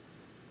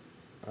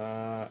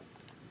 Alright.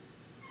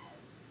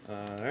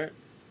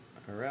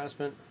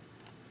 Harassment.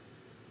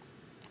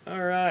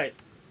 Alright.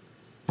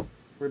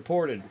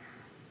 Reported.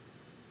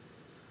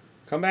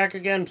 Come back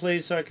again,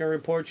 please, so I can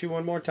report you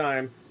one more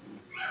time.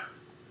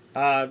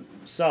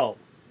 So,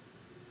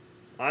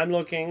 I'm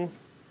looking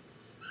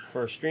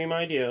for stream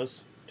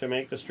ideas to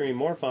make the stream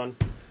more fun.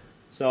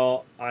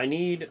 So, I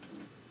need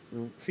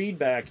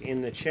feedback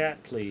in the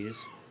chat,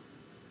 please.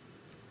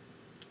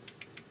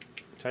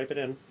 Type it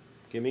in.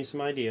 Give me some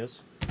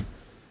ideas.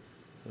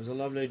 It was a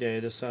lovely day.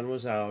 The sun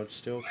was out.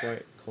 Still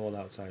quite cold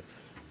outside.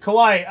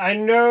 Kawhi, I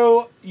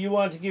know you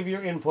want to give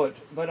your input,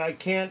 but I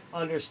can't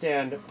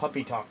understand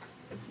puppy talk.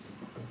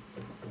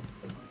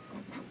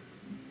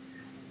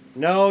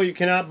 No, you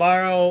cannot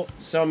borrow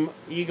some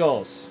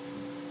eagles.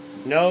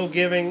 No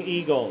giving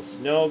eagles.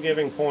 No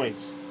giving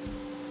points.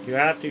 You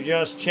have to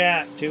just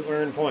chat to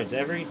earn points.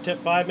 Every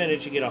 5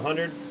 minutes you get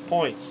 100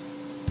 points.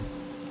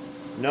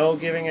 No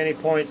giving any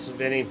points of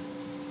any...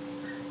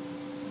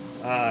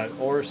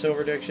 or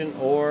Silver Diction,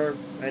 or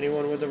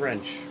anyone with a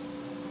wrench.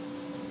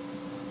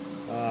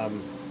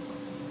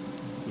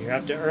 You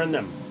have to earn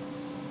them.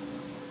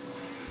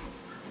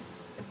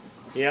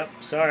 Yep,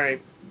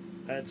 sorry.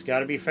 That's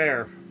got to be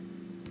fair.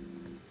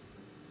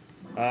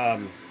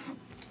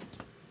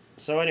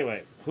 So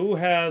anyway, who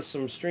has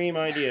some stream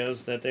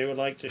ideas that they would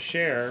like to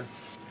share?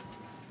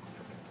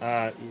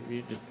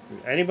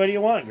 Anybody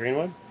you want,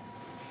 Greenwood.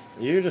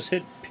 You just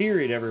hit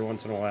period every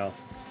once in a while.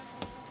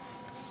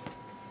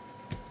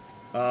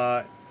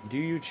 Do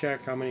you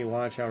check how many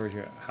watch hours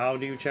you... How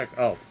do you check?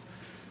 Oh.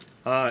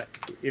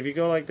 If you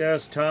go like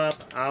this,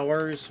 top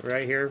hours,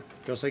 right here,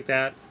 just like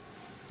that,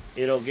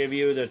 it'll give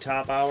you the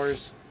top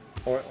hours,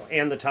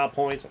 and the top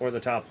points, or the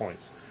top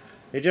points.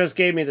 It just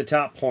gave me the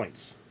top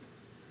points.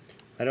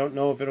 I don't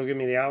know if it'll give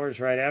me the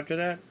hours right after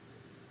that,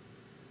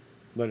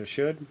 but it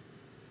should.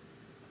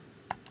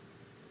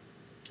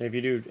 If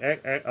you do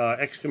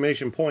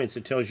exclamation points,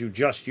 it tells you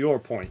just your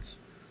points.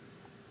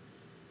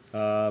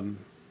 Who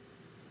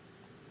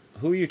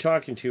are you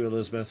talking to,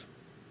 Elizabeth?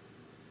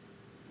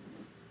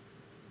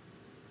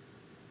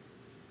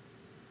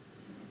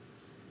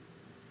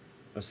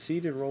 A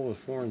seeded roll with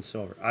foreign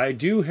silver. I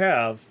do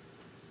have...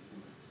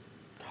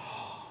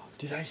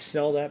 Did I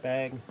sell that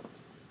bag?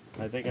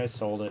 I think I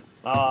sold it.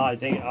 I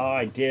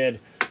did.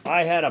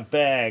 I had a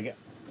bag.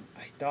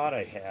 I thought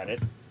I had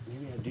it.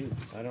 Maybe I do.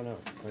 I don't know.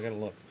 I gotta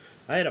look.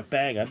 I had a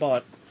bag I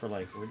bought for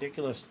like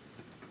ridiculous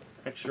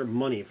extra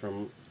money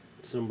from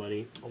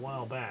somebody a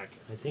while back.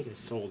 I think I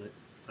sold it.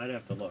 I'd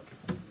have to look.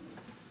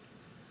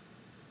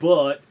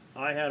 But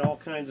I had all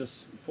kinds of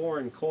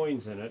foreign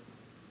coins in it.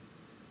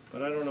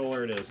 But I don't know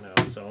where it is now,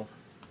 so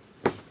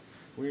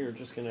we are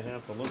just going to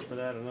have to look for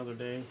that another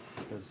day,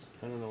 because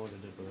I don't know what I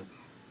did with it.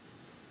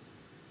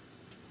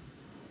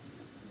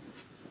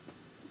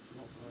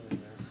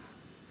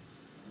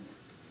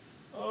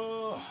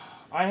 Oh,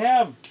 I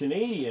have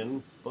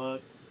Canadian,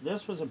 but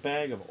this was a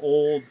bag of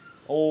old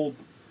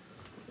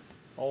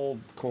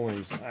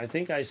coins. I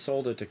think I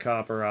sold it to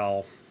Copper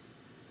Owl.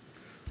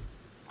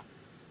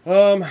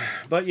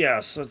 But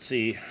yes, let's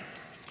see.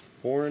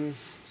 Foreign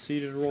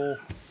seeded roll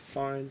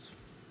finds.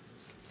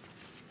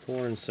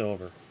 Foreign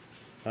silver.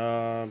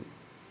 I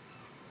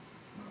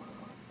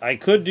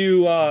could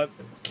do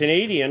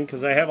Canadian,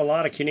 because I have a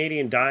lot of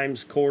Canadian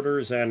dimes,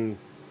 quarters, and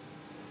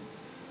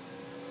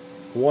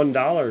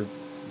 $1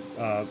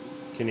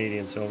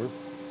 Canadian silver.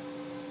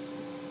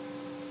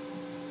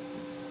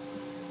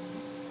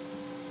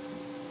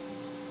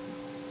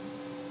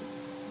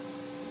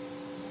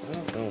 I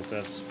don't know if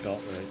that's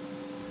spelled right.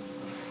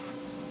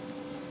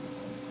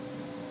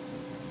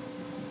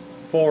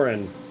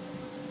 Foreign.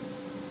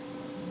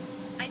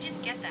 I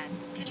didn't get that.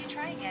 Could you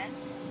try again?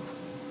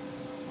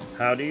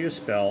 How do you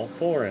spell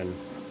foreign?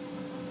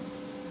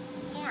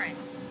 Foreign.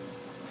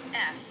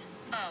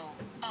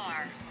 F-O-R-E-I-G-N.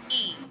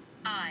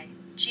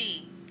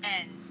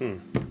 I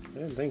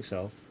didn't think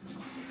so.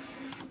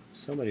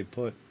 Somebody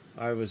put...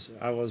 I was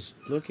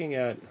looking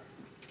at...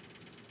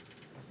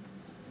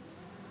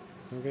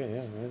 Okay,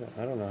 yeah,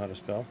 I don't know how to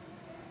spell.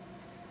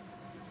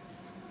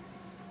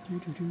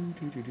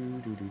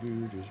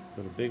 Just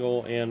put a big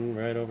old N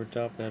right over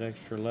top that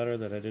extra letter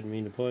that I didn't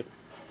mean to put.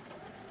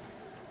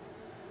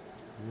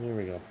 There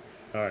we go.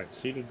 Alright,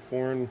 seeded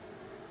foreign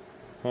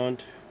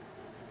hunt.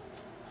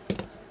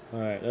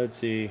 Alright, let's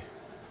see.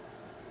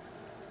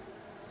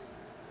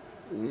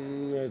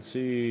 Let's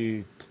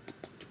see.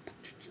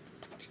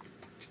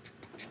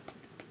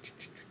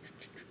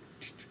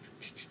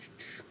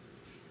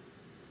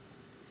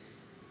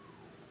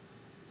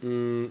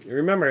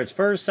 Remember, it's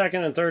first,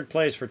 second, and third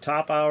place for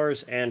top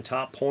hours and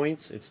top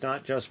points. It's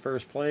not just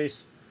first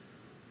place.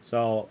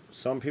 So,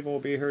 some people will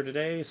be here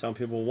today, some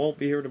people won't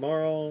be here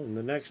tomorrow, and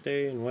the next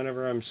day, and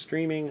whenever I'm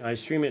streaming. I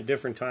stream at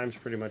different times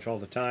pretty much all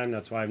the time.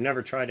 That's why I've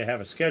never tried to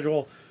have a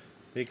schedule,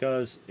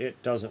 because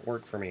it doesn't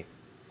work for me.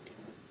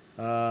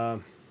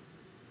 Jalapeno.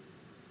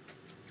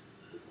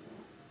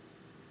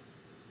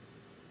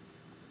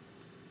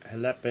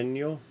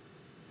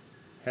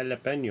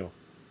 Jalapeno.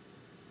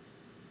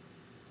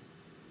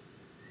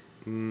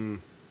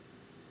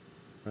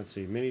 Let's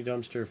see. Mini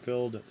dumpster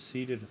filled,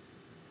 seeded.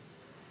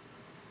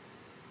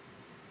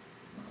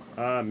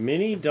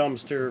 Mini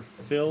dumpster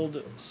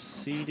filled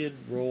seeded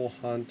roll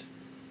hunt.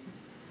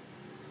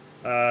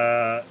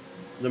 The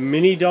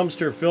mini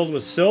dumpster filled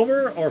with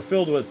silver or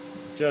filled with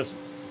just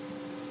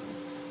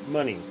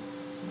money?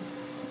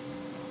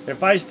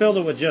 If I filled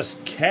it with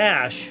just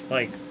cash,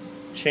 like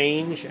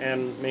change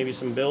and maybe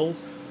some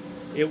bills,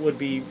 it'd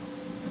be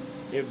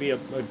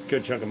a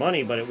good chunk of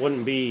money, but it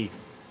wouldn't be,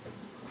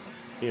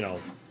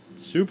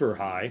 super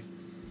high.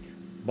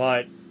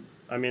 But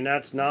I mean,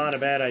 that's not a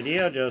bad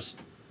idea. Just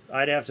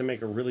I'd have to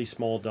make a really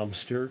small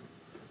dumpster,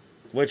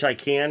 which I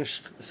can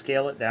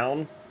scale it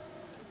down.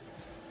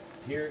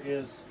 Here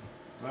is,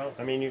 well,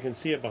 I mean, you can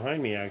see it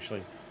behind me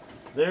actually.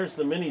 There's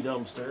the mini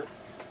dumpster.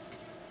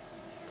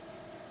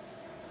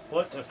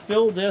 But to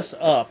fill this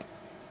up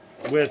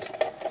with,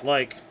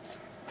 like,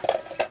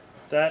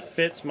 that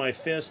fits my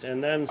fist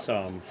and then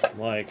some.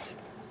 Like,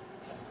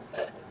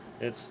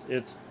 it's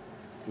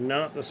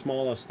not the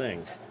smallest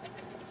thing.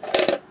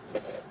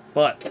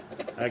 But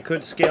I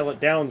could scale it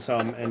down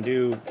some and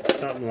do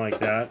something like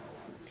that.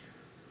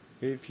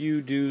 If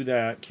you do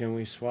that, can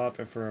we swap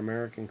it for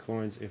American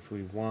coins if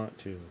we want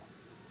to?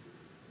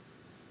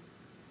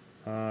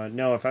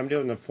 No, if I'm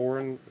doing the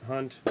foreign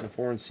hunt, the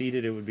foreign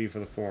seeded, it would be for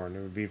the foreign.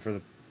 It would be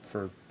for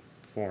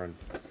foreign.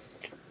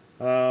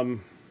 A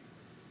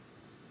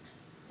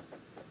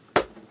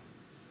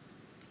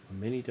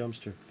mini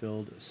dumpster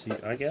filled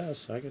seed. I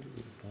guess I could.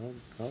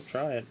 I'll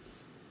try it.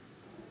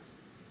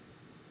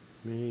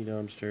 Mini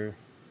dumpster.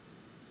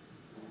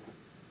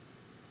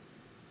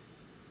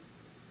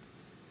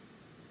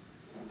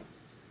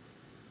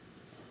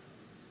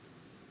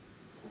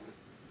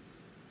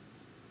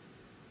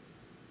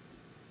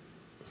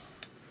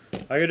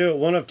 I could do it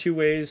one of two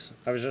ways.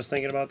 I was just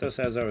thinking about this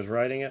as I was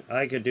writing it.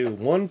 I could do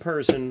one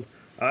person.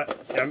 I'm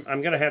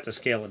going to have to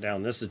scale it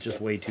down. This is just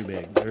way too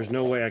big. There's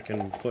no way I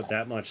can put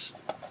that much.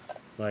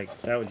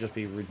 Like, that would just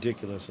be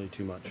ridiculously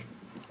too much.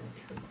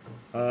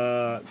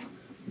 Why?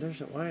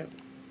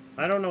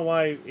 I don't know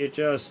why it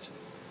just...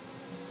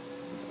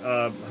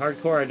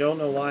 Hardcore, I don't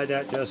know why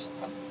that just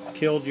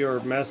killed your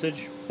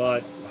message.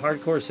 But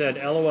Hardcore said,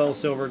 LOL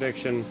Silver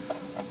Addiction,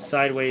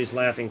 sideways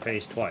laughing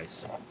face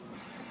twice.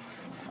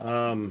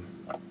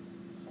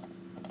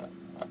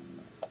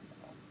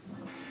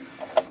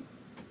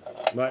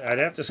 But I'd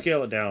have to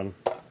scale it down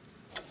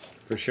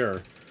for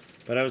sure.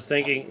 But I was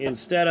thinking,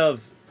 instead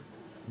of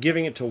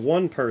giving it to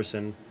one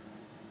person,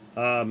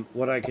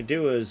 what I could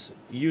do is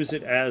use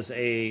it as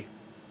a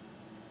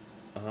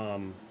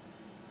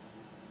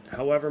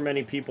however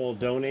many people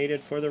donated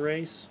for the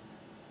race,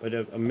 but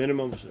a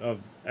minimum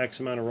of X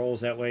amount of rolls.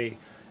 That way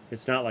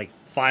it's not like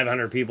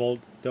 500 people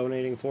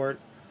donating for it,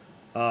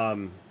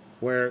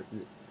 where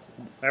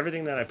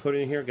everything that I put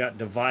in here got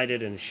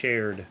divided and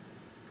shared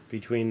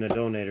between the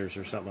donators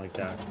or something like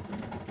that.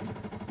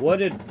 What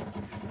did...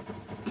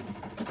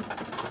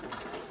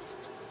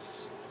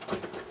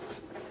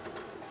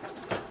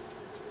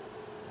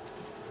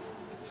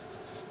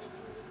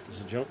 Is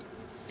it junk?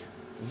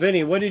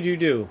 Vinny, what did you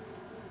do?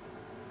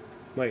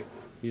 Wait,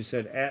 you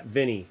said at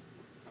Vinny.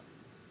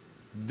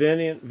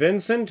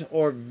 Vincent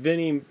or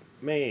Vinny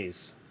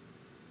Mays?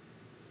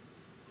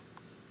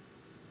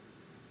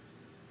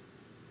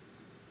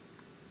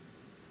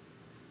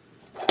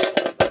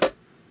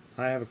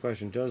 I have a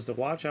question. Does the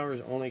watch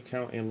hours only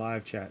count in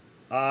live chat?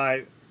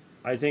 I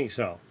think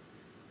so.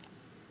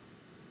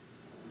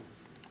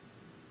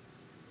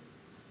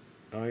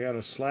 I got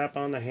a slap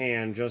on the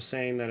hand just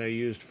saying that I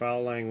used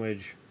foul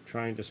language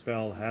trying to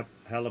spell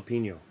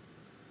jalapeno.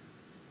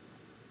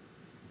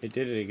 It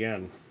did it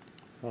again.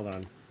 Hold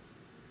on.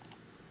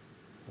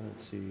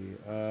 Let's see.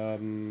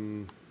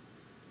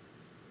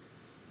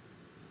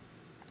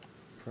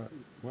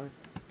 What?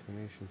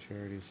 Donation,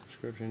 charity,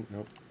 subscription.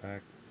 Nope.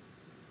 Back.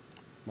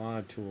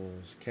 Mod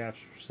tools, caps,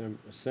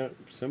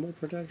 symbol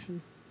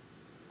protection,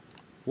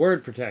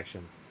 word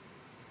protection.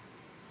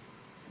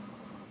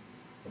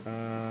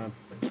 I'm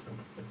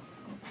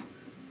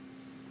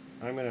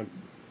gonna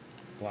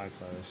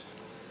blacklist.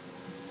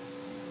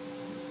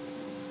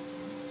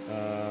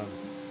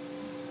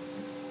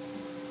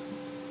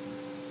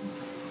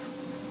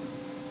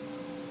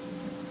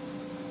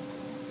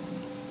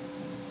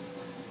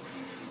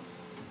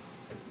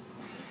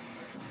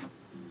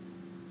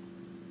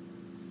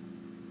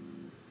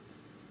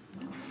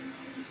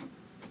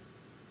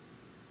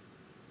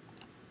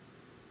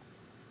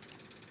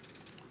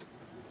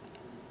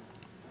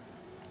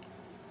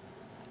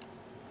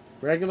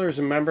 Regulars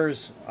and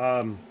members,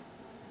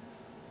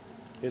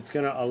 it's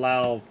going to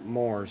allow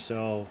more,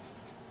 so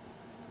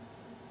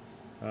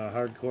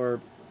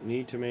Hardcore,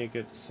 need to make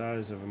it the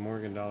size of a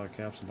Morgan Dollar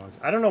capsule box.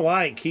 I don't know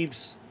why it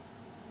keeps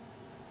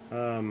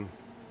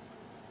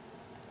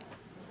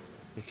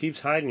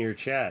hiding your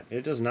chat.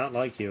 It does not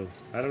like you.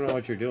 I don't know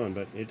what you're doing,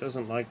 but it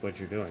doesn't like what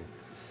you're doing.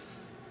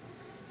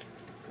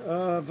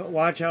 But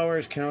watch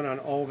hours count on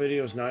all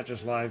videos, not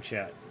just live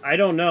chat. I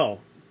don't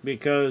know,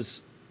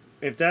 because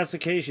if that's the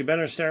case, you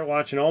better start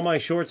watching all my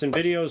shorts and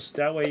videos.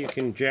 That way you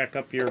can jack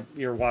up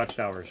your watch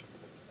hours.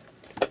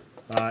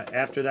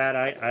 After that,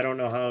 I don't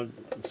know how.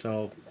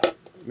 So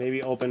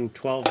maybe open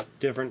 12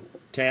 different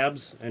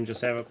tabs and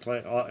just have it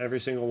play every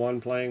single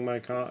one playing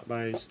my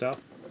stuff.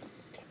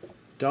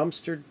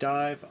 Dumpster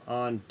dive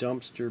on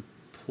dumpster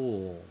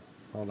pool.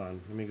 Hold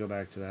on, let me go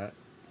back to that.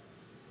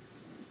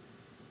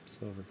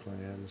 Silver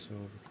Clan,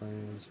 Silver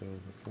Clan, Silver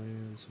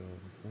Clan,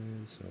 Silver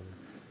Clan, Silver.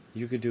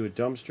 You could do a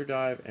dumpster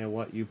dive, and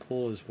what you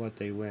pull is what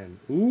they win.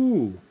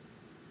 Ooh!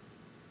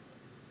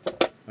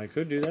 I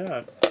could do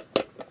that.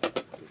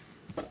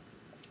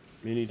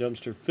 Mini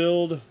dumpster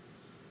filled.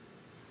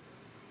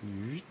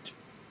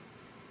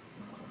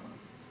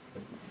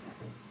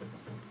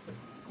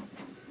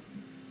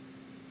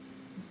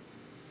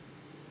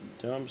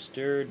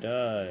 Dumpster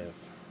dive.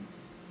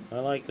 I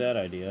like that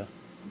idea.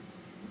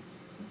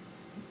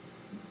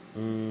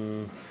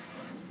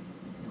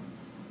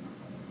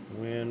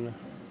 When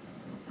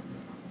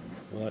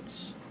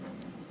what's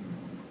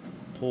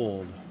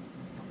pulled.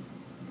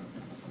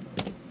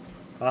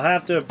 I'll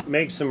have to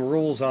make some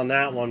rules on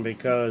that one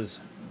because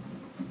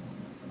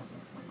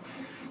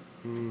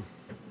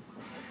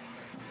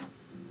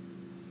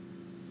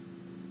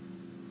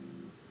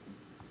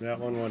that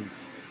one would.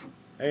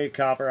 Hey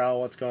Copper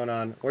Owl, what's going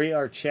on? We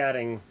are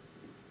chatting,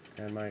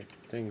 and my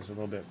thing's a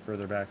little bit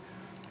further back.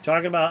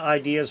 Talking about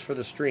ideas for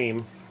the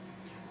stream,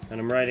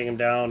 and I'm writing them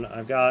down.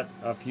 I've got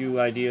a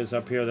few ideas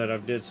up here that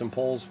I've did some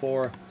polls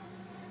for.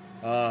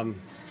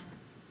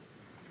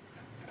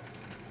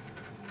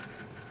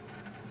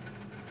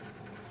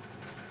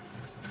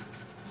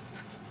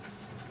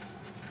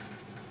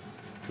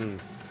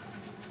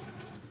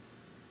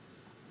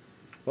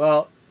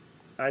 Well,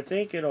 I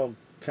think it'll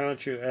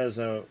count you as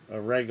a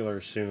regular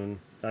soon.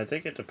 I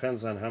think it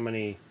depends on how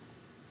many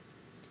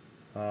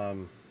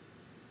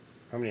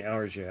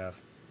hours you have,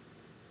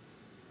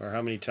 or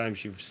how many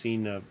times you've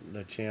seen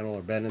the channel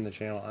or been in the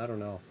channel. I don't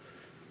know.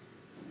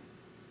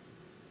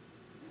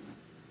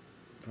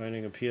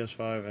 Finding a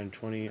PS5 and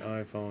 20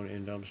 iPhone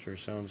in dumpster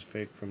sounds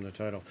fake from the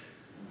title.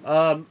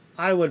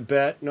 I would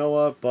bet,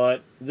 Noah,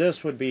 but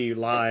this would be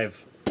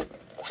live.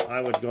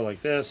 I would go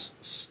like this,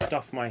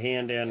 stuff my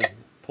hand in,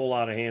 pull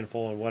out a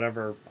handful, and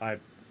whatever I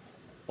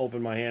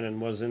opened my hand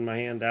and was in my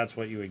hand, that's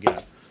what you would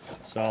get.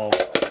 So,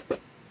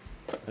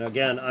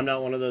 again, I'm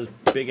not one of those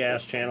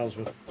big-ass channels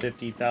with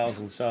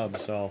 50,000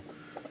 subs, so,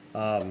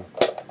 or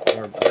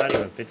not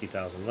even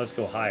 50,000, let's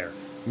go higher.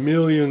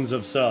 Millions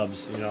of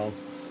subs, you know.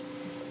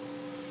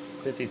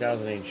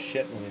 50,000 ain't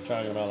shit when you're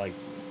talking about, like,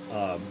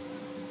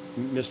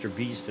 Mr.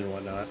 Beast and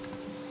whatnot.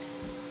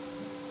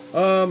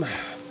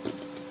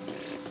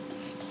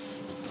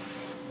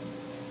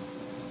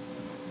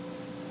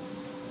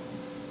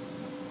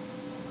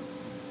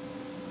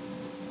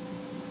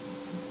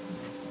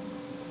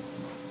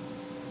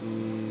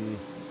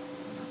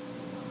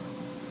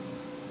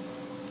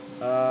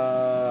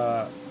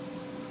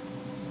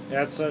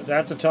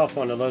 That's a tough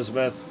one,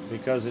 Elizabeth,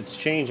 because it's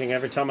changing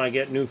every time I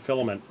get new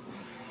filament.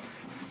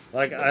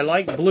 Like, I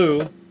like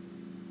blue,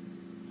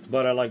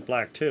 but I like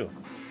black too.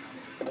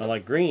 I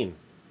like green,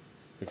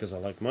 because I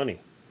like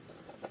money.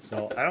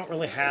 So, I don't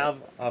really have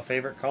a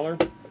favorite color.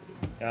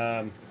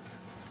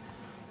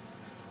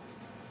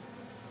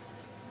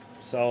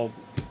 So,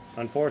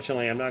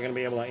 unfortunately, I'm not going to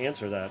be able to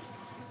answer that,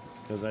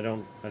 because I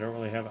don't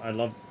really have. I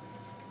love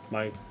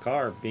my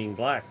car being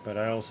black, but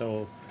I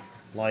also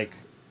like,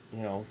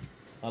 you know,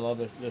 I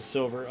love the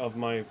silver of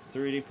my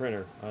 3D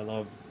printer. I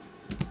love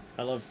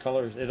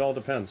colors. It all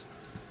depends.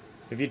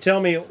 If you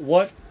tell me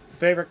what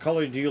favorite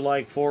color do you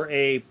like for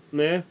a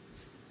meh,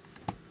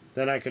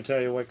 then I could tell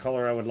you what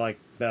color I would like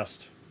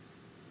best.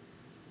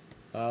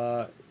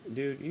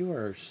 Dude, you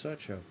are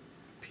such a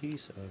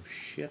piece of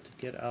shit.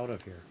 Get out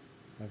of here.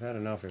 I've had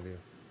enough of you.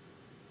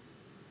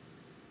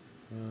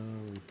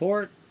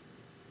 Report.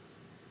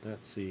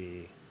 Let's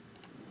see.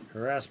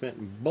 Harassment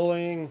and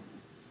bullying.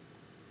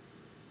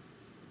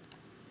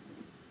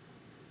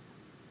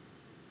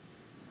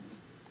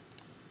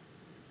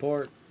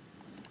 Report.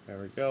 There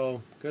we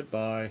go.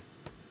 Goodbye.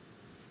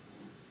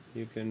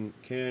 You can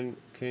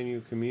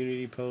you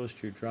community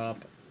post your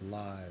drop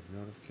live?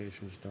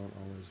 Notifications don't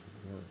always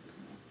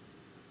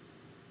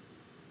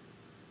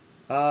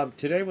work.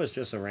 Today was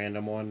just a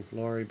random one,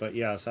 Lori, but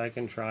yes, I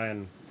can try,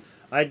 and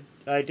I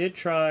did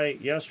try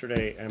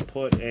yesterday and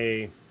put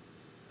a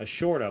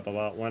short up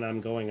about when I'm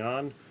going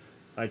on.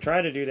 I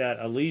try to do that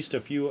at least a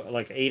few,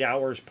 like 8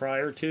 hours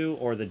prior to,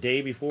 or the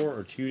day before,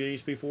 or 2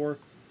 days before,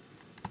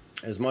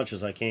 as much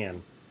as I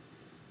can.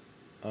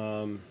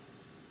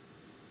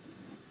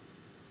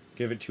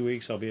 Give it 2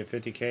 weeks, I'll be at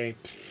 50K.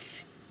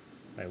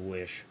 I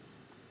wish.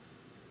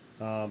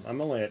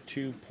 I'm only at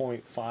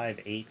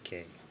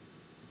 2.58K.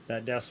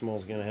 That decimal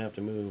is going to have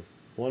to move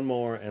one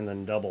more and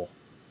then double.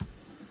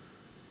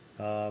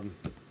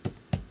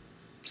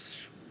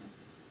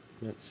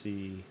 Let's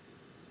see.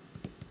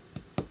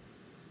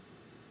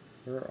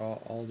 Where are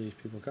all these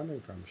people coming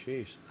from?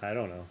 Sheesh. I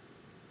don't know.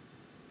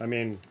 I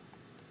mean,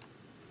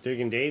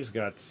 Digging Dave's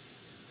got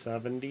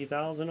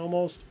 70,000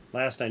 almost.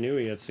 Last I knew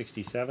he had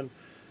 67.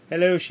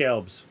 Hello,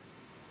 Shelbs.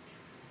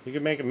 You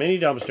could make a mini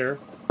dumpster,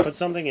 put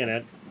something in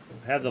it,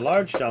 have the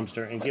large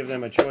dumpster and give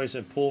them a choice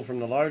of pull from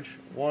the large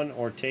one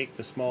or take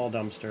the small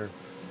dumpster.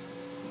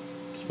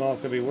 Small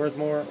could be worth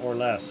more or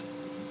less.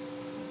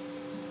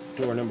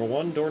 Door number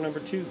 1, door number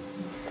 2.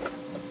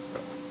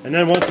 And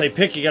then once they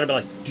pick, you gotta be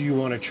like, do you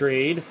want to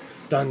trade?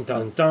 Dun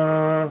dun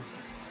dun.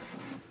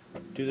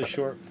 Do the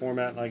short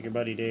format like your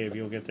buddy Dave.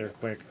 You'll get there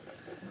quick.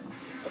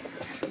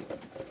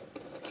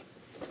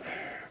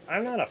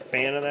 I'm not a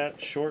fan of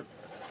that short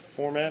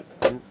format.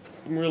 I'm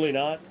really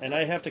not. And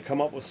I have to come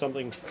up with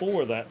something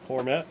for that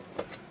format.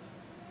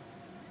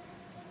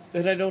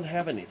 And I don't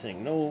have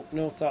anything.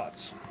 No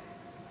thoughts.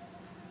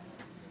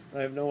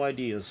 I have no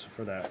ideas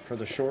for that. For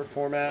the short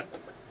format,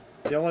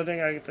 the only thing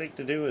I can think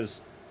to do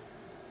is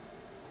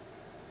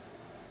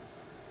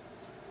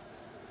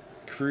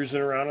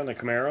cruising around in the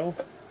Camaro,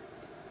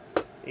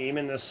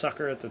 aiming this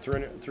sucker at the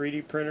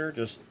 3D printer,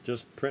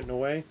 just printing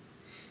away.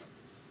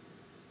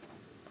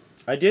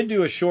 I did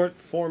do a short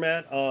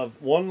format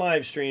of one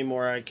live stream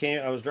where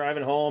I was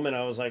driving home and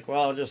I was like,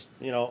 well, I'll just,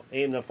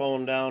 aim the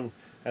phone down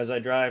as I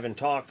drive and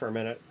talk for a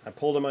minute. I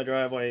pulled in my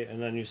driveway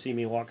and then you see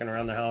me walking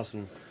around the house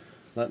and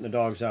letting the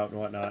dogs out and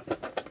whatnot.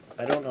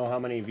 I don't know how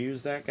many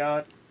views that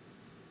got.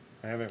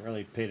 I haven't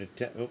really paid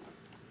attention.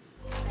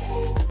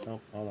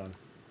 Oh, hold on.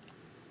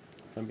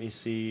 Let me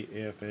see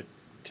if it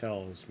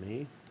tells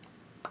me.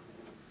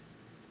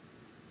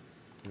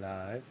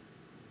 Live.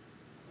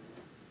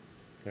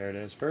 There it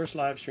is. First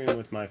live stream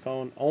with my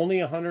phone.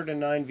 Only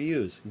 109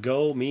 views.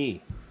 Go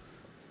me.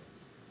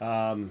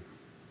 Yeah,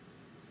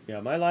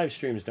 my live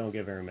streams don't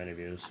get very many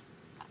views.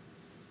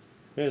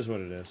 It is what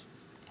it is.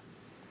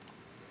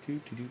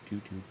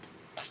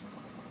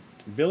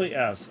 Billy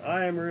S.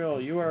 I am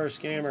real. You are a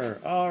scammer.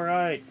 All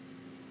right.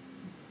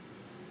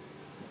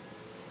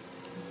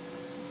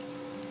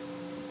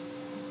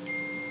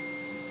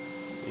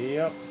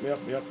 Yep.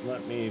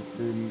 Let me...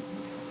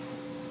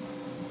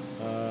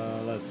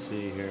 let's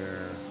see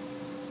here.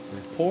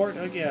 Report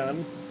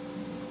again.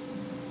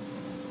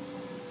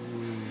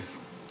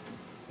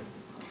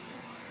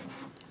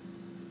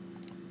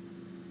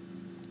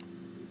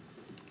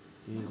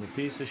 He's a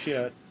piece of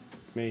shit.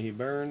 May he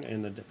burn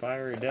in the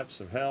fiery depths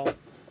of hell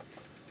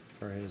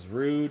for his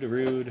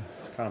rude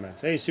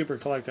comments. Hey, Super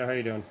Collector, how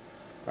you doing?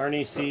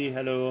 Arnie C,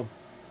 hello.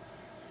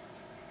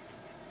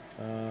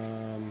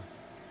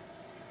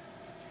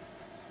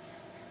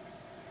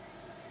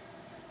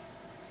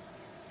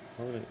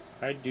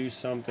 I'd do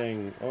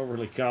something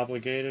overly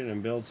complicated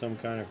and build some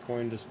kind of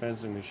coin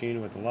dispensing machine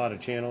with a lot of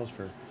channels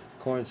for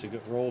coins to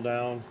get rolled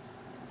down.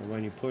 And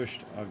when you push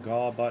a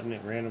GAW button,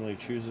 it randomly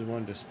chooses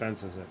one,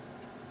 dispenses it.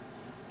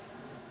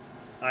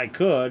 I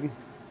could.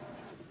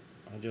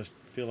 I just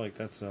feel like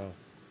that's a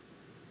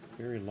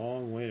very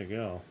long way to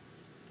go.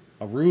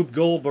 A Rube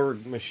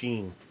Goldberg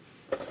machine.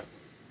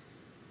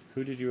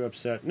 Who did you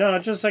upset? No,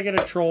 it's just I get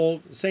a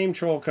troll. Same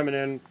troll coming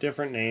in,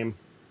 different name.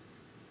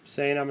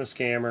 Saying I'm a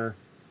scammer.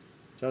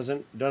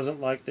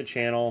 Doesn't like the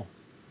channel.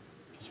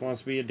 Just wants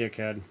to be a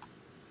dickhead.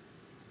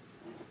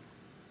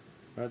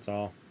 That's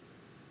all.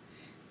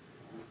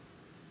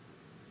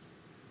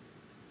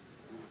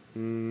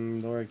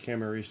 Lori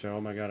Camarista.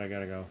 Oh my god, I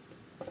gotta go.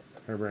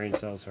 Her brain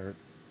cells hurt.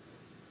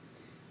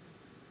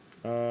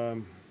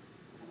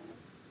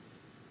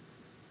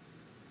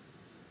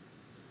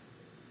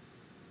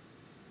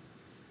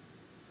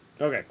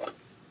 Okay.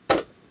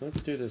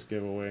 Let's do this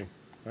giveaway.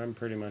 I'm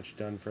pretty much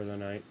done for the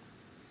night.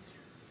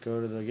 Go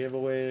to the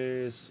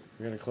giveaways.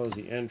 We're going to close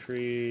the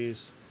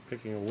entries.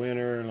 Picking a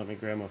winner. Let me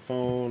grab my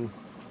phone.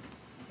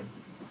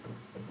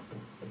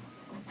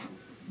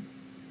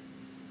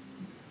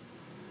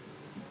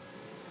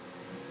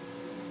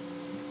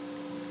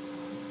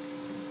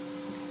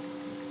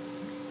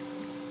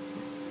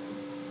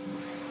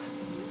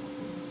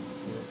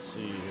 Let's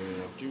see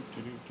here.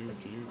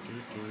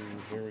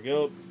 Here we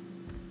go.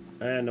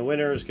 And the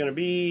winner is going to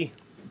be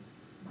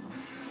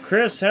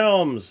Chris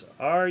Helms.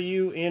 Are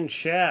you in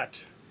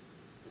chat?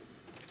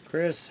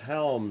 Chris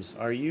Helms,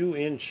 are you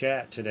in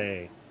chat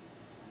today?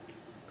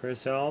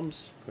 Chris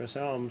Helms? Chris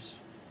Helms.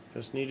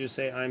 Just need you to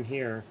say I'm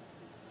here.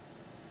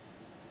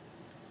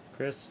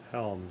 Chris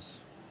Helms.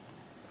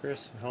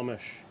 Chris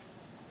Helmish.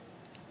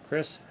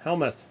 Chris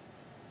Helmuth.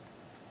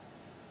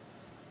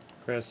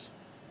 Chris.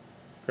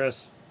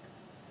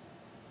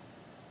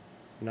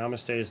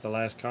 Namaste is the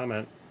last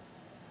comment.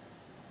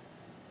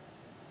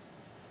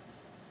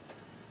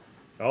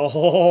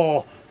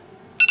 Oh!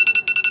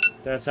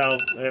 That's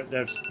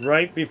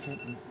right before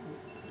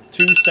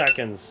 2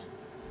 seconds,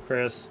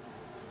 Chris.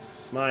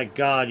 My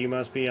God, you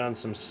must be on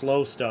some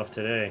slow stuff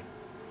today.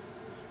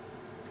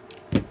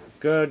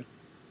 Good.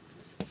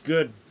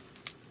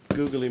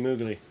 Googly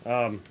moogly.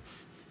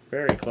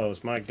 Very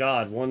close. My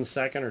God, 1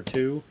 second or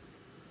 2.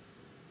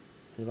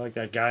 You like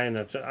that guy in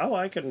the... Oh,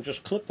 I can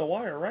just clip the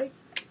wire, right?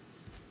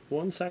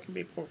 1 second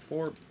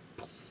before...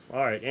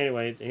 Alright,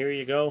 anyway, here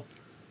you go.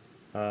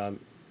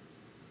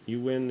 You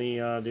win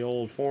the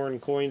old foreign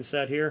coin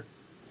set here.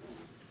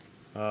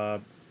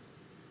 Hope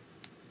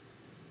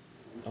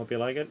you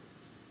like it,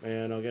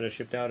 and I'll get it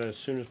shipped out as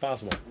soon as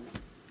possible.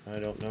 I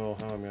don't know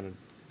how I'm gonna.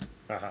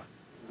 Aha.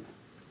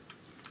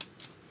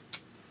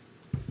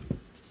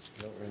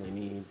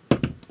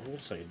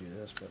 guess I could do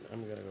this, but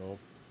I'm gonna go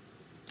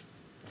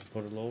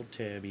put a little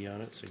tabby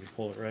on it so you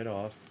pull it right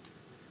off.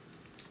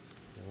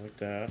 Like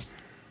that.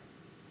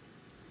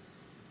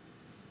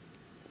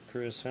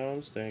 Chris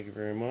Helms, thank you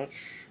very much.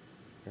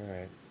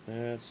 Alright,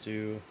 let's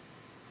do...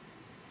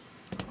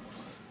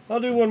 I'll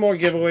do one more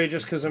giveaway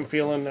just because I'm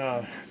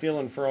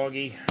feeling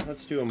froggy.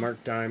 Let's do a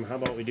Mark Dime. How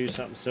about we do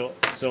something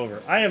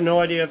silver? I have no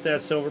idea if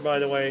that's silver, by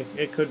the way.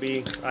 It could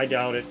be. I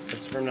doubt it.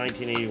 It's from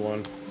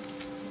 1981.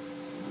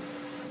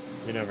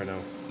 You never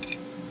know.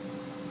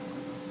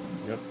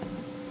 Yep.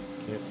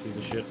 Can't see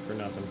the shit for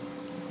nothing.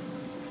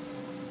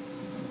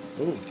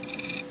 Ooh.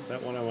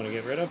 That one I want to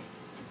get rid of?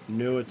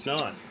 No, it's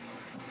not.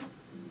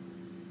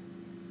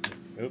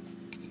 Oop.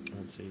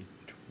 Let's see.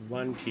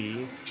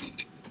 20.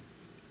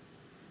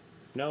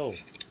 No.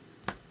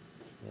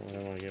 What I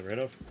want to get rid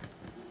of.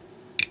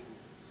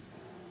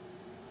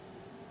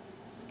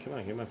 Come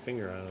on, get my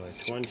finger out of the way.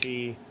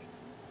 20.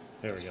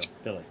 There we go.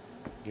 Philly.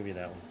 Give you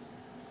that one.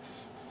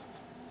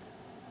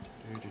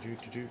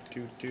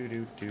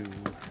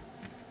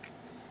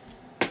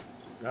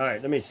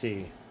 Alright, let me see.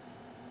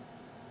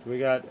 Do we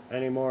got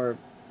any more?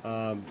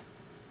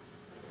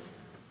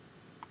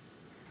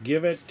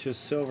 Give it to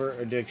Silver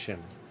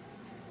Addiction.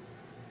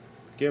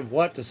 Give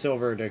what to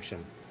Silver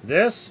Addiction?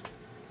 This?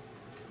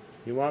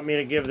 You want me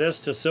to give this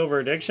to Silver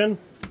Addiction?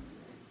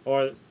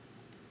 Or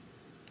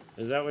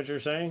is that what you're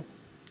saying?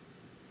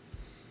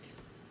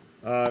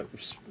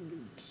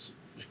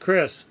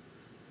 Chris,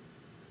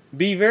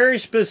 be very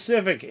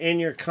specific in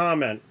your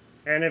comment.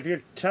 And if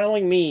you're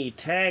telling me,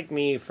 tag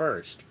me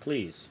first,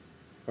 please.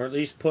 Or at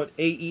least put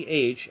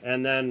AEH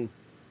and then...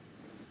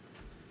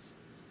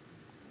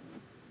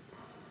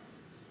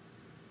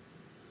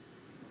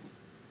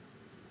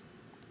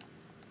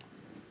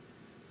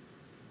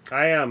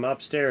 I am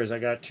upstairs. I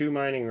got 2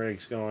 mining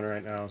rigs going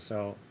right now,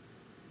 so...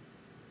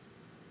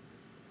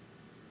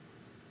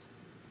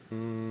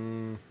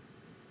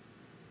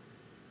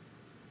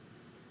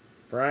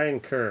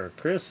 Brian Kerr.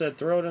 Chris said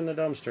throw it in the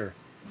dumpster.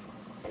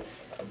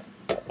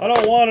 I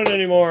don't want it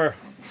anymore.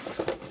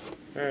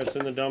 There, it's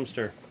in the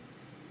dumpster.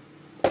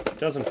 It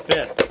doesn't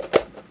fit.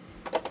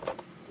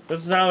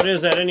 This is how it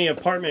is at any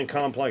apartment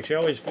complex. You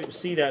always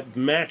see that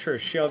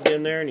mattress shoved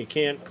in there and you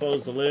can't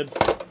close the lid.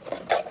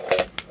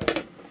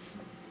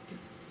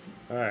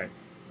 Alright,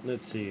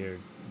 let's see here.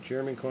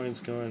 German coin's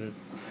going to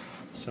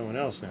someone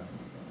else now.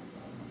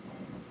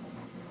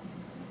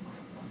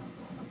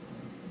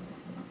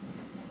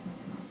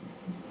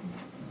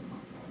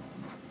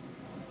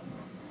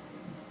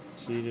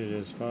 Seated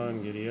is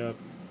fun, giddy up.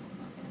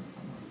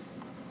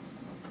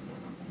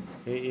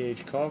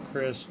 AEH, call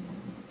Chris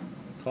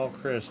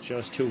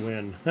just to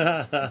win.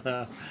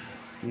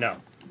 No.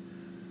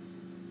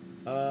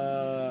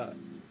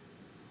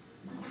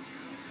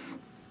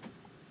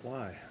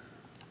 Why?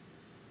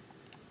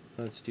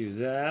 Let's do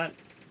that.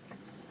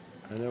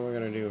 And then we're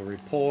going to do a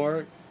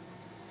report.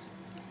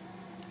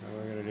 And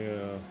we're going to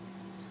do a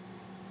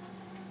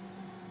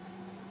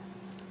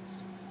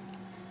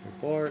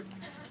report.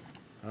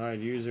 Hide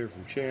user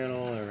from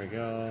channel. There we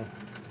go.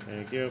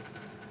 Thank you.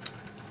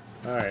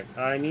 Alright,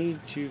 I need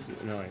to...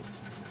 No, wait.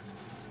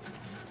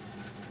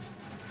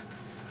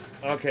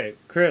 Okay,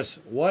 Chris,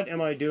 what am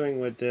I doing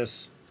with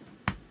this?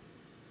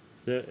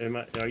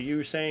 Are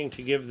you saying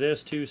to give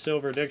this to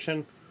Silver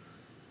Addiction?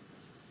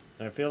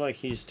 I feel like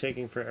he's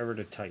taking forever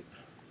to type.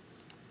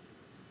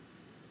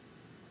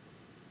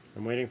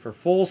 I'm waiting for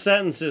full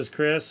sentences,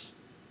 Chris.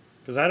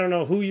 Because I don't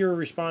know who you're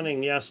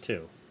responding yes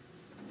to.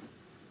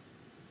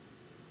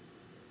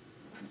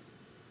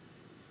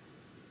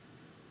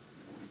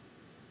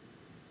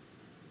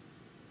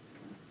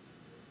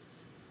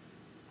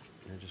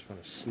 I just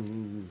want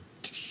to...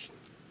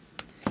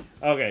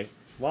 Okay,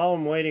 while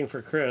I'm waiting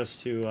for Chris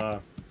to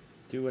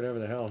do whatever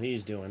the hell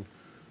he's doing,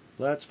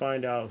 let's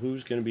find out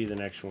who's going to be the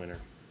next winner.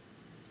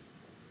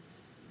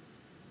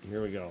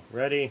 Here we go.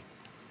 Ready?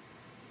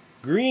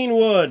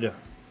 Greenwood.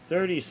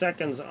 30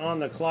 seconds on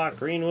the clock.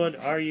 Greenwood,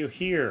 are you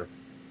here?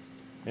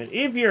 And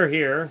if you're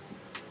here,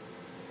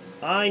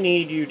 I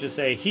need you to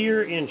say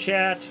here in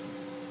chat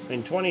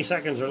in 20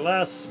 seconds or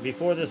less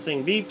before this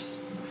thing beeps.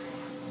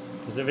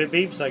 Because if it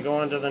beeps, I go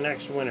on to the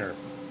next winner.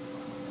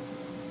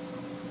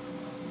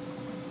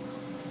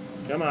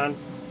 Come on.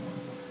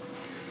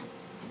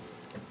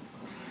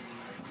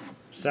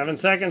 7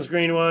 seconds,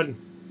 Greenwood.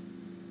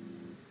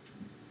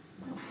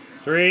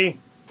 3,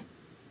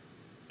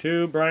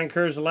 2, Brian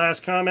Kerr's the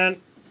last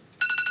comment.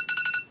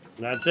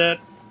 That's it.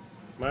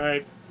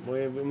 Alright,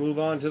 we move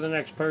on to the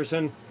next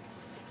person.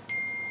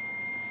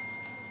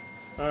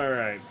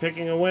 Alright,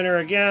 picking a winner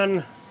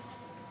again.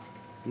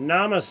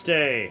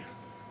 Namaste.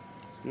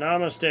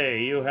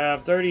 Namaste, you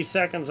have 30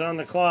 seconds on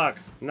the clock.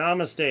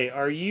 Namaste,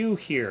 are you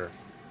here?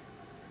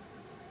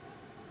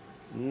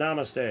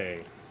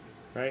 Namaste.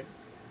 Right?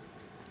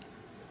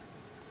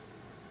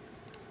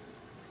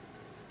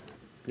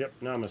 Yep,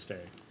 namaste.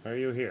 Are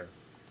you here?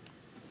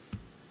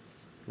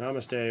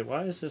 Namaste.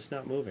 Why is this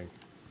not moving?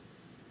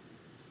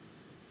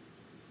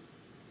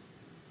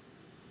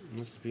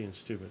 This is being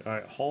stupid.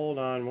 Alright, hold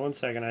on 1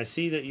 second. I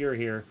see that you're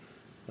here.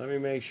 Let me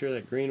make sure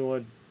that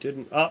Greenwood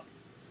didn't... Oh!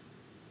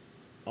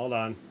 Hold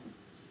on.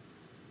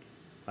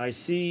 I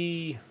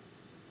see...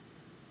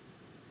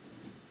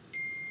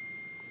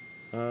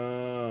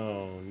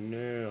 Oh,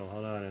 no.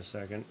 Hold on a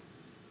second.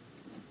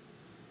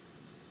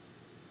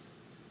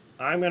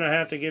 I'm going to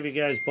have to give you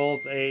guys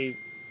both a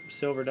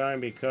silver dime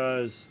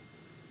because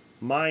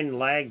mine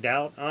lagged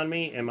out on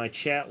me and my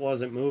chat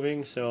wasn't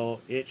moving.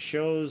 So it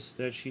shows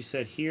that she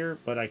said here,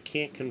 but I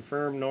can't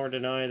confirm nor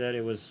deny that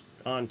it was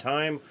on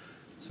time.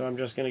 So I'm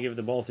just going to give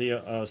the both of you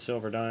a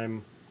silver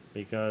dime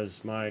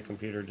because my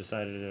computer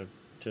decided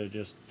to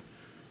just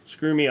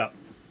screw me up.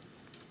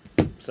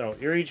 So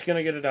you're each going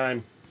to get a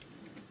dime.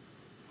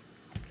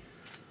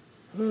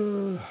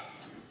 Doesn't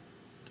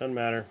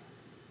matter.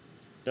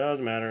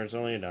 Doesn't matter. It's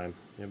only a dime.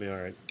 You'll be all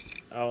right.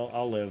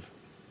 I'll live.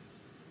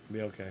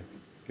 Be okay.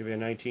 Give you a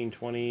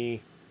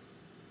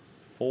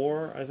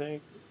 1924, I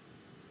think.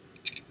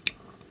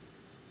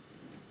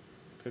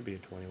 Could be a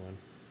 21.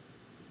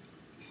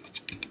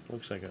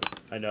 Looks like it.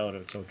 I doubt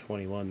it's a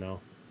 21 though.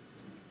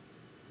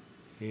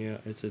 Yeah,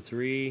 it's a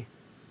 3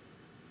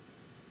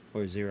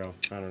 or 0.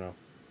 I don't know.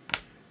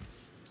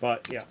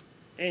 But yeah.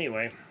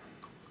 Anyway.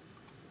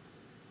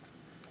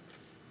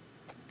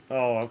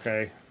 Oh,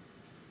 okay.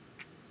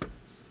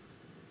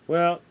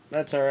 Well,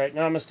 that's alright.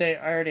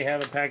 Namaste. I already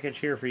have a package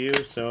here for you,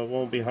 so it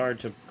won't be hard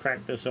to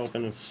crack this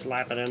open and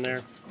slap it in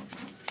there.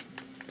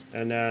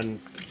 And then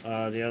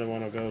the other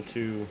one will go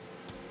to...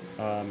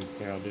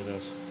 here, I'll do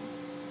this.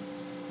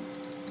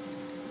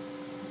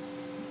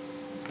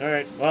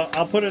 Alright, well,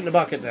 I'll put it in the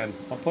bucket then.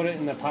 I'll put it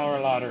in the power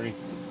lottery.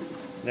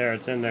 There,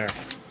 it's in there.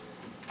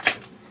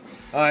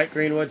 Alright,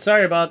 Greenwood.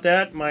 Sorry about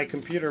that. My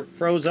computer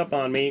froze up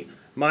on me.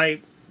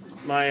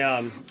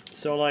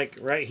 So like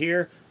right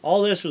here,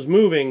 all this was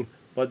moving,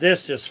 but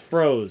this just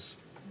froze.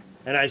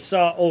 And I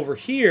saw over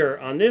here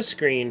on this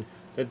screen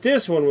that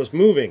this one was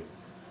moving.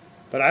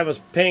 But I was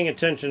paying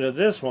attention to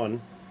this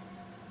one,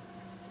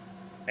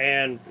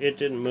 and it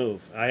didn't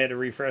move. I had to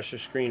refresh the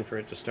screen for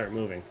it to start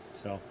moving.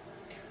 So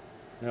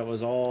that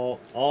was all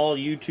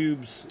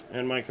YouTube's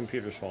and my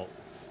computer's fault.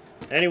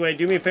 Anyway,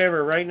 do me a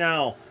favor right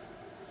now.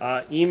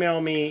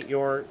 Email me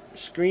your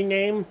screen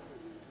name,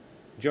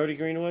 Jody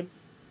Greenwood,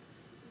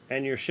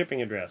 and your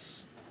shipping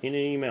address in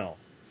an email.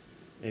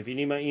 If you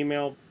need my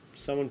email,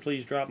 someone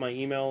please drop my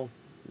email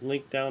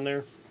link down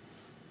there.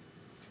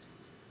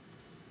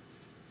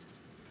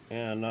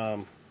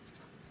 And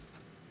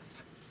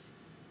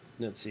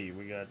let's see,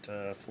 we got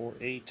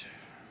 48.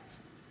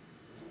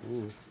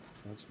 Ooh,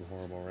 that's some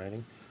horrible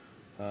writing.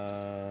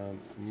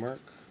 Merc.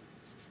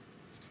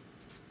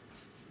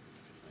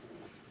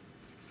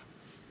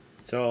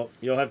 So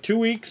you'll have 2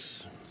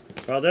 weeks.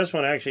 Well, this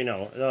one actually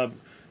no.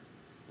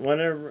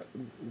 Whenever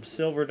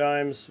silver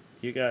dimes,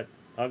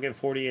 I'll get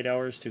 48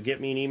 hours to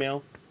get me an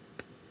email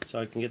so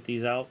I can get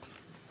these out.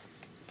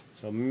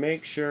 So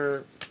make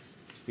sure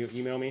you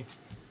email me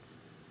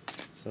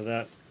so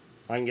that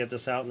I can get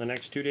this out in the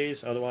next 2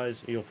 days.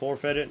 Otherwise, you'll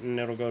forfeit it and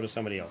it'll go to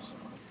somebody else.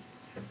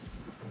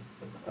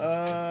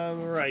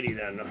 Alrighty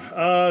then.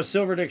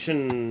 Silver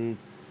Addiction.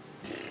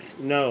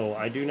 No,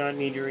 I do not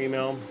need your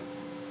email.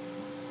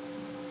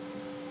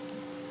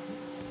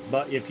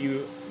 But if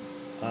you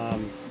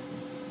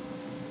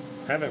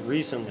haven't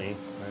recently,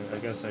 I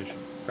guess I should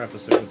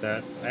preface it with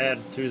that. Add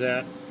to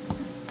that.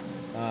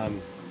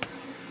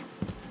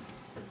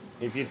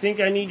 If you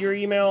think I need your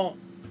email,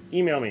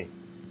 email me.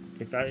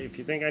 If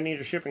you think I need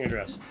your shipping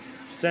address,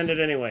 send it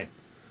anyway.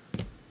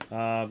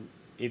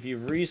 If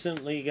you've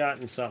recently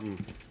gotten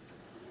something,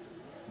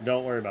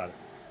 don't worry about it.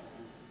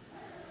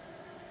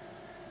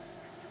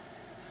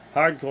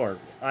 Hardcore.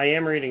 I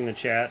am reading the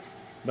chat,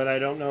 but I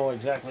don't know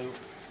exactly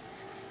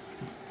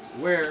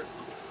where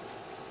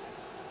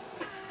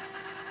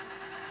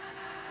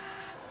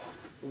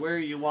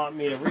you want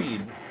me to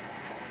read.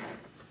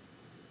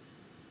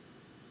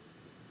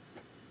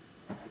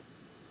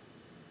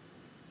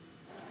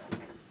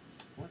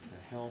 What the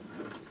hell?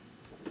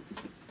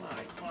 Why?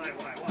 What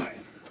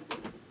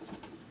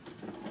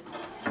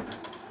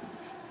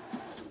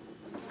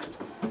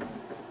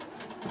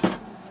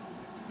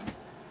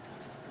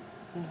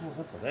the hell's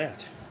up with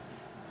that?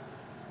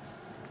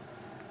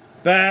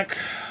 Back.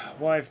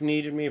 Wife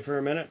needed me for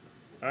a minute.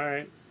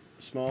 Alright,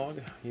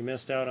 Smog, you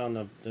missed out on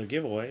the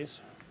giveaways,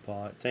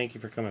 but thank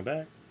you for coming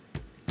back.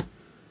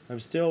 I'm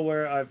still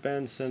where I've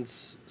been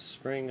since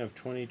spring of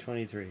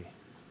 2023.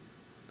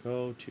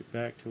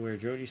 Back to where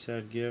Jody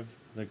said, give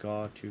the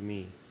gaw to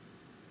me.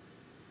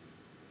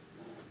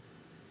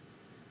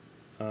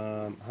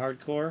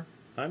 Hardcore,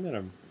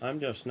 I'm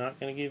just not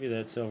gonna give you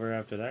that silver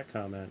after that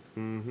comment.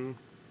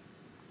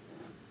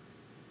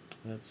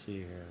 Let's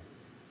see here.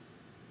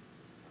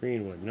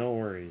 Greenwood, no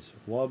worries.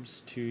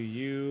 Wubs to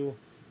you.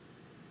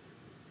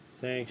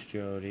 Thanks,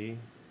 Jody.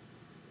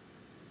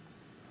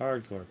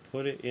 Hardcore,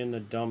 put it in the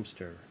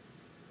dumpster.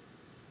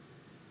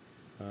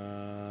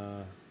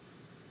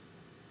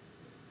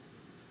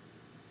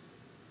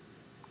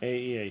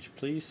 AEH,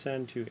 please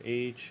send to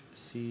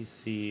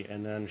HCC.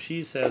 And then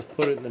she says,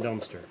 put it in the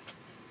dumpster.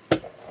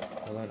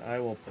 And then I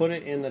will put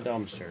it in the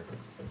dumpster.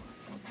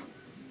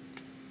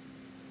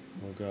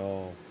 We'll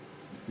go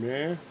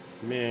meh,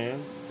 meh,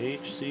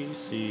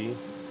 HCC,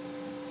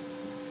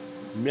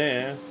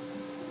 meh,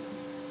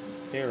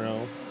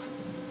 arrow,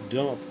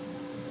 dump,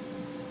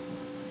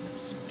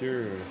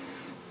 stir.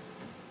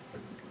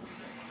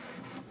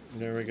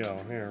 There we go.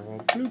 Here,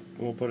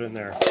 we'll put it in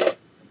there.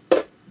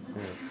 Here.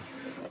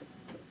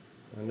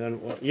 And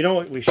then, you know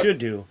what we should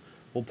do?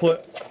 I'll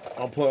put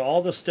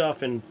all the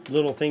stuff in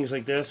little things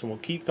like this, and we'll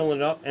keep filling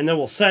it up, and then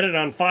we'll set it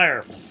on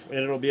fire, and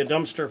it'll be a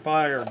dumpster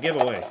fire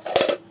giveaway.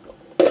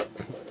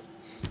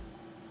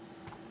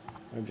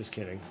 I'm just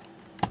kidding.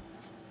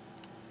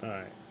 All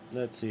right,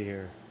 let's see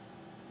here.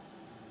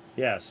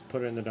 Yes,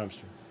 put it in the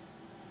dumpster.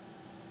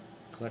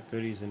 Collect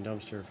goodies in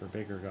dumpster for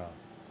Baker God.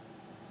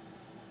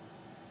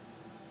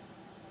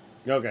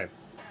 Okay,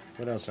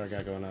 what else I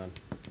got going on?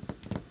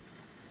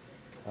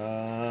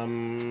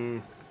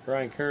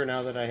 Brian Kerr,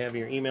 now that I have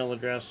your email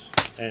address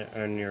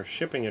and your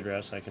shipping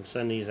address, I can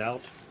send these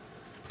out.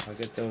 I'll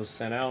get those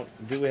sent out.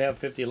 Do we have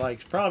 50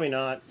 likes? Probably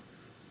not.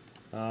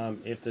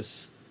 If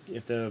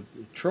the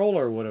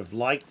troller would have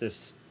liked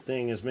this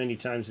thing as many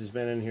times as he's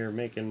been in here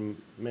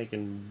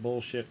making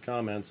bullshit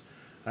comments,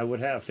 I would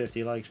have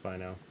 50 likes by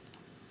now.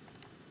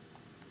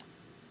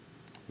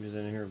 He's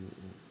in here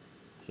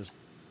just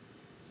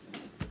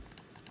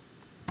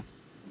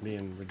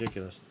being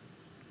ridiculous.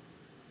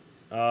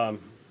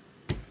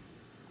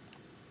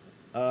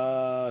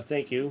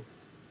 Thank you.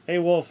 Hey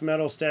Wolf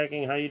Metal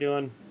Stacking, how you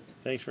doing?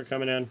 Thanks for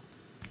coming in.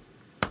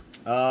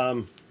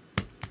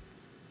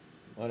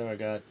 What do I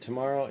got?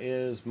 Tomorrow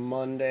is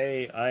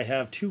Monday. I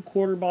have 2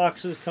 quarter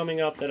boxes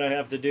coming up that I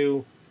have to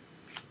do.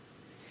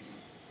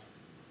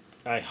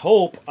 I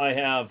hope I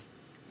have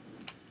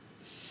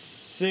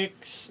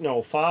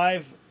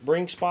 5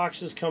 Brinks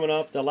boxes coming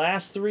up. The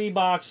last 3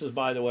 boxes,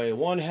 by the way,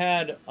 one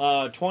had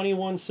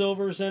 21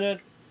 silvers in it,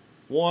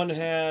 one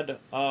had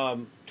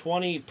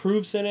 20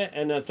 proofs in it,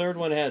 and the third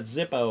one had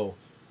Zippo.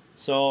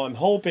 So I'm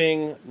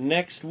hoping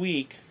next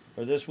week,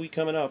 or this week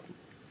coming up,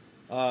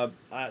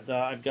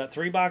 I've got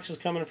 3 boxes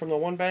coming from the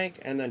one bank,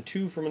 and then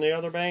 2 from the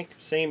other bank.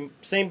 Same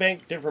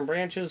bank, different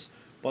branches,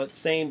 but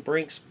same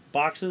Brinks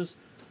boxes.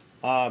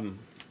 I'm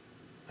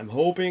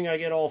hoping I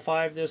get all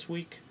 5 this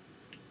week,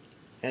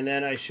 and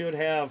then I should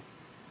have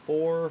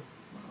 2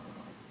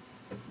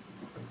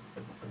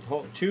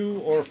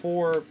 or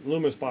 4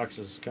 Loomis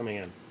boxes coming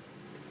in.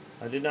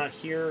 I did not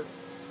hear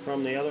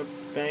from the other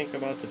bank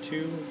about the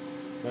 2,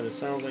 but it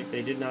sounds like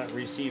they did not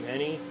receive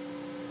any.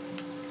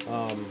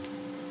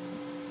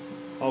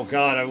 Oh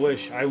God, I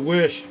wish.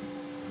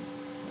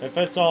 If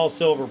it's all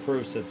silver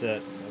proofs, that's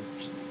it.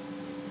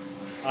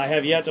 I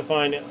have yet to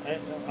find.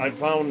 I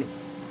found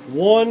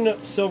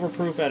 1 silver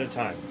proof at a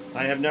time.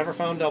 I have never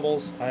found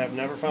doubles. I have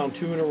never found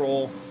 2 in a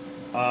roll,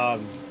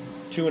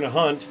 2 in a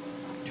hunt,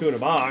 2 in a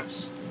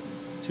box,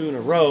 2 in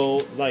a row.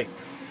 Like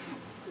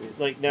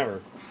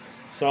never.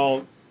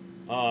 So,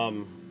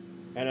 and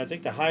I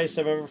think the highest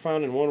I've ever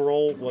found in 1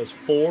 roll was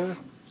 4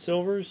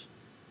 silvers,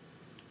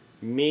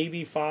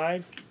 maybe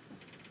 5.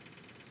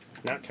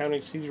 Not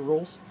counting Caesar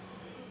rolls.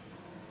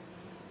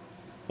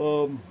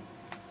 I'm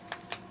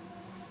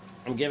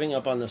giving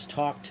up on this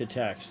talk to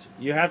text.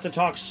 You have to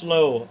talk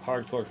slow,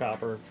 Hardcore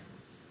Copper.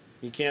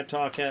 You can't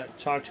talk to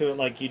it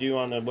like you do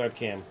on the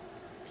webcam.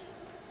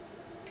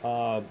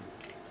 I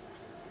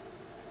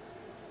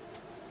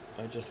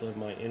just love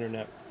my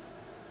internet.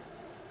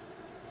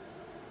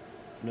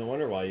 No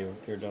wonder why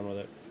you're done with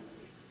it.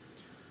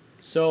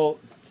 So,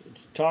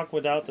 talk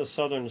without the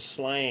southern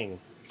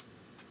slang.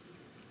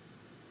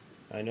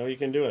 I know you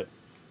can do it.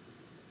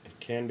 It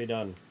can be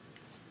done.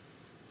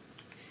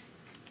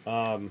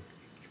 What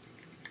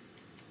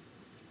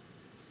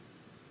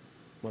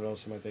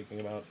else am I thinking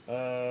about?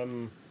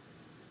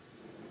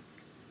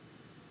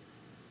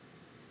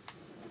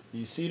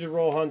 The seeded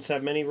roll hunts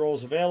have many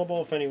rolls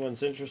available. If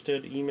anyone's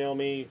interested, email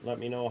me. Let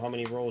me know how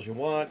many rolls you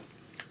want.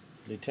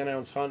 The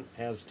 10-ounce hunt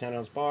has a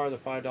 10-ounce bar. The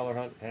 $5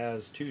 hunt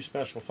has 2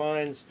 special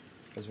finds,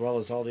 as well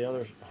as all the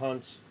other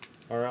hunts,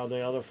 or all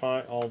the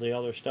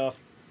other stuff.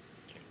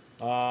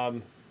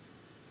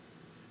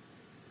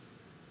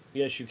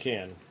 Yes, you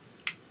can.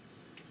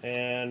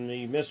 And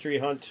the mystery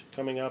hunt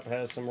coming up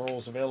has some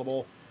rolls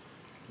available.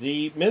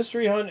 The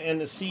mystery hunt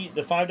and the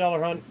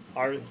 $5 hunt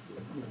are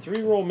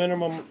 3 roll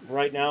minimum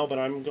right now, but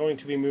I'm going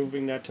to be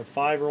moving that to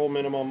 5 roll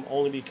minimum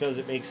only because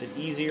it makes it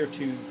easier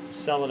to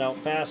sell it out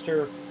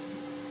faster,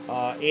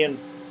 and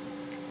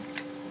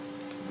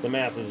the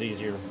math is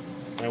easier.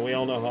 And we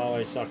all know how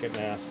I suck at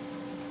math.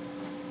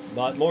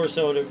 But more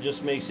so, it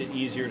just makes it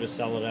easier to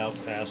sell it out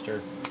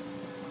faster.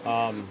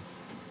 That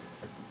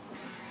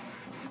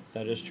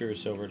is true,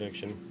 Silver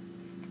Addiction.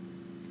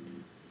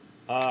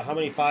 How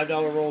many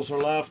 $5 rolls are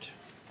left?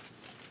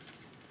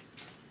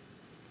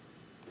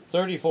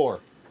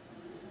 34.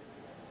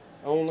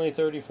 Only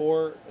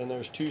 34, and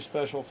there's 2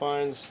 special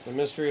finds. The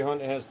mystery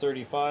hunt has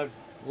 35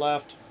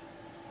 left.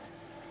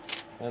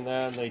 And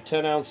then the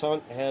 10-ounce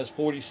hunt has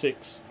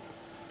 46.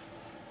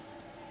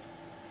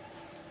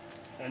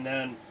 And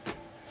then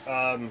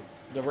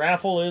the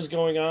raffle is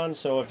going on,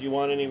 so if you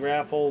want any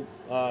raffle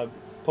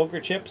poker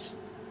chips,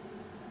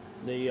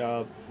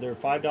 their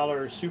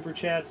 $5 super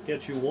chats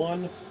get you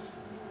one.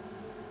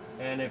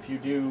 And if you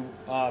do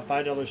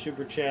 $5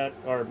 super chat,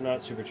 or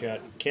not super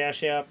chat,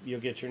 Cash App, you'll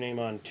get your name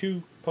on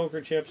 2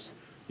 poker chips.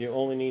 You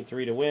only need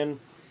 3 to win.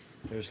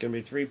 There's going to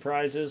be 3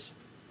 prizes.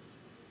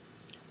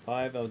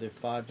 5 of the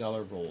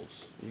 $5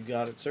 rolls. You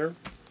got it, sir.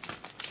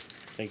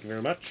 Thank you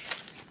very much.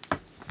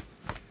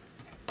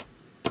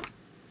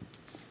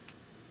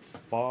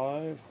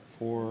 5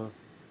 for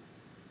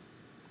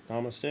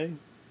Namaste.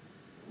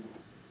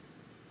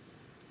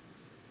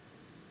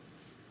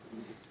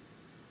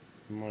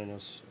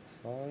 Minus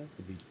 5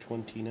 would be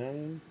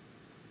 29.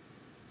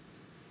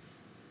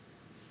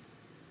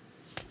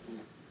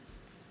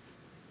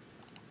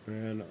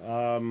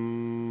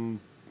 And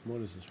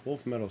what is this?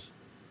 Wolf Meadows.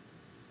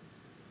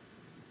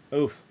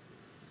 Oof.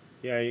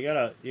 Yeah, you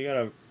gotta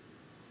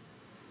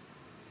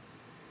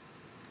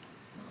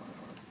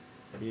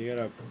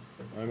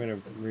I'm gonna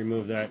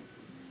remove that.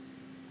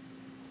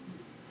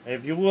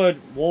 If you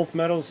would, Wolf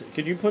Meadows,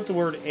 could you put the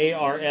word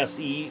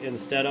ARSE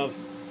instead of?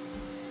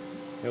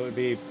 It would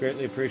be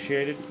greatly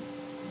appreciated.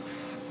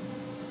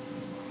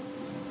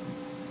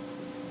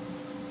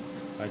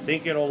 I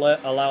think it'll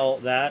allow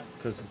that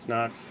because it's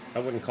not. I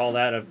wouldn't call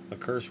that a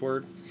curse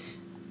word.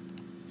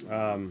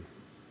 What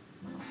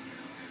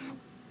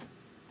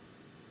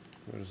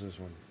is this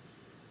one?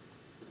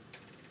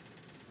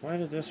 Why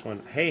did this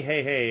one? Hey,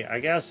 hey, hey. I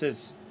guess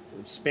it's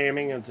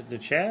spamming into the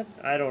chat.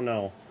 I don't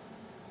know.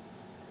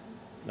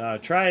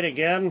 Try it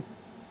again,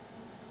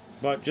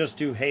 but just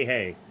do hey,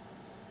 hey.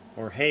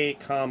 Or hey,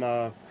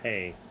 comma,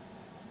 hey.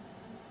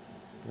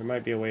 There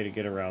might be a way to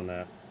get around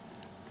that.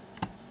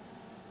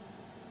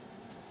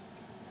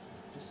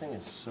 This thing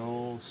is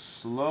so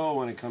slow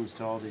when it comes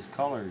to all these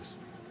colors.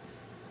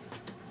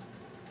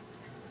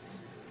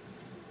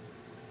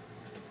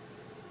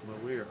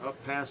 But we are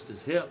up past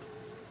his hip.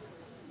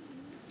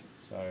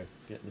 Sorry,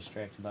 getting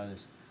distracted by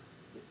this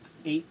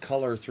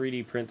 8-color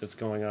 3D print that's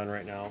going on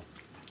right now.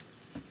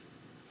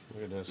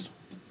 Look at this.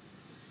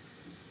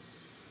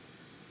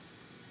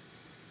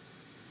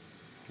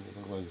 They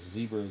look like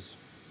zebras.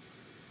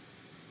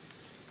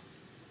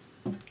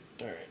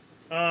 Alright.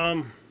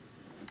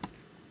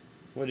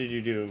 What did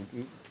you do?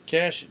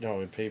 Cash? No,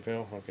 with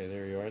PayPal. Okay,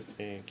 there you are.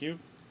 Thank you.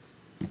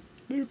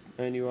 Boop.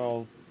 And you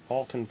all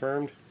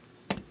confirmed.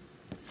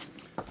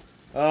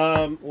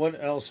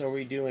 What else are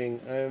we doing?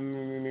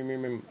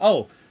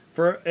 Oh,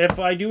 if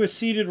I do a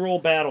seated roll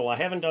battle, I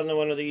haven't done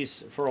one of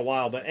these for a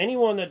while, but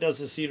anyone that does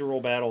a seated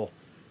roll battle,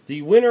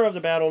 the winner of the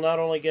battle not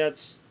only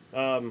gets,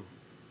 well,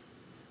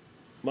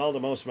 the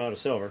most amount of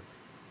silver,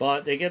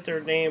 but they get their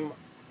name,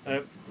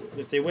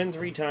 if they win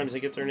 3 times, they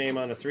get their name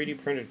on a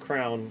 3D printed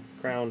crowned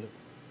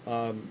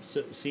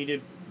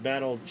seated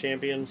battle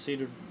champion,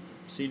 seated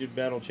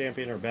battle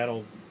champion, or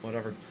battle,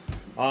 whatever,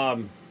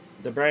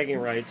 the bragging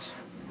rights.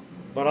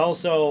 But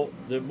also,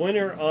 the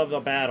winner of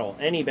the battle,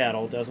 any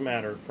battle, doesn't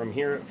matter,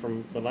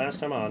 from the last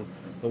time on,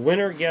 the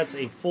winner gets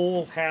a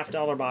full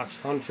 $50 box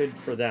hunted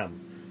for them.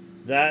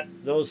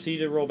 Those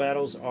seated roll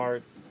battles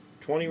are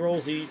 20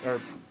 rolls each, or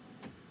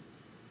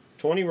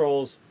 20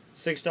 rolls,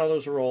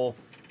 $6 a roll,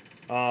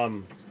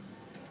 and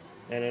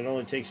it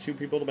only takes 2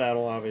 people to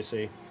battle,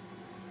 obviously.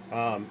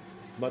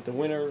 But the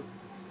winner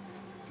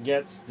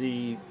gets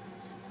the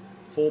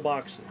full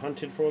box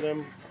hunted for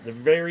them. That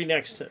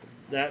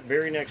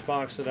very next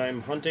box that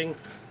I'm hunting,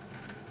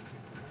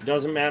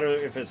 doesn't matter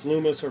if it's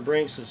Loomis or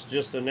Brinks, it's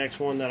just the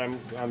next one that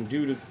I'm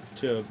due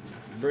to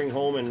bring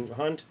home and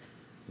hunt.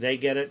 They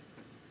get it.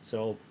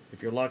 So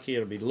if you're lucky,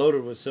 it'll be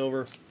loaded with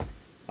silver.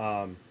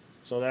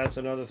 So that's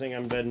another thing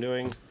I've been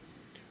doing.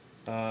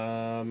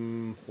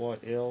 What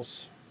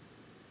else?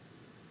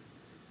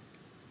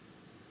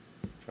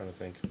 Trying to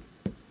think.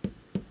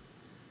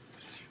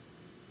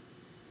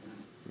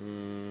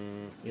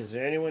 Is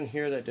there anyone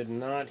here that did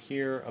not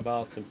hear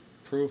about the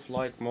proof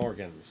like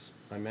Morgans?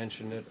 I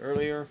mentioned it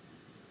earlier.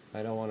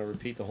 I don't want to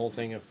repeat the whole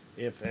thing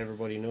if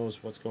everybody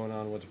knows what's going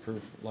on with the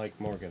proof like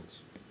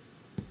Morgans.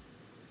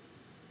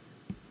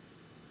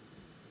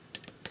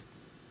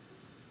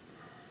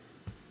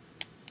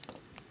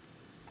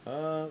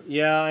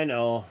 Yeah, I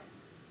know.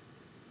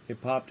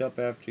 It popped up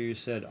after you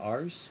said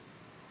ours.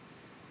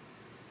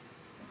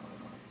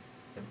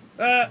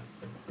 No,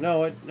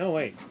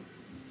 wait.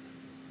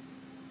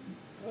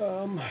 I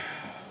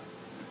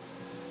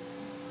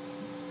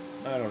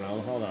don't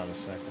know. Hold on a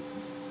second.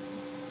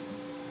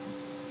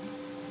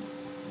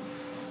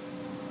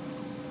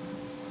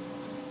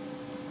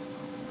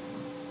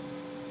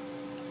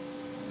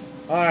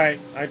 Alright,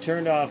 I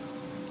turned off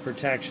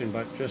protection,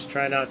 but just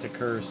try not to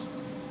curse.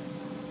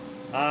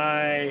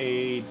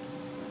 You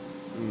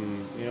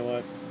know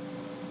what?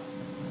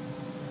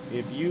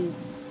 If you...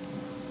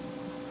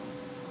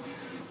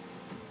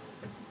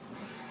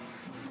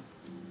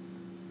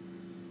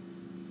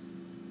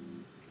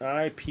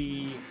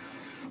 IP.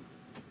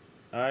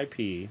 I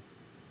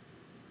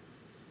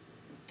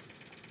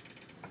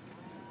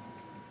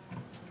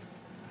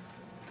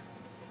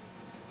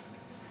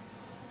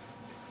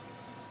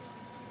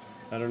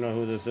don't know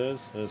who this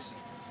is. This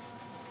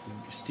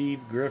Steve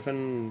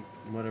Griffin,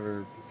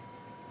 whatever,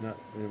 not,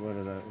 what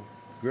is that?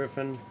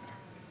 Griffin.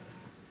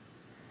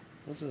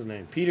 What's his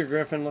name? Peter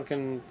Griffin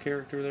looking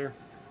character there.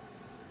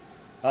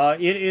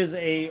 It is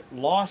a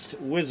Lost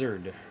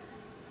Wizard.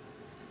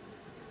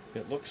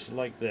 It looks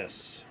like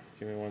this.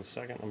 Give me 1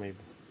 second. Let me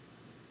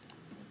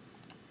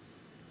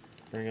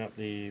bring up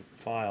the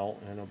file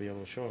and I'll be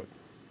able to show it.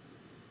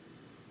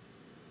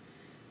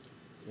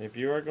 If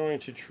you are going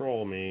to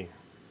troll me,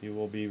 you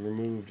will be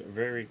removed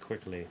very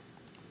quickly.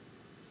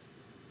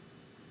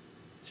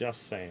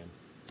 Just saying.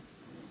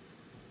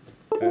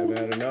 I've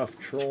had enough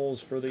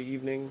trolls for the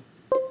evening.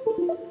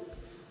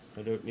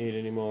 I don't need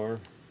any more.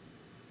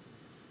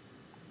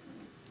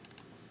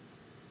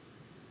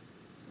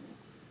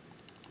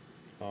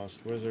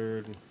 Lost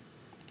Wizard.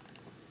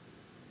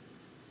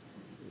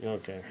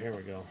 Okay, here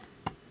we go.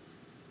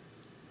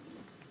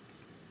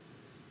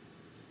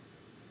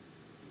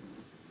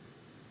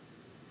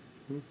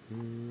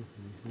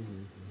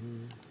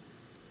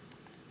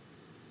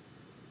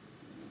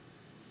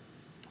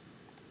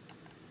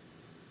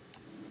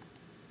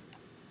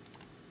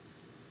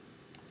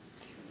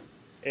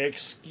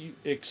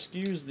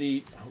 Excuse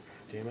the... Oh,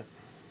 damn it.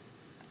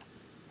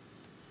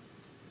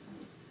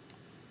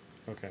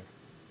 Okay.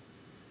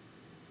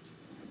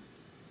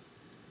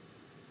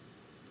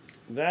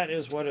 That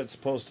is what it's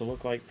supposed to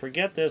look like.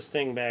 Forget this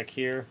thing back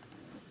here.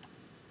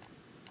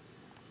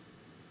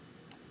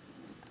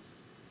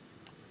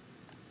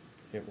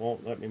 It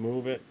won't let me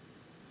move it.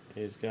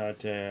 He's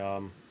got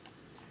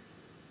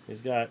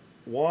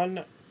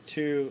 1,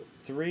 2,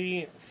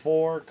 3,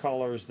 4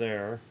 colors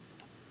there.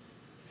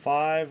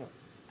 5,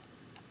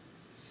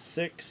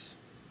 6,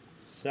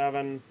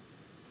 7,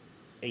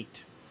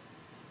 8.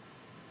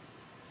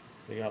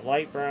 We got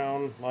light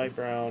brown, light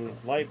brown,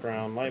 light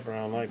brown, light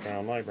brown, light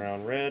brown, light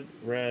brown, red,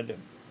 red.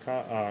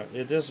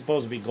 This is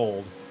supposed to be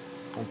gold.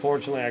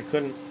 Unfortunately, I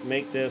couldn't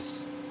make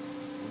this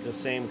the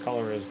same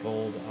color as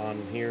gold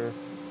on here.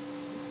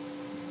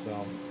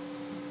 So,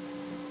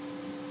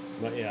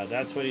 but yeah,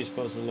 that's what he's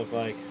supposed to look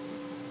like.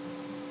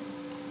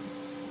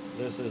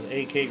 This is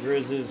AK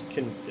Grizz's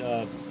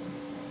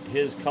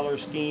his color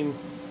scheme.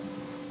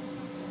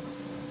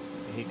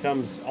 He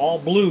comes all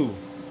blue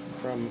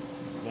from,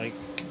 like,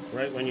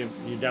 right when you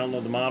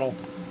download the model.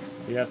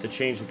 You have to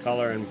change the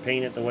color and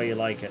paint it the way you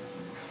like it.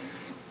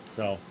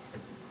 So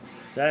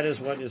that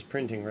is what is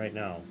printing right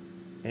now,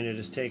 and it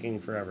is taking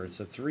forever. It's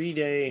a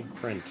 3-day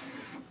print.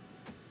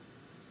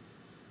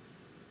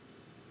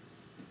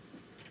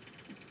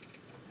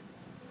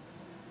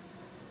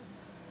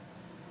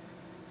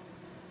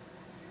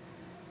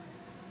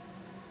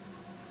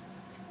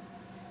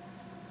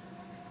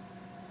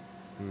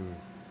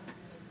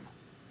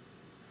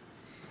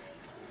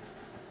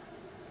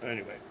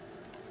 Anyway,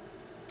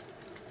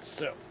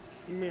 so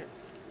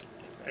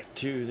back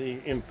to the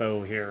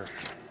info here.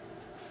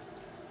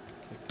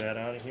 Get that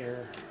out of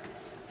here.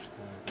 It's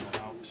going to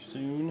go out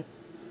soon.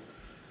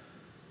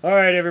 All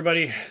right,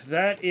 everybody,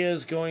 that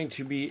is going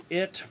to be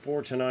it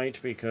for tonight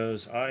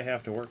because I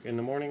have to work in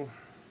the morning,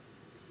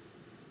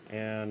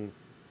 and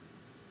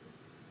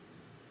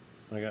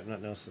I got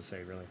nothing else to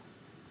say really.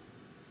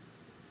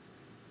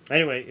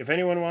 Anyway, if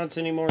anyone wants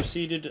any more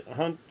seeded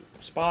hunt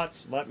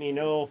spots, let me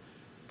know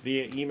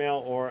via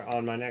email or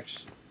on my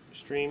next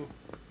stream,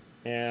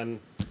 and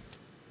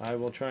I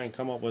will try and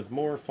come up with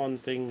more fun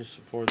things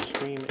for the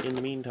stream in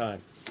the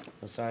meantime,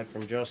 aside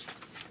from just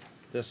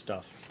this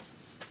stuff.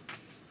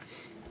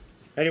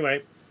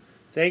 Anyway,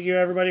 thank you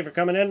everybody for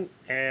coming in,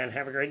 and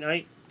have a great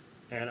night,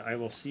 and I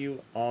will see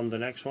you on the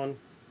next one.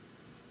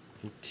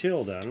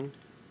 Until then,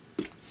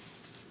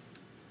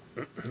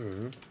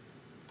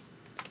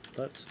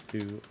 let's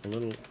do a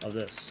little of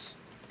this.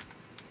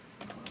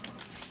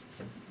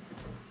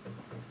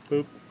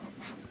 Boop.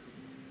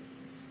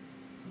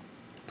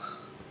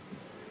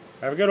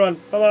 Have a good one.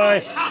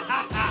 Bye-bye.